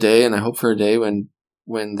foresee a day, and I hope for a day when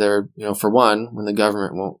they're, for one, when the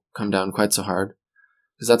government won't come down quite so hard,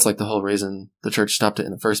 because that's like the whole reason the church stopped it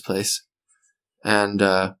in the first place. And,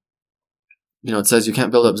 it says you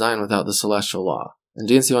can't build up Zion without the celestial law. And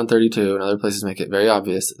D&C 132 and other places make it very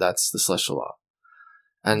obvious that that's the celestial law.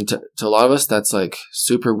 And to a lot of us, that's like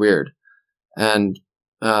super weird. And,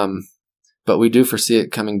 but we do foresee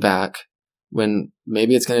it coming back when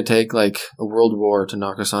maybe it's going to take like a world war to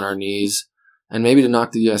knock us on our knees, and maybe to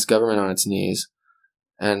knock the U.S. government on its knees.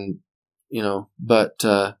 And, but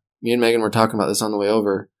me and Megan were talking about this on the way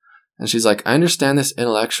over, and she's like, I understand this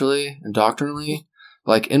intellectually and doctrinally,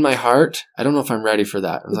 but like in my heart, I don't know if I'm ready for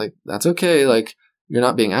that. I was like, that's okay. Like, you're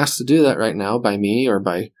not being asked to do that right now by me or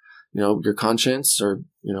by, your conscience or,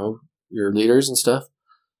 your leaders and stuff.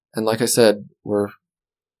 And like I said,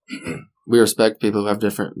 we respect people who have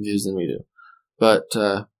different views than we do. But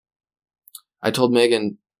I told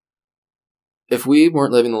Megan, if we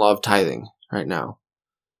weren't living the law of tithing right now,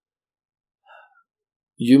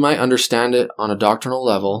 you might understand it on a doctrinal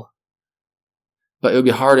level, but it would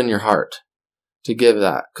be hard in your heart to give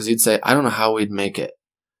that, because you'd say, I don't know how we'd make it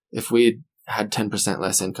if we had 10%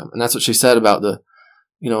 less income. And that's what she said about the,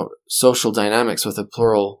 social dynamics with a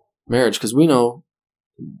plural marriage, because we know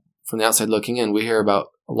from the outside looking in, we hear about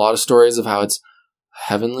a lot of stories of how it's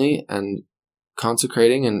heavenly and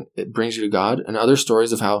consecrating and it brings you to God, and other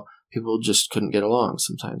stories of how people just couldn't get along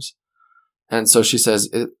sometimes. And so she says,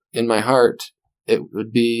 in my heart, it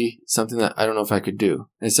would be something that I don't know if I could do.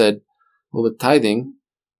 And I said, well, with tithing,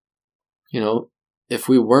 if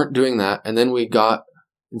we weren't doing that and then we got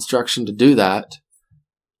instruction to do that,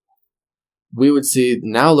 we would see,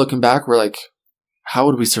 now looking back, we're like, how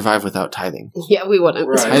would we survive without tithing? Yeah, we wouldn't.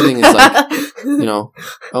 Right. Tithing is like,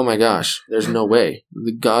 oh my gosh, there's no way.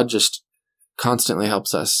 God just constantly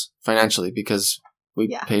helps us financially because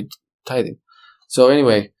we paid tithing. So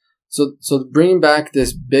anyway, so bringing back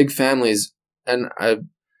this big families, and I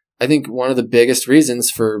think one of the biggest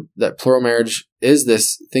reasons for that plural marriage is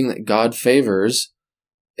this thing that God favors,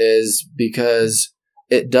 is because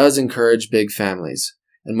it does encourage big families.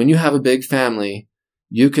 And when you have a big family,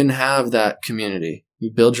 you can have that community.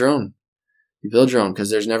 You build your own.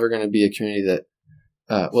 Because there's never going to be a community that,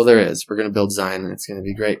 there is. We're going to build Zion and it's going to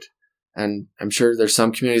be great. And I'm sure there's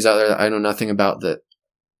some communities out there that I know nothing about that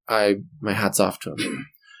my hat's off to them.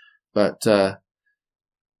 But,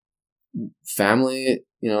 family,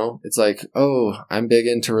 it's like, oh, I'm big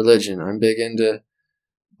into religion. I'm big into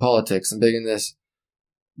politics. I'm big in this.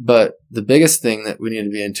 But the biggest thing that we need to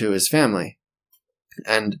be into is family.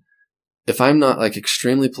 And if I'm not like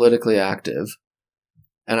extremely politically active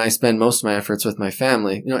and I spend most of my efforts with my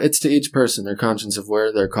family, it's to each person, their conscience of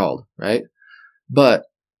where they're called, right? But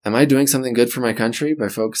am I doing something good for my country by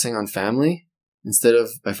focusing on family instead of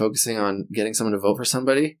by focusing on getting someone to vote for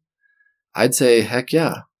somebody? I'd say, heck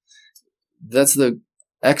yeah. That's the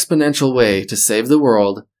exponential way to save the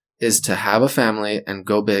world, is to have a family and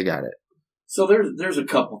go big at it. So there's a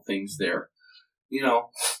couple things there.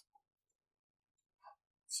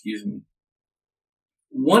 Excuse me.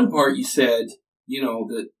 One part you said,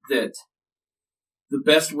 that the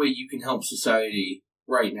best way you can help society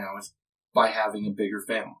right now is by having a bigger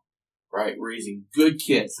family, right? Raising good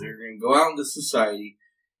kids that are going to go out into society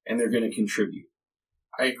and they're going to contribute.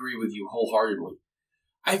 I agree with you wholeheartedly.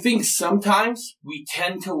 I think sometimes we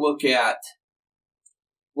tend to look at,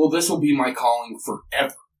 well, this will be my calling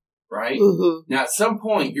forever, right? Mm-hmm. Now, at some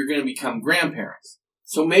point, you're going to become grandparents.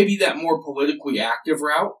 So maybe that more politically active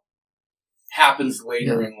route happens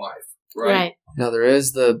later in life, right? Now, there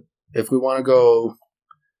is if we want to go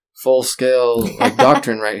full scale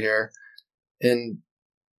doctrine right here, and,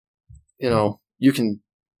 you can,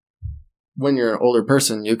 when you're an older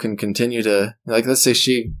person, you can continue to, like, let's say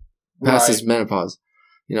she passes menopause,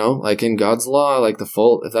 like in God's law, like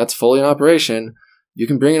if that's fully in operation, you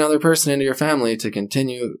can bring another person into your family to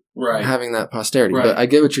continue having that posterity. Right. But I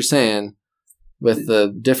get what you're saying with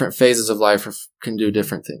the different phases of life can do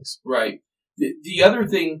different things. Right. The other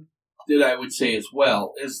thing that I would say as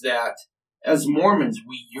well is that as Mormons,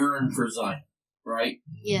 we yearn for Zion, right?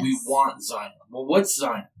 Yes. We want Zion. Well, what's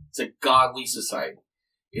Zion? It's a godly society.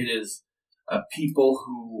 It is a people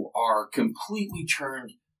who are completely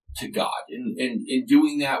turned to God. And in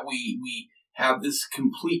doing that, we have this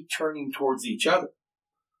complete turning towards each other.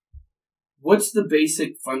 What's the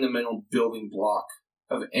basic fundamental building block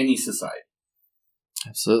of any society?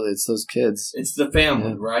 Absolutely. It's those kids. It's the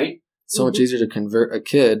family, right? So much easier to convert a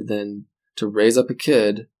kid than to raise up a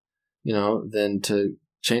kid, than to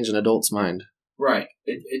change an adult's mind. Right.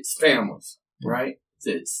 It's families, right?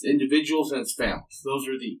 It's individuals and it's families. Those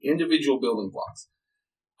are the individual building blocks.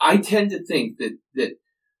 I tend to think that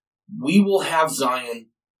we will have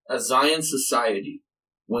a Zion society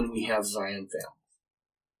when we have Zion families.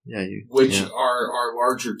 Yeah, which are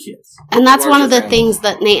larger kids. And that's one of the families. things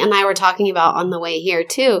that Nate and I were talking about on the way here,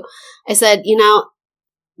 too. I said,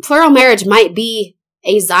 plural marriage might be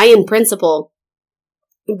a Zion principle,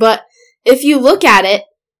 but if you look at it,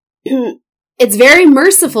 it's very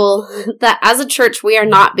merciful that as a church we are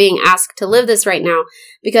not being asked to live this right now.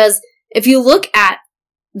 Because if you look at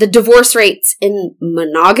the divorce rates in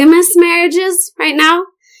monogamous marriages right now,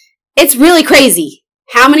 it's really crazy.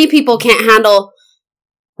 How many people can't handle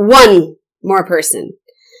one more person?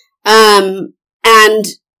 And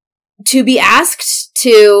to be asked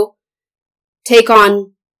to take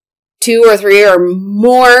on 2 or 3 or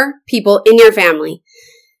more people in your family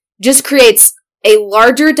just creates a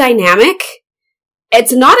larger dynamic.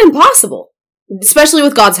 It's not impossible, especially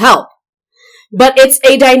with God's help. But it's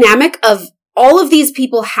a dynamic of all of these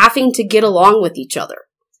people having to get along with each other.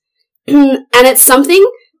 And it's something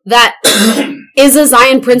that is a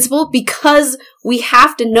Zion principle because we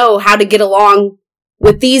have to know how to get along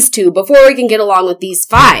with these 2 before we can get along with these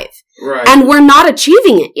 5. Right. And we're not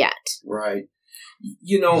achieving it yet. Right.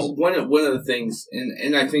 One of the things,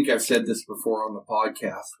 and I think I've said this before on the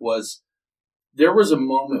podcast, was there was a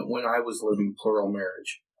moment when I was living plural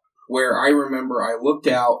marriage where I remember I looked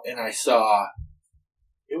out and I saw,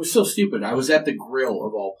 it was so stupid. I was at the grill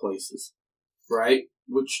of all places, right?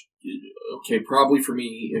 Which, okay, probably for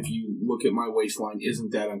me, if you look at my waistline,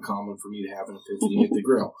 isn't that uncommon for me to have an epiphany at the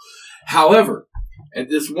grill. However, at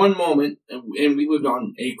this one moment, and we lived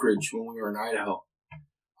on acreage when we were in Idaho,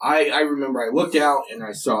 I remember I looked out and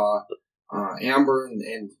I saw Amber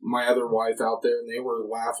and my other wife out there, and they were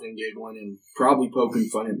laughing and giggling and probably poking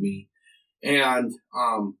fun at me. And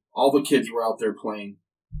all the kids were out there playing.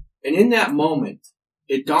 And in that moment,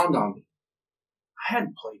 it dawned on me, I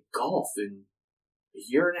hadn't played golf in a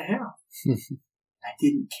year and a half. I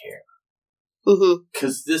didn't care.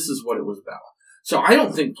 Because this is what it was about. So I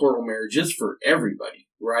don't think plural marriage is for everybody,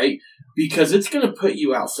 right? Because it's going to put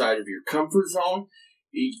you outside of your comfort zone.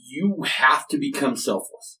 You have to become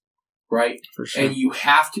selfless, right? For sure. And you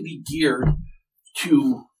have to be geared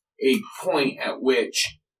to a point at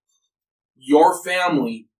which your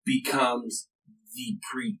family becomes the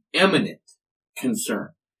preeminent concern.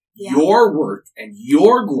 Yeah. Your work and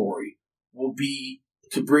your glory will be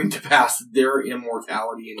to bring to pass their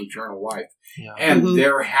immortality and eternal life and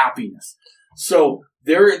their happiness. So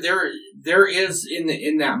there is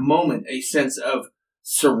in that moment a sense of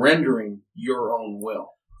surrendering your own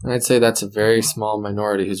will. And I'd say that's a very small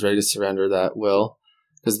minority who's ready to surrender that will.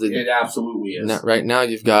 Because it absolutely is. Right now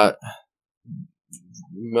you've got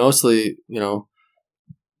mostly,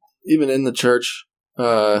 even in the church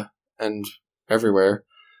and everywhere,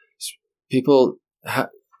 people, I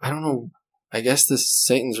don't know, I guess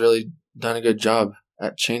Satan's really done a good job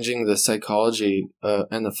at changing the psychology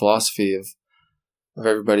and the philosophy of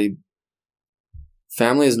everybody.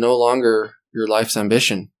 Family is no longer your life's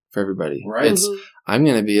ambition for everybody. Right. It's, I'm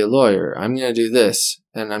going to be a lawyer. I'm going to do this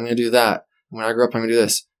and I'm going to do that. When I grow up, I'm going to do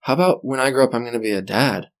this. How about when I grow up, I'm going to be a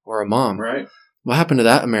dad or a mom? Right. What happened to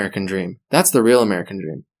that American dream? That's the real American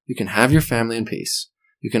dream. You can have your family in peace.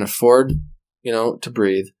 You can afford, to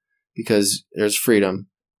breathe because there's freedom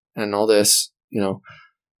and all this,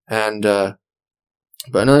 and, but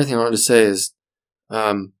another thing I wanted to say is,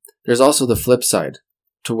 there's also the flip side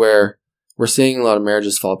to where we're seeing a lot of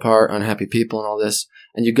marriages fall apart, unhappy people and all this.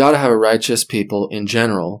 And you got to have a righteous people in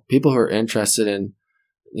general, people who are interested in,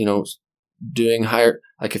 doing higher,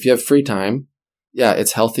 like if you have free time, yeah,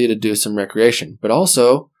 it's healthy to do some recreation, but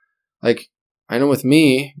also like, I know with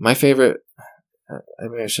me, my favorite,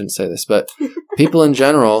 I shouldn't say this, but people in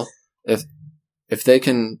general, if they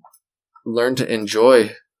can learn to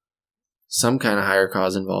enjoy some kind of higher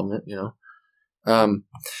cause involvement,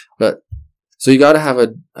 but so you got to have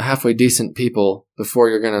a halfway decent people before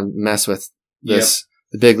you're going to mess with this,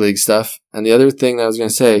 the big league stuff. And the other thing that I was going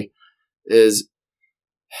to say is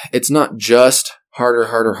it's not just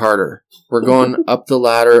harder. We're going up the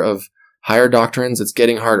ladder of higher doctrines. It's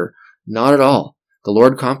getting harder. Not at all. The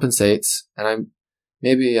Lord compensates, and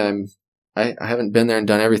I haven't been there and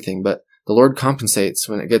done everything, but the Lord compensates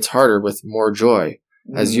when it gets harder with more joy,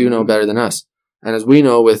 as you know better than us. And as we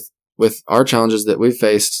know with our challenges that we've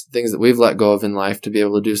faced, things that we've let go of in life to be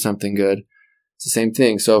able to do something good, it's the same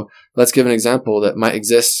thing. So let's give an example that might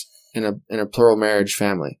exist in a plural marriage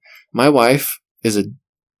family. My wife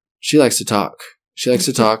she likes to talk. She likes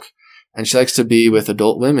to talk, and she likes to be with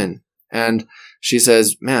adult women. And she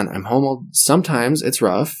says, man, I'm home. Sometimes it's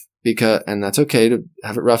rough and that's okay to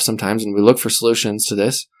have it rough sometimes. And we look for solutions to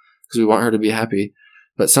this because we want her to be happy.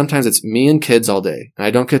 But sometimes it's me and kids all day, and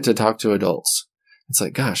I don't get to talk to adults. It's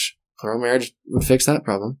like, gosh, plural marriage would fix that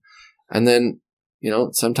problem. And then,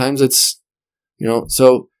 sometimes it's,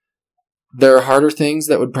 so there are harder things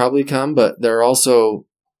that would probably come, but there are also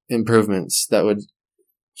improvements that would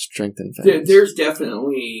strengthen families. There's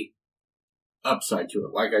definitely upside to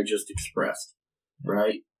it, like I just expressed,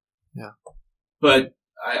 right? Yeah. But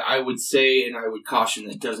I would say, and I would caution,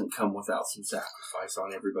 that it doesn't come without some sacrifice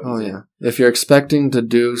on everybody's end. If you're expecting to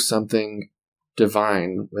do something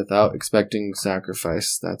divine without expecting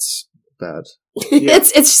sacrifice, that's bad. Yeah.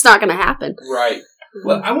 It's just not going to happen. Right.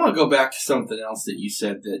 Well, I want to go back to something else that you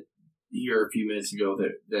said that here a few minutes ago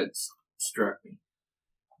that struck me.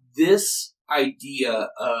 This idea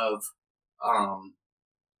of, I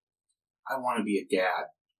want to be a dad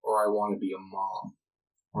or I want to be a mom,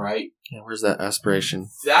 right? Yeah, where's that aspiration?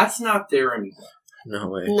 That's not there anymore. No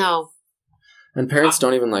way. No. And parents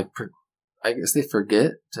don't even I guess they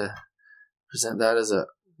forget to present that as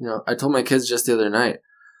I told my kids just the other night,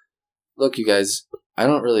 look, you guys, I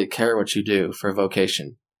don't really care what you do for a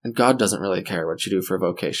vocation. And God doesn't really care what you do for a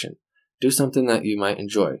vocation. Do something that you might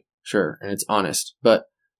enjoy, sure, and it's honest. But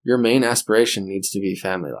your main aspiration needs to be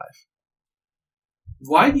family life.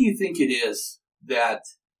 Why do you think it is that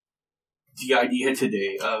the idea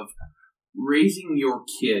today of raising your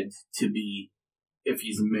kid to be, if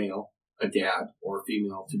he's a male, a dad, or a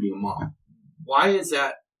female, to be a mom? Why is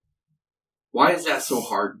that so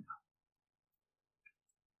hard?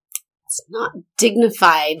 It's not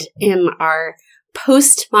dignified in our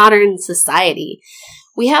postmodern society.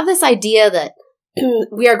 We have this idea that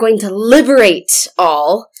we are going to liberate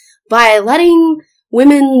all by letting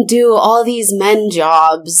women do all these men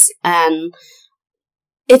jobs, and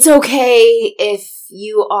it's okay if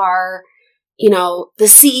you are, the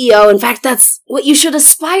CEO. In fact, that's what you should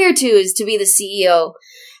aspire to, is to be the CEO.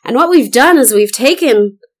 And what we've done is we've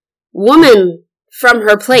taken woman from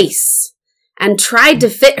her place and tried to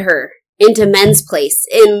fit her into men's place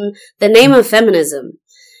in the name of feminism.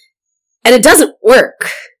 And it doesn't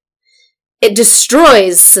work. It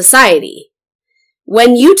destroys society.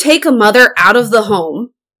 When you take a mother out of the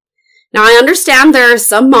home, now I understand there are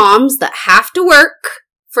some moms that have to work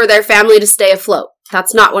for their family to stay afloat.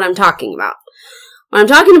 That's not what I'm talking about. What I'm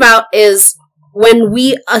talking about is when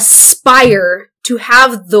we aspire to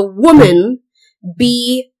have the woman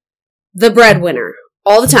be the breadwinner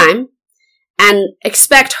all the time and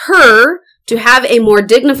expect her to have a more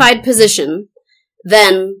dignified position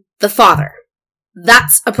than the father.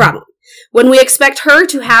 That's a problem. When we expect her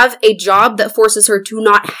to have a job that forces her to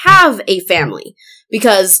not have a family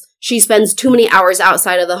because she spends too many hours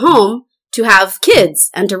outside of the home to have kids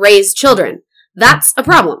and to raise children, that's a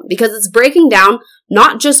problem because it's breaking down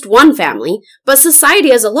not just one family, but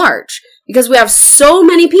society as a large. Because we have so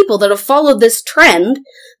many people that have followed this trend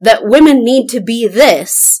that women need to be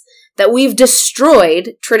this, that we've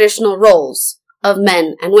destroyed traditional roles of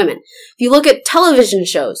men and women. If you look at television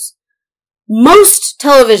shows, most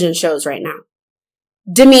television shows right now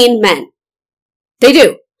demean men. They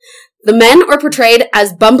do. The men are portrayed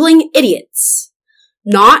as bumbling idiots,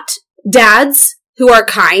 not dads who are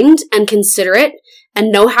kind and considerate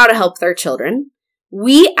and know how to help their children.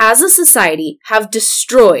 We as a society have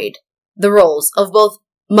destroyed the roles of both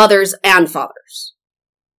mothers and fathers.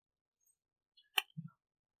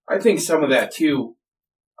 I think some of that too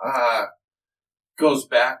goes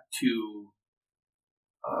back to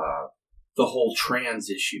the whole trans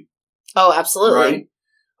issue. Oh, absolutely.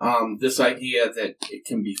 Right? This idea that it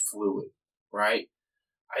can be fluid, right?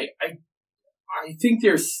 I think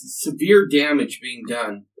there's severe damage being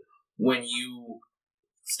done when you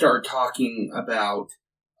start talking about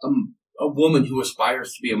a woman who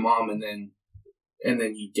aspires to be a mom and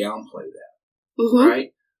then you downplay that,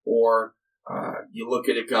 right? Or you look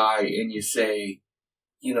at a guy and you say,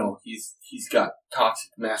 he's got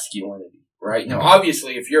toxic masculinity. Right? Now,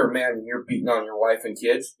 obviously, if you're a man and you're beating on your wife and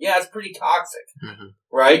kids, yeah, it's pretty toxic,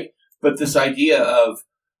 right? But this idea of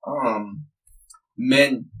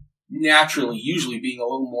men naturally, usually being a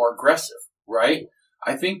little more aggressive, right?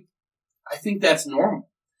 I think that's normal.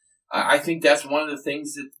 I think that's one of the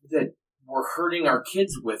things that we're hurting our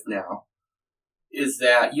kids with now is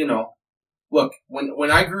that, look, when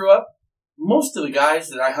I grew up, most of the guys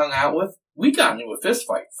that I hung out with, we got into a fist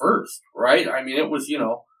fight first, right? I mean, it was,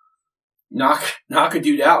 knock a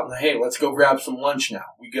dude out and hey, let's go grab some lunch now.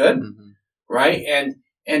 We good? Right?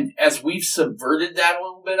 And as we've subverted that a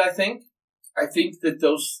little bit, I think that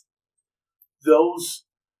those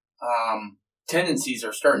tendencies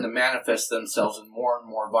are starting to manifest themselves in more and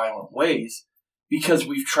more violent ways because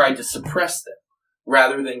we've tried to suppress them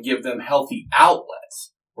rather than give them healthy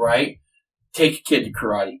outlets, right? take a kid to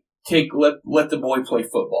karate. Let the boy play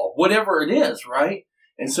football. Whatever it is, right?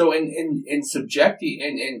 And so in subjecting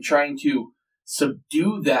and trying to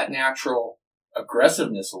subdue that natural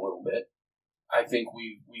aggressiveness a little bit, I think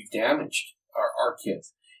we've damaged our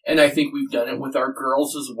kids. And I think we've done it with our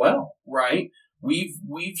girls as well, right?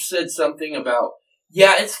 We've said something about,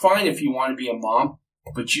 yeah, it's fine if you want to be a mom,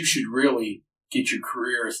 but you should really get your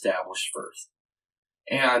career established first.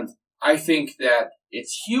 And I think that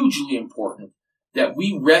it's hugely important that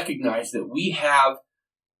we recognize that we have,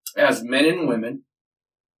 as men and women,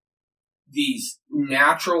 these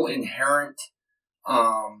natural inherent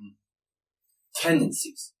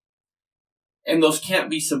tendencies. And those can't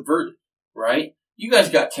be subverted, right? You guys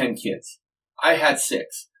got 10 kids. I had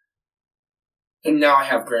 6. And now I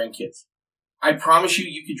have grandkids. I promise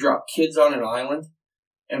you could drop kids on an island,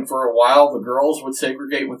 and for a while the girls would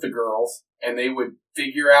segregate with the girls, and they would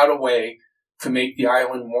figure out a way to make the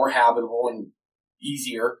island more habitable and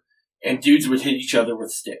easier, and dudes would hit each other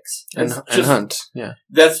with sticks. And hunt, yeah.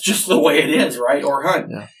 That's just the way it is, right? Or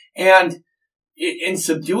hunt. Yeah. And in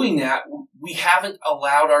subduing that, we haven't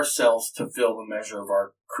allowed ourselves to fill the measure of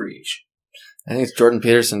our creation. I think it's Jordan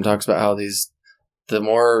Peterson talks about how the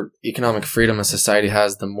more economic freedom a society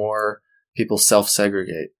has, the more people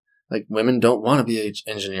self-segregate. Like, women don't want to be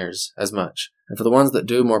engineers as much. And for the ones that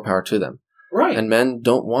do, more power to them. Right. And men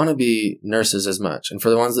don't want to be nurses as much. And for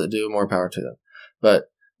the ones that do, more power to them. But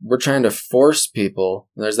we're trying to force people,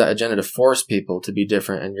 there's that agenda to force people to be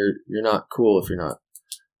different, and you're not cool if you're not.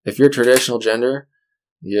 If you're traditional gender,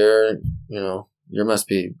 you must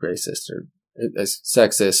be racist or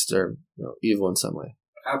sexist or evil in some way.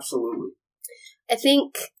 Absolutely. I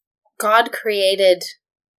think God created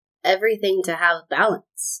everything to have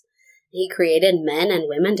balance. He created men and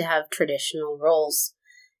women to have traditional roles.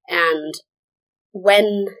 And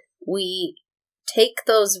when we take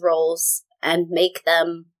those roles and make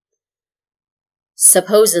them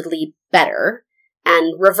supposedly better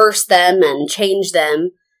and reverse them and change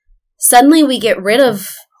them, suddenly we get rid of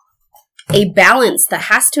a balance that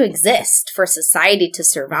has to exist for society to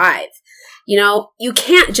survive. You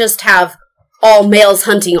can't just have all males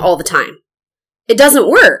hunting all the time. It doesn't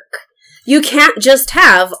work. You can't just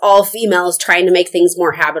have all females trying to make things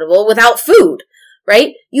more habitable without food,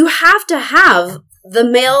 right? You have to have the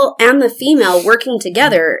male and the female working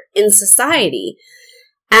together in society.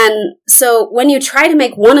 And so when you try to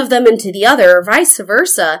make one of them into the other, or vice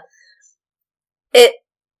versa, it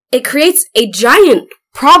creates a giant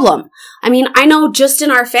problem. I mean, I know just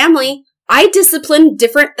in our family, I discipline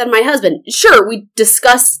different than my husband. Sure, we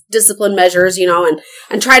discuss discipline measures,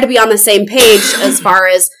 and try to be on the same page as far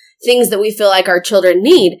as things that we feel like our children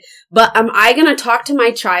need. But am I going to talk to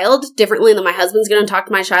my child differently than my husband's going to talk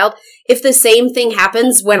to my child if the same thing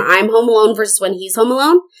happens when I'm home alone versus when he's home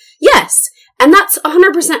alone? Yes. And that's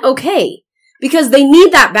 100% okay, because they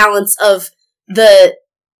need that balance of the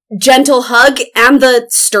gentle hug and the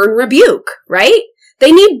stern rebuke, right?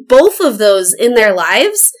 They need both of those in their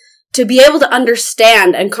lives to be able to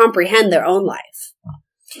understand and comprehend their own life.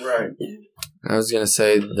 Right. I was going to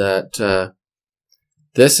say that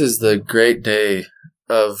this is the great day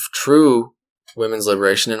of true women's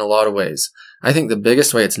liberation in a lot of ways. I think the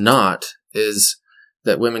biggest way it's not is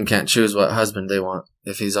that women can't choose what husband they want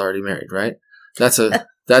if he's already married, right? That's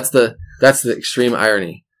the extreme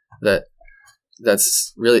irony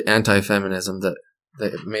that's really anti-feminism that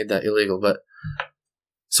made that illegal. But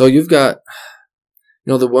so you've got,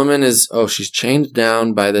 the woman is, she's chained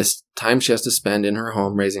down by this time she has to spend in her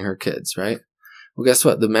home raising her kids, right? Well, guess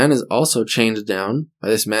what? The man is also chained down by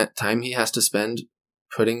this time he has to spend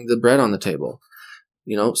putting the bread on the table.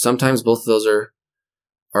 Sometimes both of those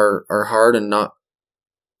are hard and not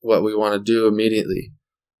what we want to do immediately.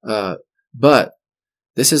 But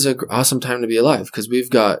this is an awesome time to be alive, because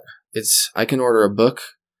I can order a book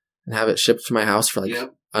and have it shipped to my house for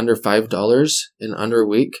under $5 in under a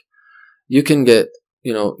week. You can get,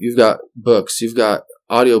 you've got books, you've got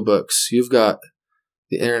audiobooks, you've got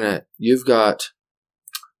the internet, you've got,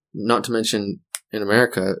 not to mention in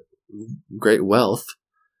America, great wealth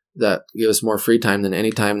that give us more free time than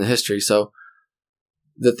any time in the history. So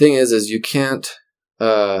the thing is you can't,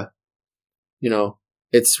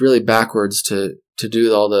 it's really backwards to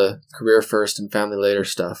do all the career first and family later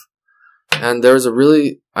stuff. And there was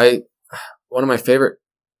one of my favorite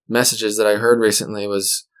messages that I heard recently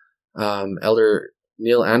was Elder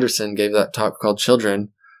Neil Anderson gave that talk called Children,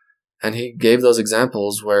 and he gave those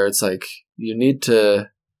examples where it's like you need to,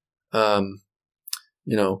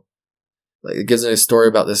 it gives a story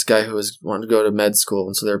about this guy who was wanting to go to med school,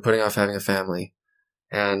 and so they were putting off having a family.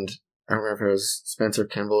 And I don't remember if it was Spencer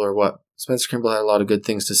Kimball or what. Spencer Kimball had a lot of good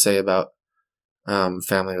things to say about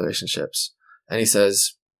family relationships. And he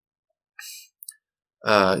says,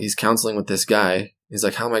 he's counseling with this guy. He's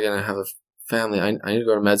like, how am I going to have a family? I need to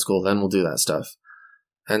go to med school, then we'll do that stuff.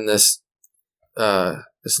 And this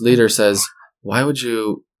leader says, why would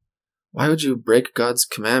you break God's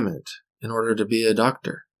commandment in order to be a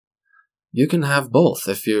doctor? You can have both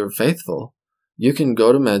if you're faithful. You can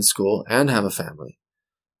go to med school and have a family.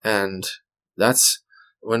 And that's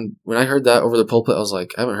when I heard that over the pulpit, I was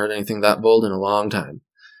like, I haven't heard anything that bold in a long time.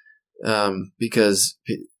 Because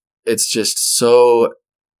it's just so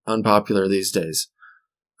unpopular these days.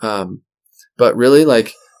 But really,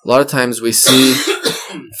 like, a lot of times we see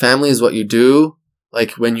family is what you do,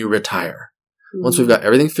 like, when you retire. Once we've got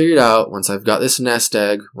everything figured out, once I've got this nest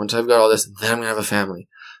egg, once I've got all this, then I'm going to have a family.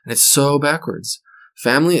 And it's so backwards.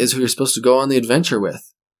 Family is who you're supposed to go on the adventure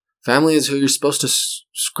with. Family is who you're supposed to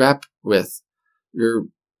scrap with. You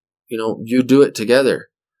do it together.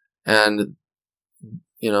 And,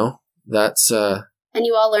 that's... and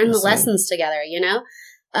you all learn the lessons together,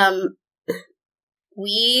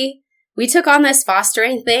 We took on this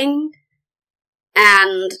fostering thing,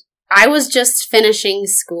 and I was just finishing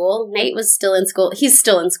school. Nate was still in school. He's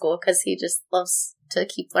still in school because he just loves to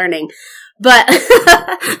keep learning. But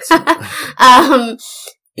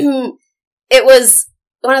it was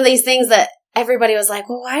one of these things that everybody was like,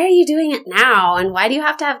 well, why are you doing it now? And why do you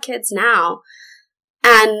have to have kids now?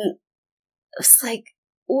 And it's like,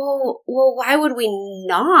 well, why would we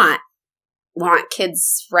not want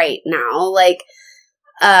kids right now? Like,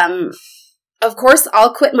 of course,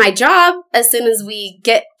 I'll quit my job as soon as we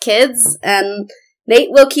get kids, and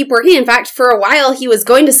Nate will keep working. In fact, for a while, he was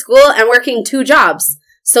going to school and working 2 jobs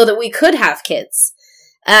so that we could have kids.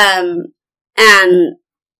 And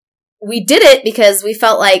we did it because we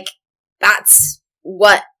felt like that's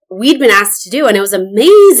what we'd been asked to do. And it was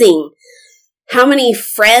amazing how many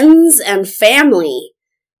friends and family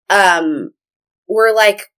were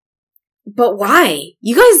like, but why?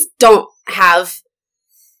 You guys don't have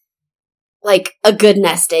like a good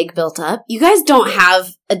nest egg built up. You guys don't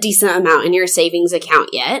have a decent amount in your savings account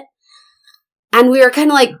yet. And we were kind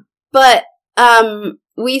of like, but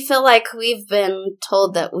we feel like we've been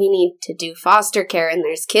told that we need to do foster care and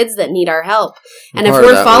there's kids that need our help. And if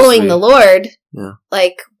we're following the Lord,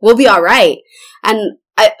 like, we'll be all right. And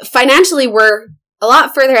financially, we're a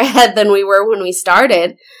lot further ahead than we were when we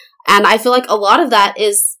started. And I feel like a lot of that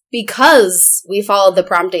is because we followed the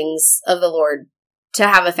promptings of the Lord to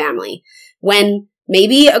have a family. When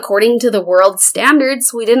maybe according to the world's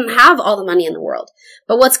standards, we didn't have all the money in the world.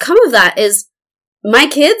 But what's come of that is my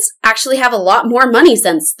kids actually have a lot more money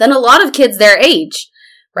sense than a lot of kids their age,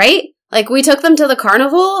 right? Like, we took them to the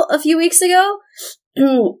carnival a few weeks ago,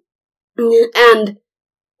 and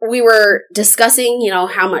we were discussing,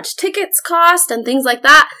 how much tickets cost and things like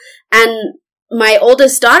that. And my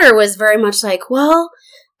oldest daughter was very much like, well,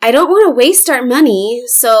 I don't want to waste our money.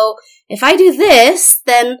 So if I do this,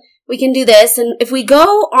 then we can do this. And if we go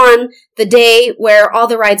on the day where all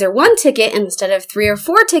the rides are 1 ticket instead of 3 or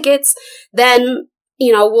 4 tickets, then,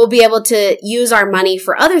 we'll be able to use our money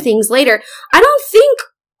for other things later. I don't think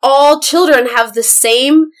all children have the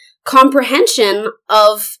same comprehension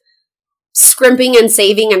of scrimping and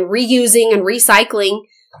saving and reusing and recycling.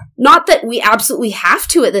 Not that we absolutely have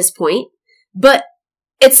to at this point, but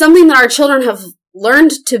it's something that our children have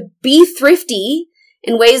learned to be thrifty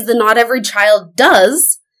in ways that not every child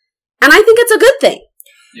does. And I think it's a good thing.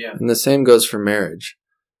 Yeah. And the same goes for marriage.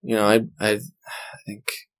 I think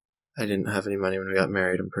I didn't have any money when we got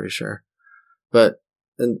married, I'm pretty sure. But,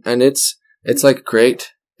 and it's like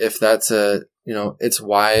great if that's it's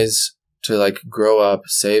wise to like grow up,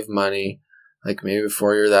 save money, like maybe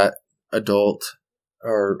before you're that adult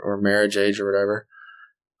or marriage age or whatever.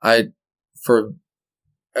 For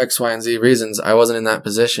X, Y, and Z reasons, I wasn't in that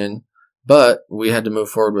position, but we had to move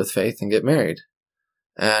forward with faith and get married.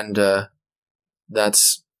 And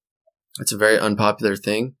that's a very unpopular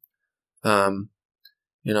thing, And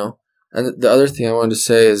the other thing I wanted to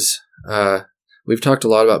say is we've talked a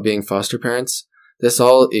lot about being foster parents. This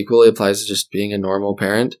all equally applies to just being a normal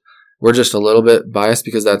parent. We're just a little bit biased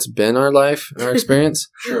because that's been our life and our experience.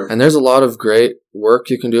 Sure. And there's a lot of great work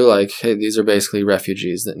you can do, like, hey, these are basically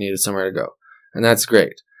refugees that needed somewhere to go. And that's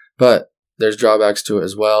great. But there's drawbacks to it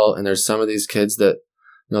as well. And there's some of these kids that,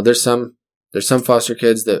 there's some foster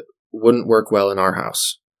kids that wouldn't work well in our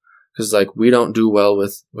house. Because, like, we don't do well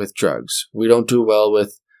with drugs. We don't do well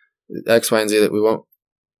with X, Y, and Z, that we won't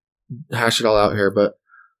hash it all out here. But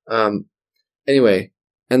anyway,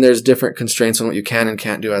 and there's different constraints on what you can and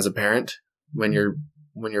can't do as a parent when you're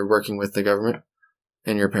working with the government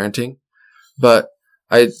and you're parenting. But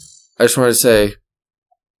I just wanted to say,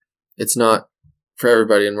 it's not for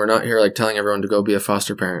everybody, and we're not here like telling everyone to go be a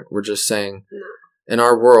foster parent. We're just saying in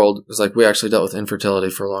our world, it's like we actually dealt with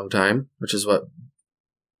infertility for a long time, which is what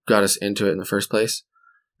got us into it in the first place.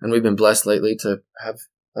 And we've been blessed lately to have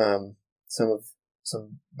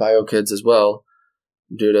some bio kids as well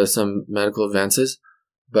due to some medical advances.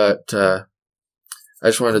 But I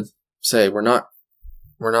just wanted to say we're not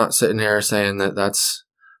sitting here saying that that's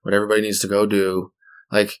what everybody needs to go do.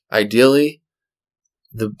 Like, ideally,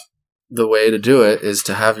 the way to do it is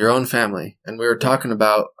to have your own family. And we were talking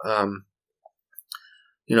about,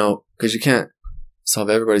 because you can't solve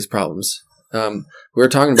everybody's problems. We were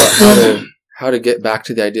talking about how to get back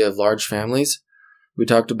to the idea of large families. We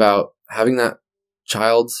talked about having that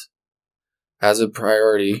child as a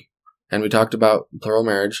priority, and we talked about plural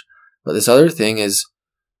marriage. But this other thing is,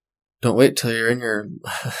 don't wait till you're in your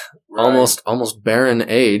almost barren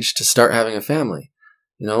age to start having a family.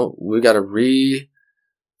 We got to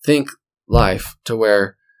rethink life to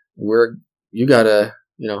where you got to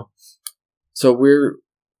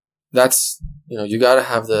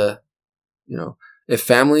have the, if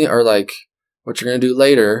family are like what you're going to do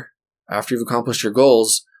later after you've accomplished your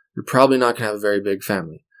goals, you're probably not going to have a very big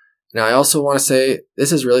family. Now, I also want to say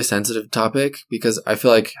this is a really sensitive topic because I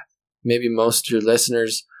feel like maybe most of your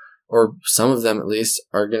listeners, or some of them at least,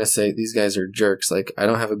 are going to say, these guys are jerks. Like, I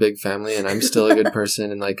don't have a big family and I'm still a good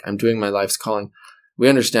person and like I'm doing my life's calling. We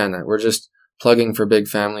understand that. We're just plugging for big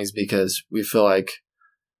families because we feel like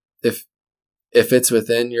if it's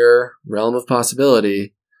within your realm of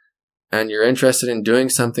possibility and you're interested in doing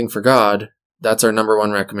something for God, that's our number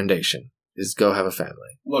one recommendation, is go have a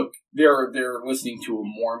family. Look, they're listening to a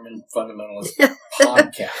Mormon fundamentalist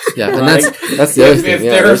podcast. Yeah, and right? that's the other thing. If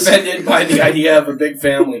they're offended by the idea of a big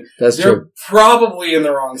family, they're true. Probably in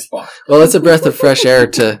the wrong spot. Well, it's a breath of fresh air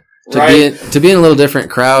to be in a little different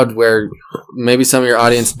crowd where maybe some of your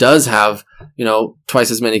audience does have,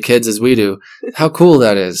 twice as many kids as we do. How cool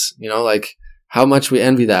that is, like how much we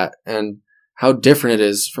envy that and how different it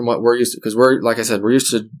is from what we're used to. Because we're, like I said, we're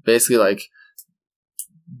used to basically like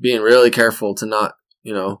being really careful to not,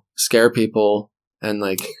 scare people. And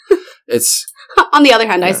like, it's... On the other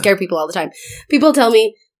hand, I scare people all the time. People tell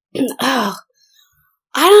me, oh,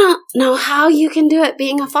 I don't know how you can do it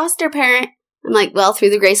being a foster parent. I'm like, well,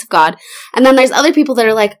 through the grace of God. And then there's other people that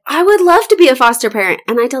are like, I would love to be a foster parent.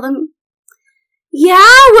 And I tell them, yeah,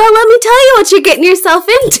 well, let me tell you what you're getting yourself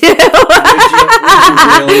into.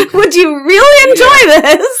 Would you really enjoy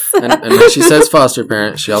this? And when she says foster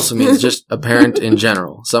parent, she also means just a parent in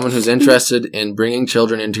general. Someone who's interested in bringing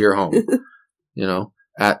children into your home,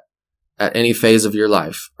 at any phase of your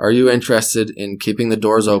life. Are you interested in keeping the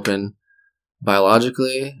doors open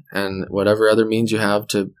biologically and whatever other means you have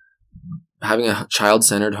to having a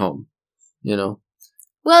child-centered home,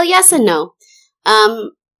 Well, yes and no.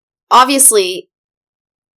 Obviously,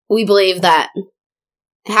 we believe that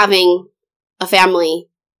having a family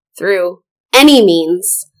through any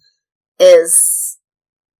means is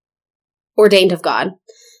ordained of God.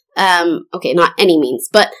 Okay, not any means,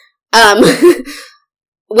 but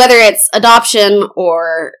whether it's adoption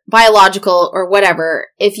or biological or whatever,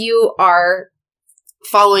 if you are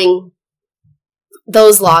following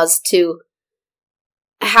those laws to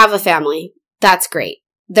have a family, that's great.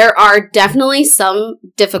 There are definitely some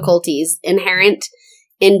difficulties inherent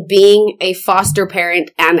in being a foster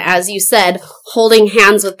parent and, as you said, holding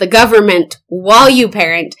hands with the government while you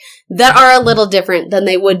parent that are a little different than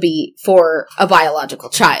they would be for a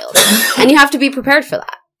biological child. And you have to be prepared for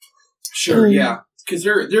that. Sure, yeah. Because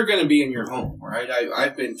they're going to be in your home, right?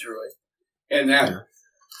 I've been through it. And that...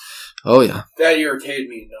 Oh, yeah. That irritated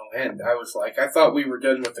me no end. I was like, I thought we were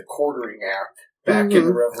done with the quartering act back in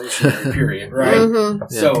the Revolutionary period, right? Mm-hmm.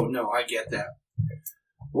 So, no, I get that.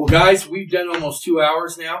 Well, guys, we've done almost 2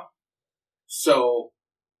 hours now. So,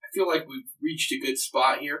 I feel like we've reached a good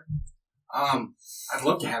spot here. I'd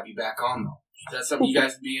love to have you back on, though. Is that something you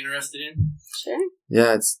guys would be interested in? Sure.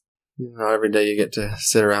 Yeah, it's not every day you get to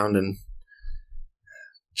sit around and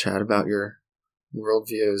chat about your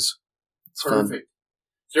worldviews. It's Perfect. fun.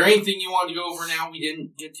 Is there anything you wanted to go over now we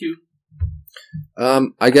didn't get to?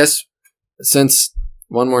 I guess since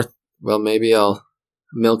maybe I'll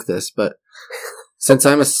milk this, but since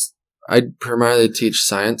I primarily teach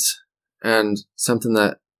science, and something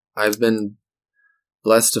that I've been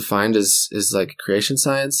blessed to find is like creation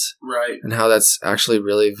science. Right. And how that's actually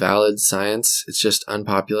really valid science. It's just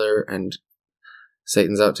unpopular and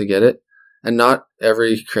Satan's out to get it. And not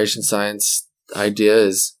every creation science idea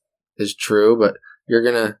is true, but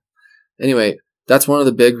anyway, that's one of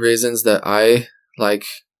the big reasons that I like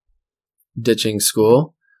ditching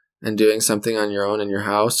school and doing something on your own in your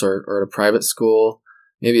house or at a private school,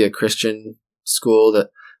 maybe a Christian school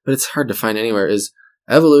but it's hard to find anywhere, is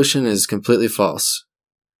evolution is completely false.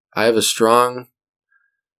 I have a strong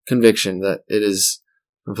conviction that it is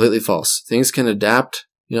completely false. Things can adapt.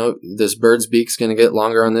 This bird's beak's going to get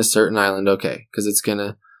longer on this certain island. Okay. Because it's going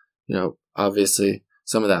to, obviously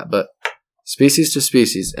some of that, but species to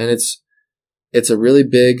species. And it's a really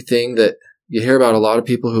big thing that you hear about a lot of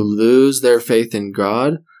people who lose their faith in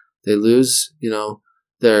God. They lose,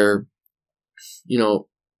 their,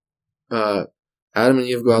 Adam and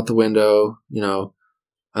Eve go out the window,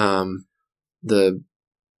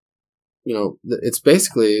 it's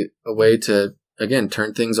basically a way to, again,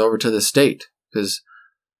 turn things over to the state, because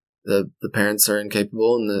the parents are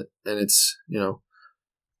incapable, and it's,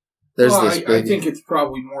 there's this big... I think it's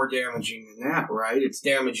probably more damaging than that, right? It's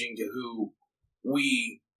damaging to who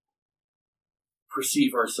we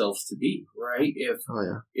perceive ourselves to be, right?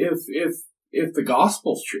 If the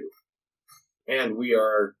gospel's true, and we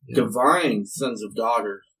are divine sons of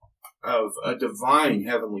daughters of a divine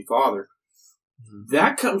heavenly Father,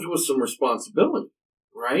 that comes with some responsibility,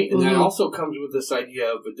 right? And that also comes with this idea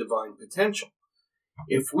of a divine potential.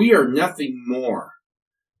 If we are nothing more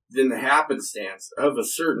than the happenstance of a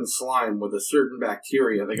certain slime with a certain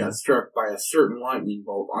bacteria that got struck by a certain lightning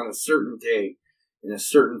bolt on a certain day in a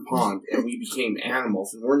certain pond, and we became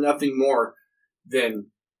animals, and we're nothing more than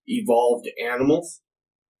evolved animals,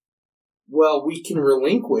 well, we can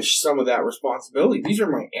relinquish some of that responsibility. These are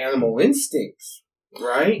my animal instincts,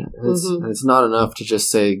 right? It's not enough to just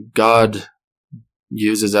say God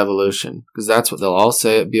uses evolution, because that's what they'll all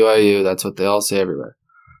say at BYU. That's what they all say everywhere.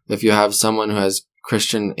 If you have someone who has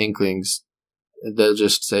Christian inklings, they'll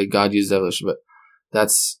just say God used evolution. But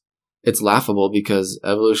it's laughable, because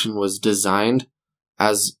evolution was designed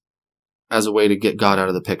as a way to get God out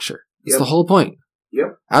of the picture. It's the whole point.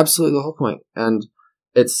 Yep. Absolutely the whole point. And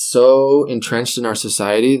it's so entrenched in our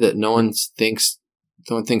society that no one thinks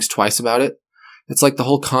twice about it. It's like the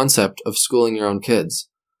whole concept of schooling your own kids.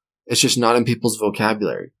 It's just not in people's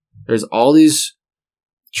vocabulary. There's all these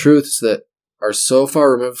truths that are so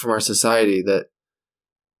far removed from our society that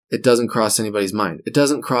it doesn't cross anybody's mind. It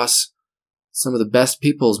doesn't cross some of the best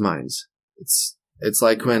people's minds. It's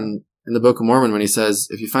like when in the Book of Mormon, when he says,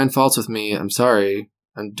 if you find faults with me, I'm sorry,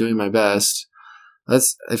 I'm doing my best. I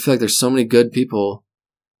feel like there's so many good people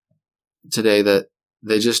today that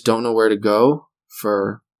they just don't know where to go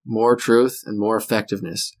for more truth and more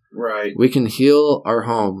effectiveness. Right. We can heal our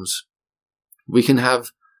homes. We can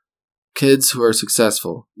have kids who are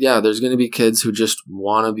successful. Yeah, there's going to be kids who just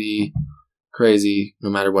want to be crazy no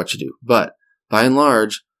matter what you do. But by and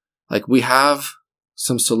large, like, we have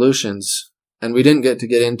some solutions, and we didn't get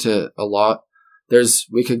into a lot.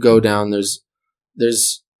 We could go down, there's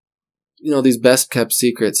these best kept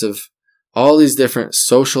secrets of all these different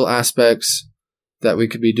social aspects that we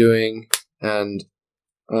could be doing, and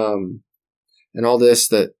all this,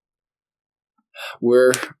 that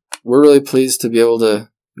we're really pleased to be able to,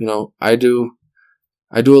 I do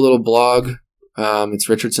a little blog. It's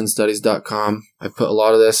richardsonstudies.com. I put a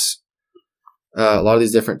lot of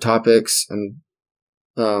these different topics, and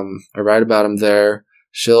I write about them there.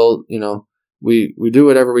 We do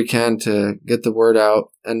whatever we can to get the word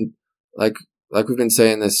out. And like we've been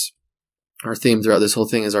saying, our theme throughout this whole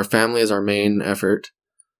thing is our family is our main effort.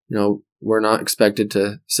 We're not expected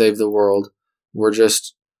to save the world. We're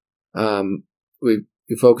just, we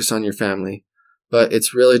focus on your family, but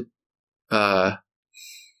it's really, it's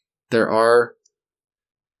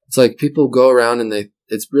like people go around and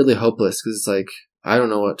it's really hopeless, because it's like, I don't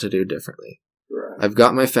know what to do differently. Right. I've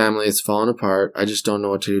got my family, it's fallen apart. I just don't know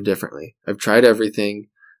what to do differently. I've tried everything.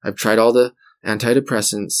 I've tried all the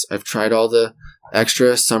antidepressants. I've tried all the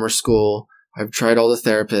extra summer school. I've tried all the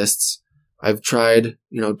therapists. I've tried,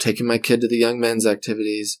 taking my kid to the young men's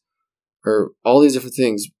activities, or all these different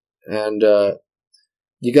things. And,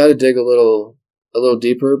 you got to dig a little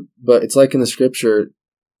deeper, but it's like in the scripture,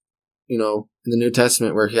 in the New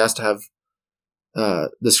Testament, where he has to have,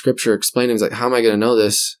 the scripture explaining. He's like, how am I going to know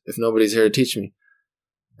this if nobody's here to teach me?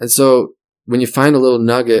 And so when you find a little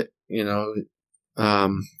nugget,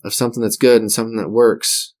 of something that's good and something that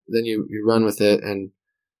works, then you run with it, and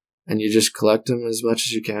you just collect them as much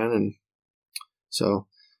as you can. And so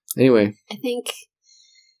anyway, I think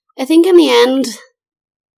in the end,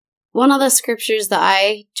 one of the scriptures that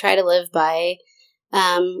I try to live by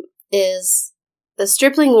is the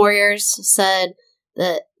stripling warriors said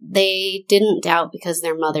that they didn't doubt because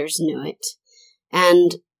their mothers knew it.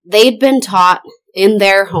 And they'd been taught in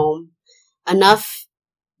their home enough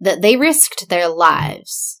that they risked their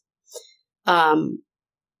lives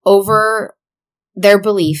over their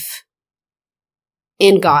belief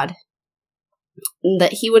in God.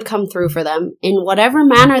 that he would come through for them in whatever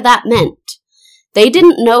manner that meant. They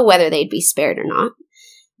didn't know whether they'd be spared or not,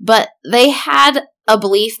 but they had a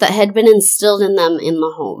belief that had been instilled in them in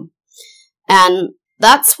the home. And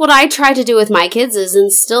that's what I try to do with my kids, is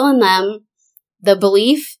instill in them the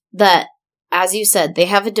belief that, as you said, they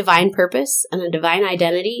have a divine purpose and a divine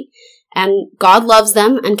identity, and God loves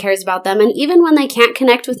them and cares about them. And even when they can't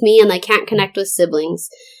connect with me and they can't connect with siblings,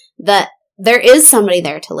 that there is somebody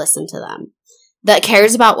there to listen to them, that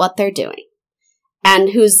cares about what they're doing, and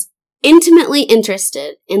who's intimately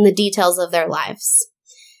interested in the details of their lives.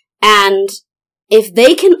 And if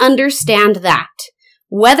they can understand that,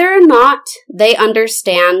 whether or not they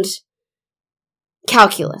understand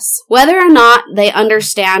calculus, whether or not they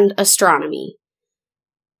understand astronomy,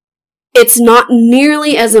 it's not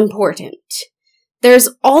nearly as important. There's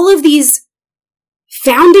all of these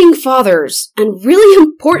founding fathers and really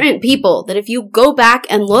important people that if you go back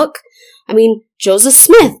and look, I mean, Joseph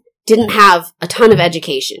Smith didn't have a ton of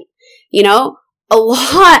education. You know, a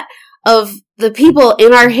lot of the people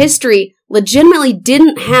in our history legitimately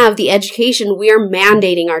didn't have the education we are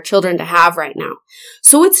mandating our children to have right now.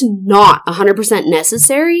 So it's not 100%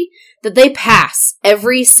 necessary that they pass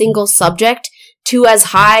every single subject to as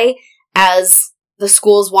high as the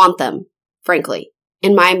schools want them, frankly,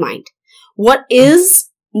 in my mind. What is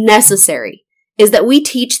necessary is that we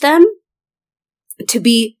teach them to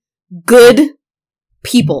be good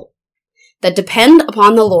people that depend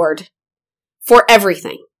upon the Lord for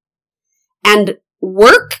everything, and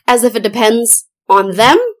work as if it depends on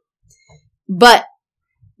them, but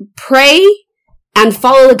pray and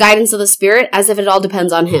follow the guidance of the Spirit as if it all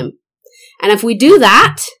depends on Him. And if we do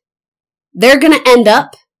that, they're going to end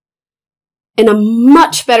up in a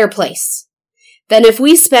much better place than if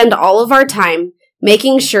we spend all of our time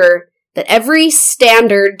making sure that every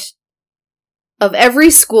standard of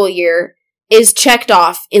every school year is checked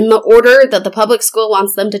off in the order that the public school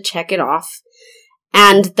wants them to check it off,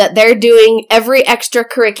 and that they're doing every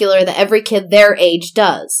extracurricular that every kid their age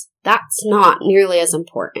does. That's not nearly as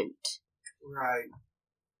important. Right.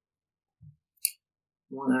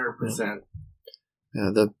 100%. Yeah,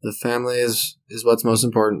 the family is what's most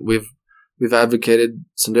important. We've advocated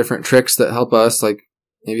some different tricks that help us, like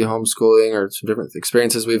maybe homeschooling or some different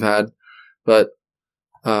experiences we've had, but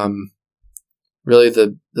really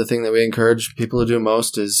the thing that we encourage people to do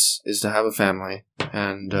most is to have a family.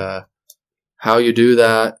 And how you do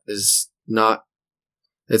that is not,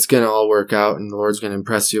 it's going to all work out and the Lord's going to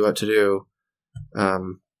impress you what to do.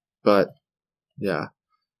 But yeah.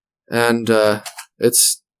 And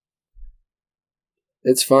it's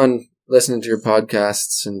fun listening to your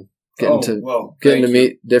podcasts and getting to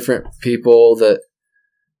meet different people that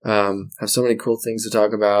have so many cool things to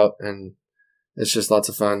talk about, and it's just lots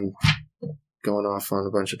of fun going off on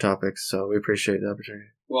a bunch of topics. So we appreciate the opportunity.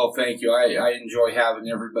 Well, thank you. I enjoy having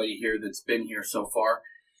everybody here that's been here so far.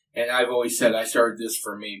 And I've always said I started this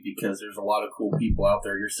for me because there's a lot of cool people out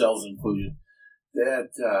there, yourselves included, that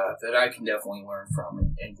I can definitely learn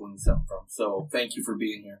from and glean something from. So thank you for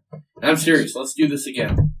being here. And I'm serious. Let's do this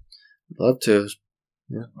again. Love to.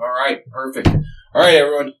 Yeah. All right. Perfect. All right,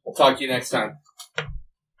 everyone. We'll talk to you next time.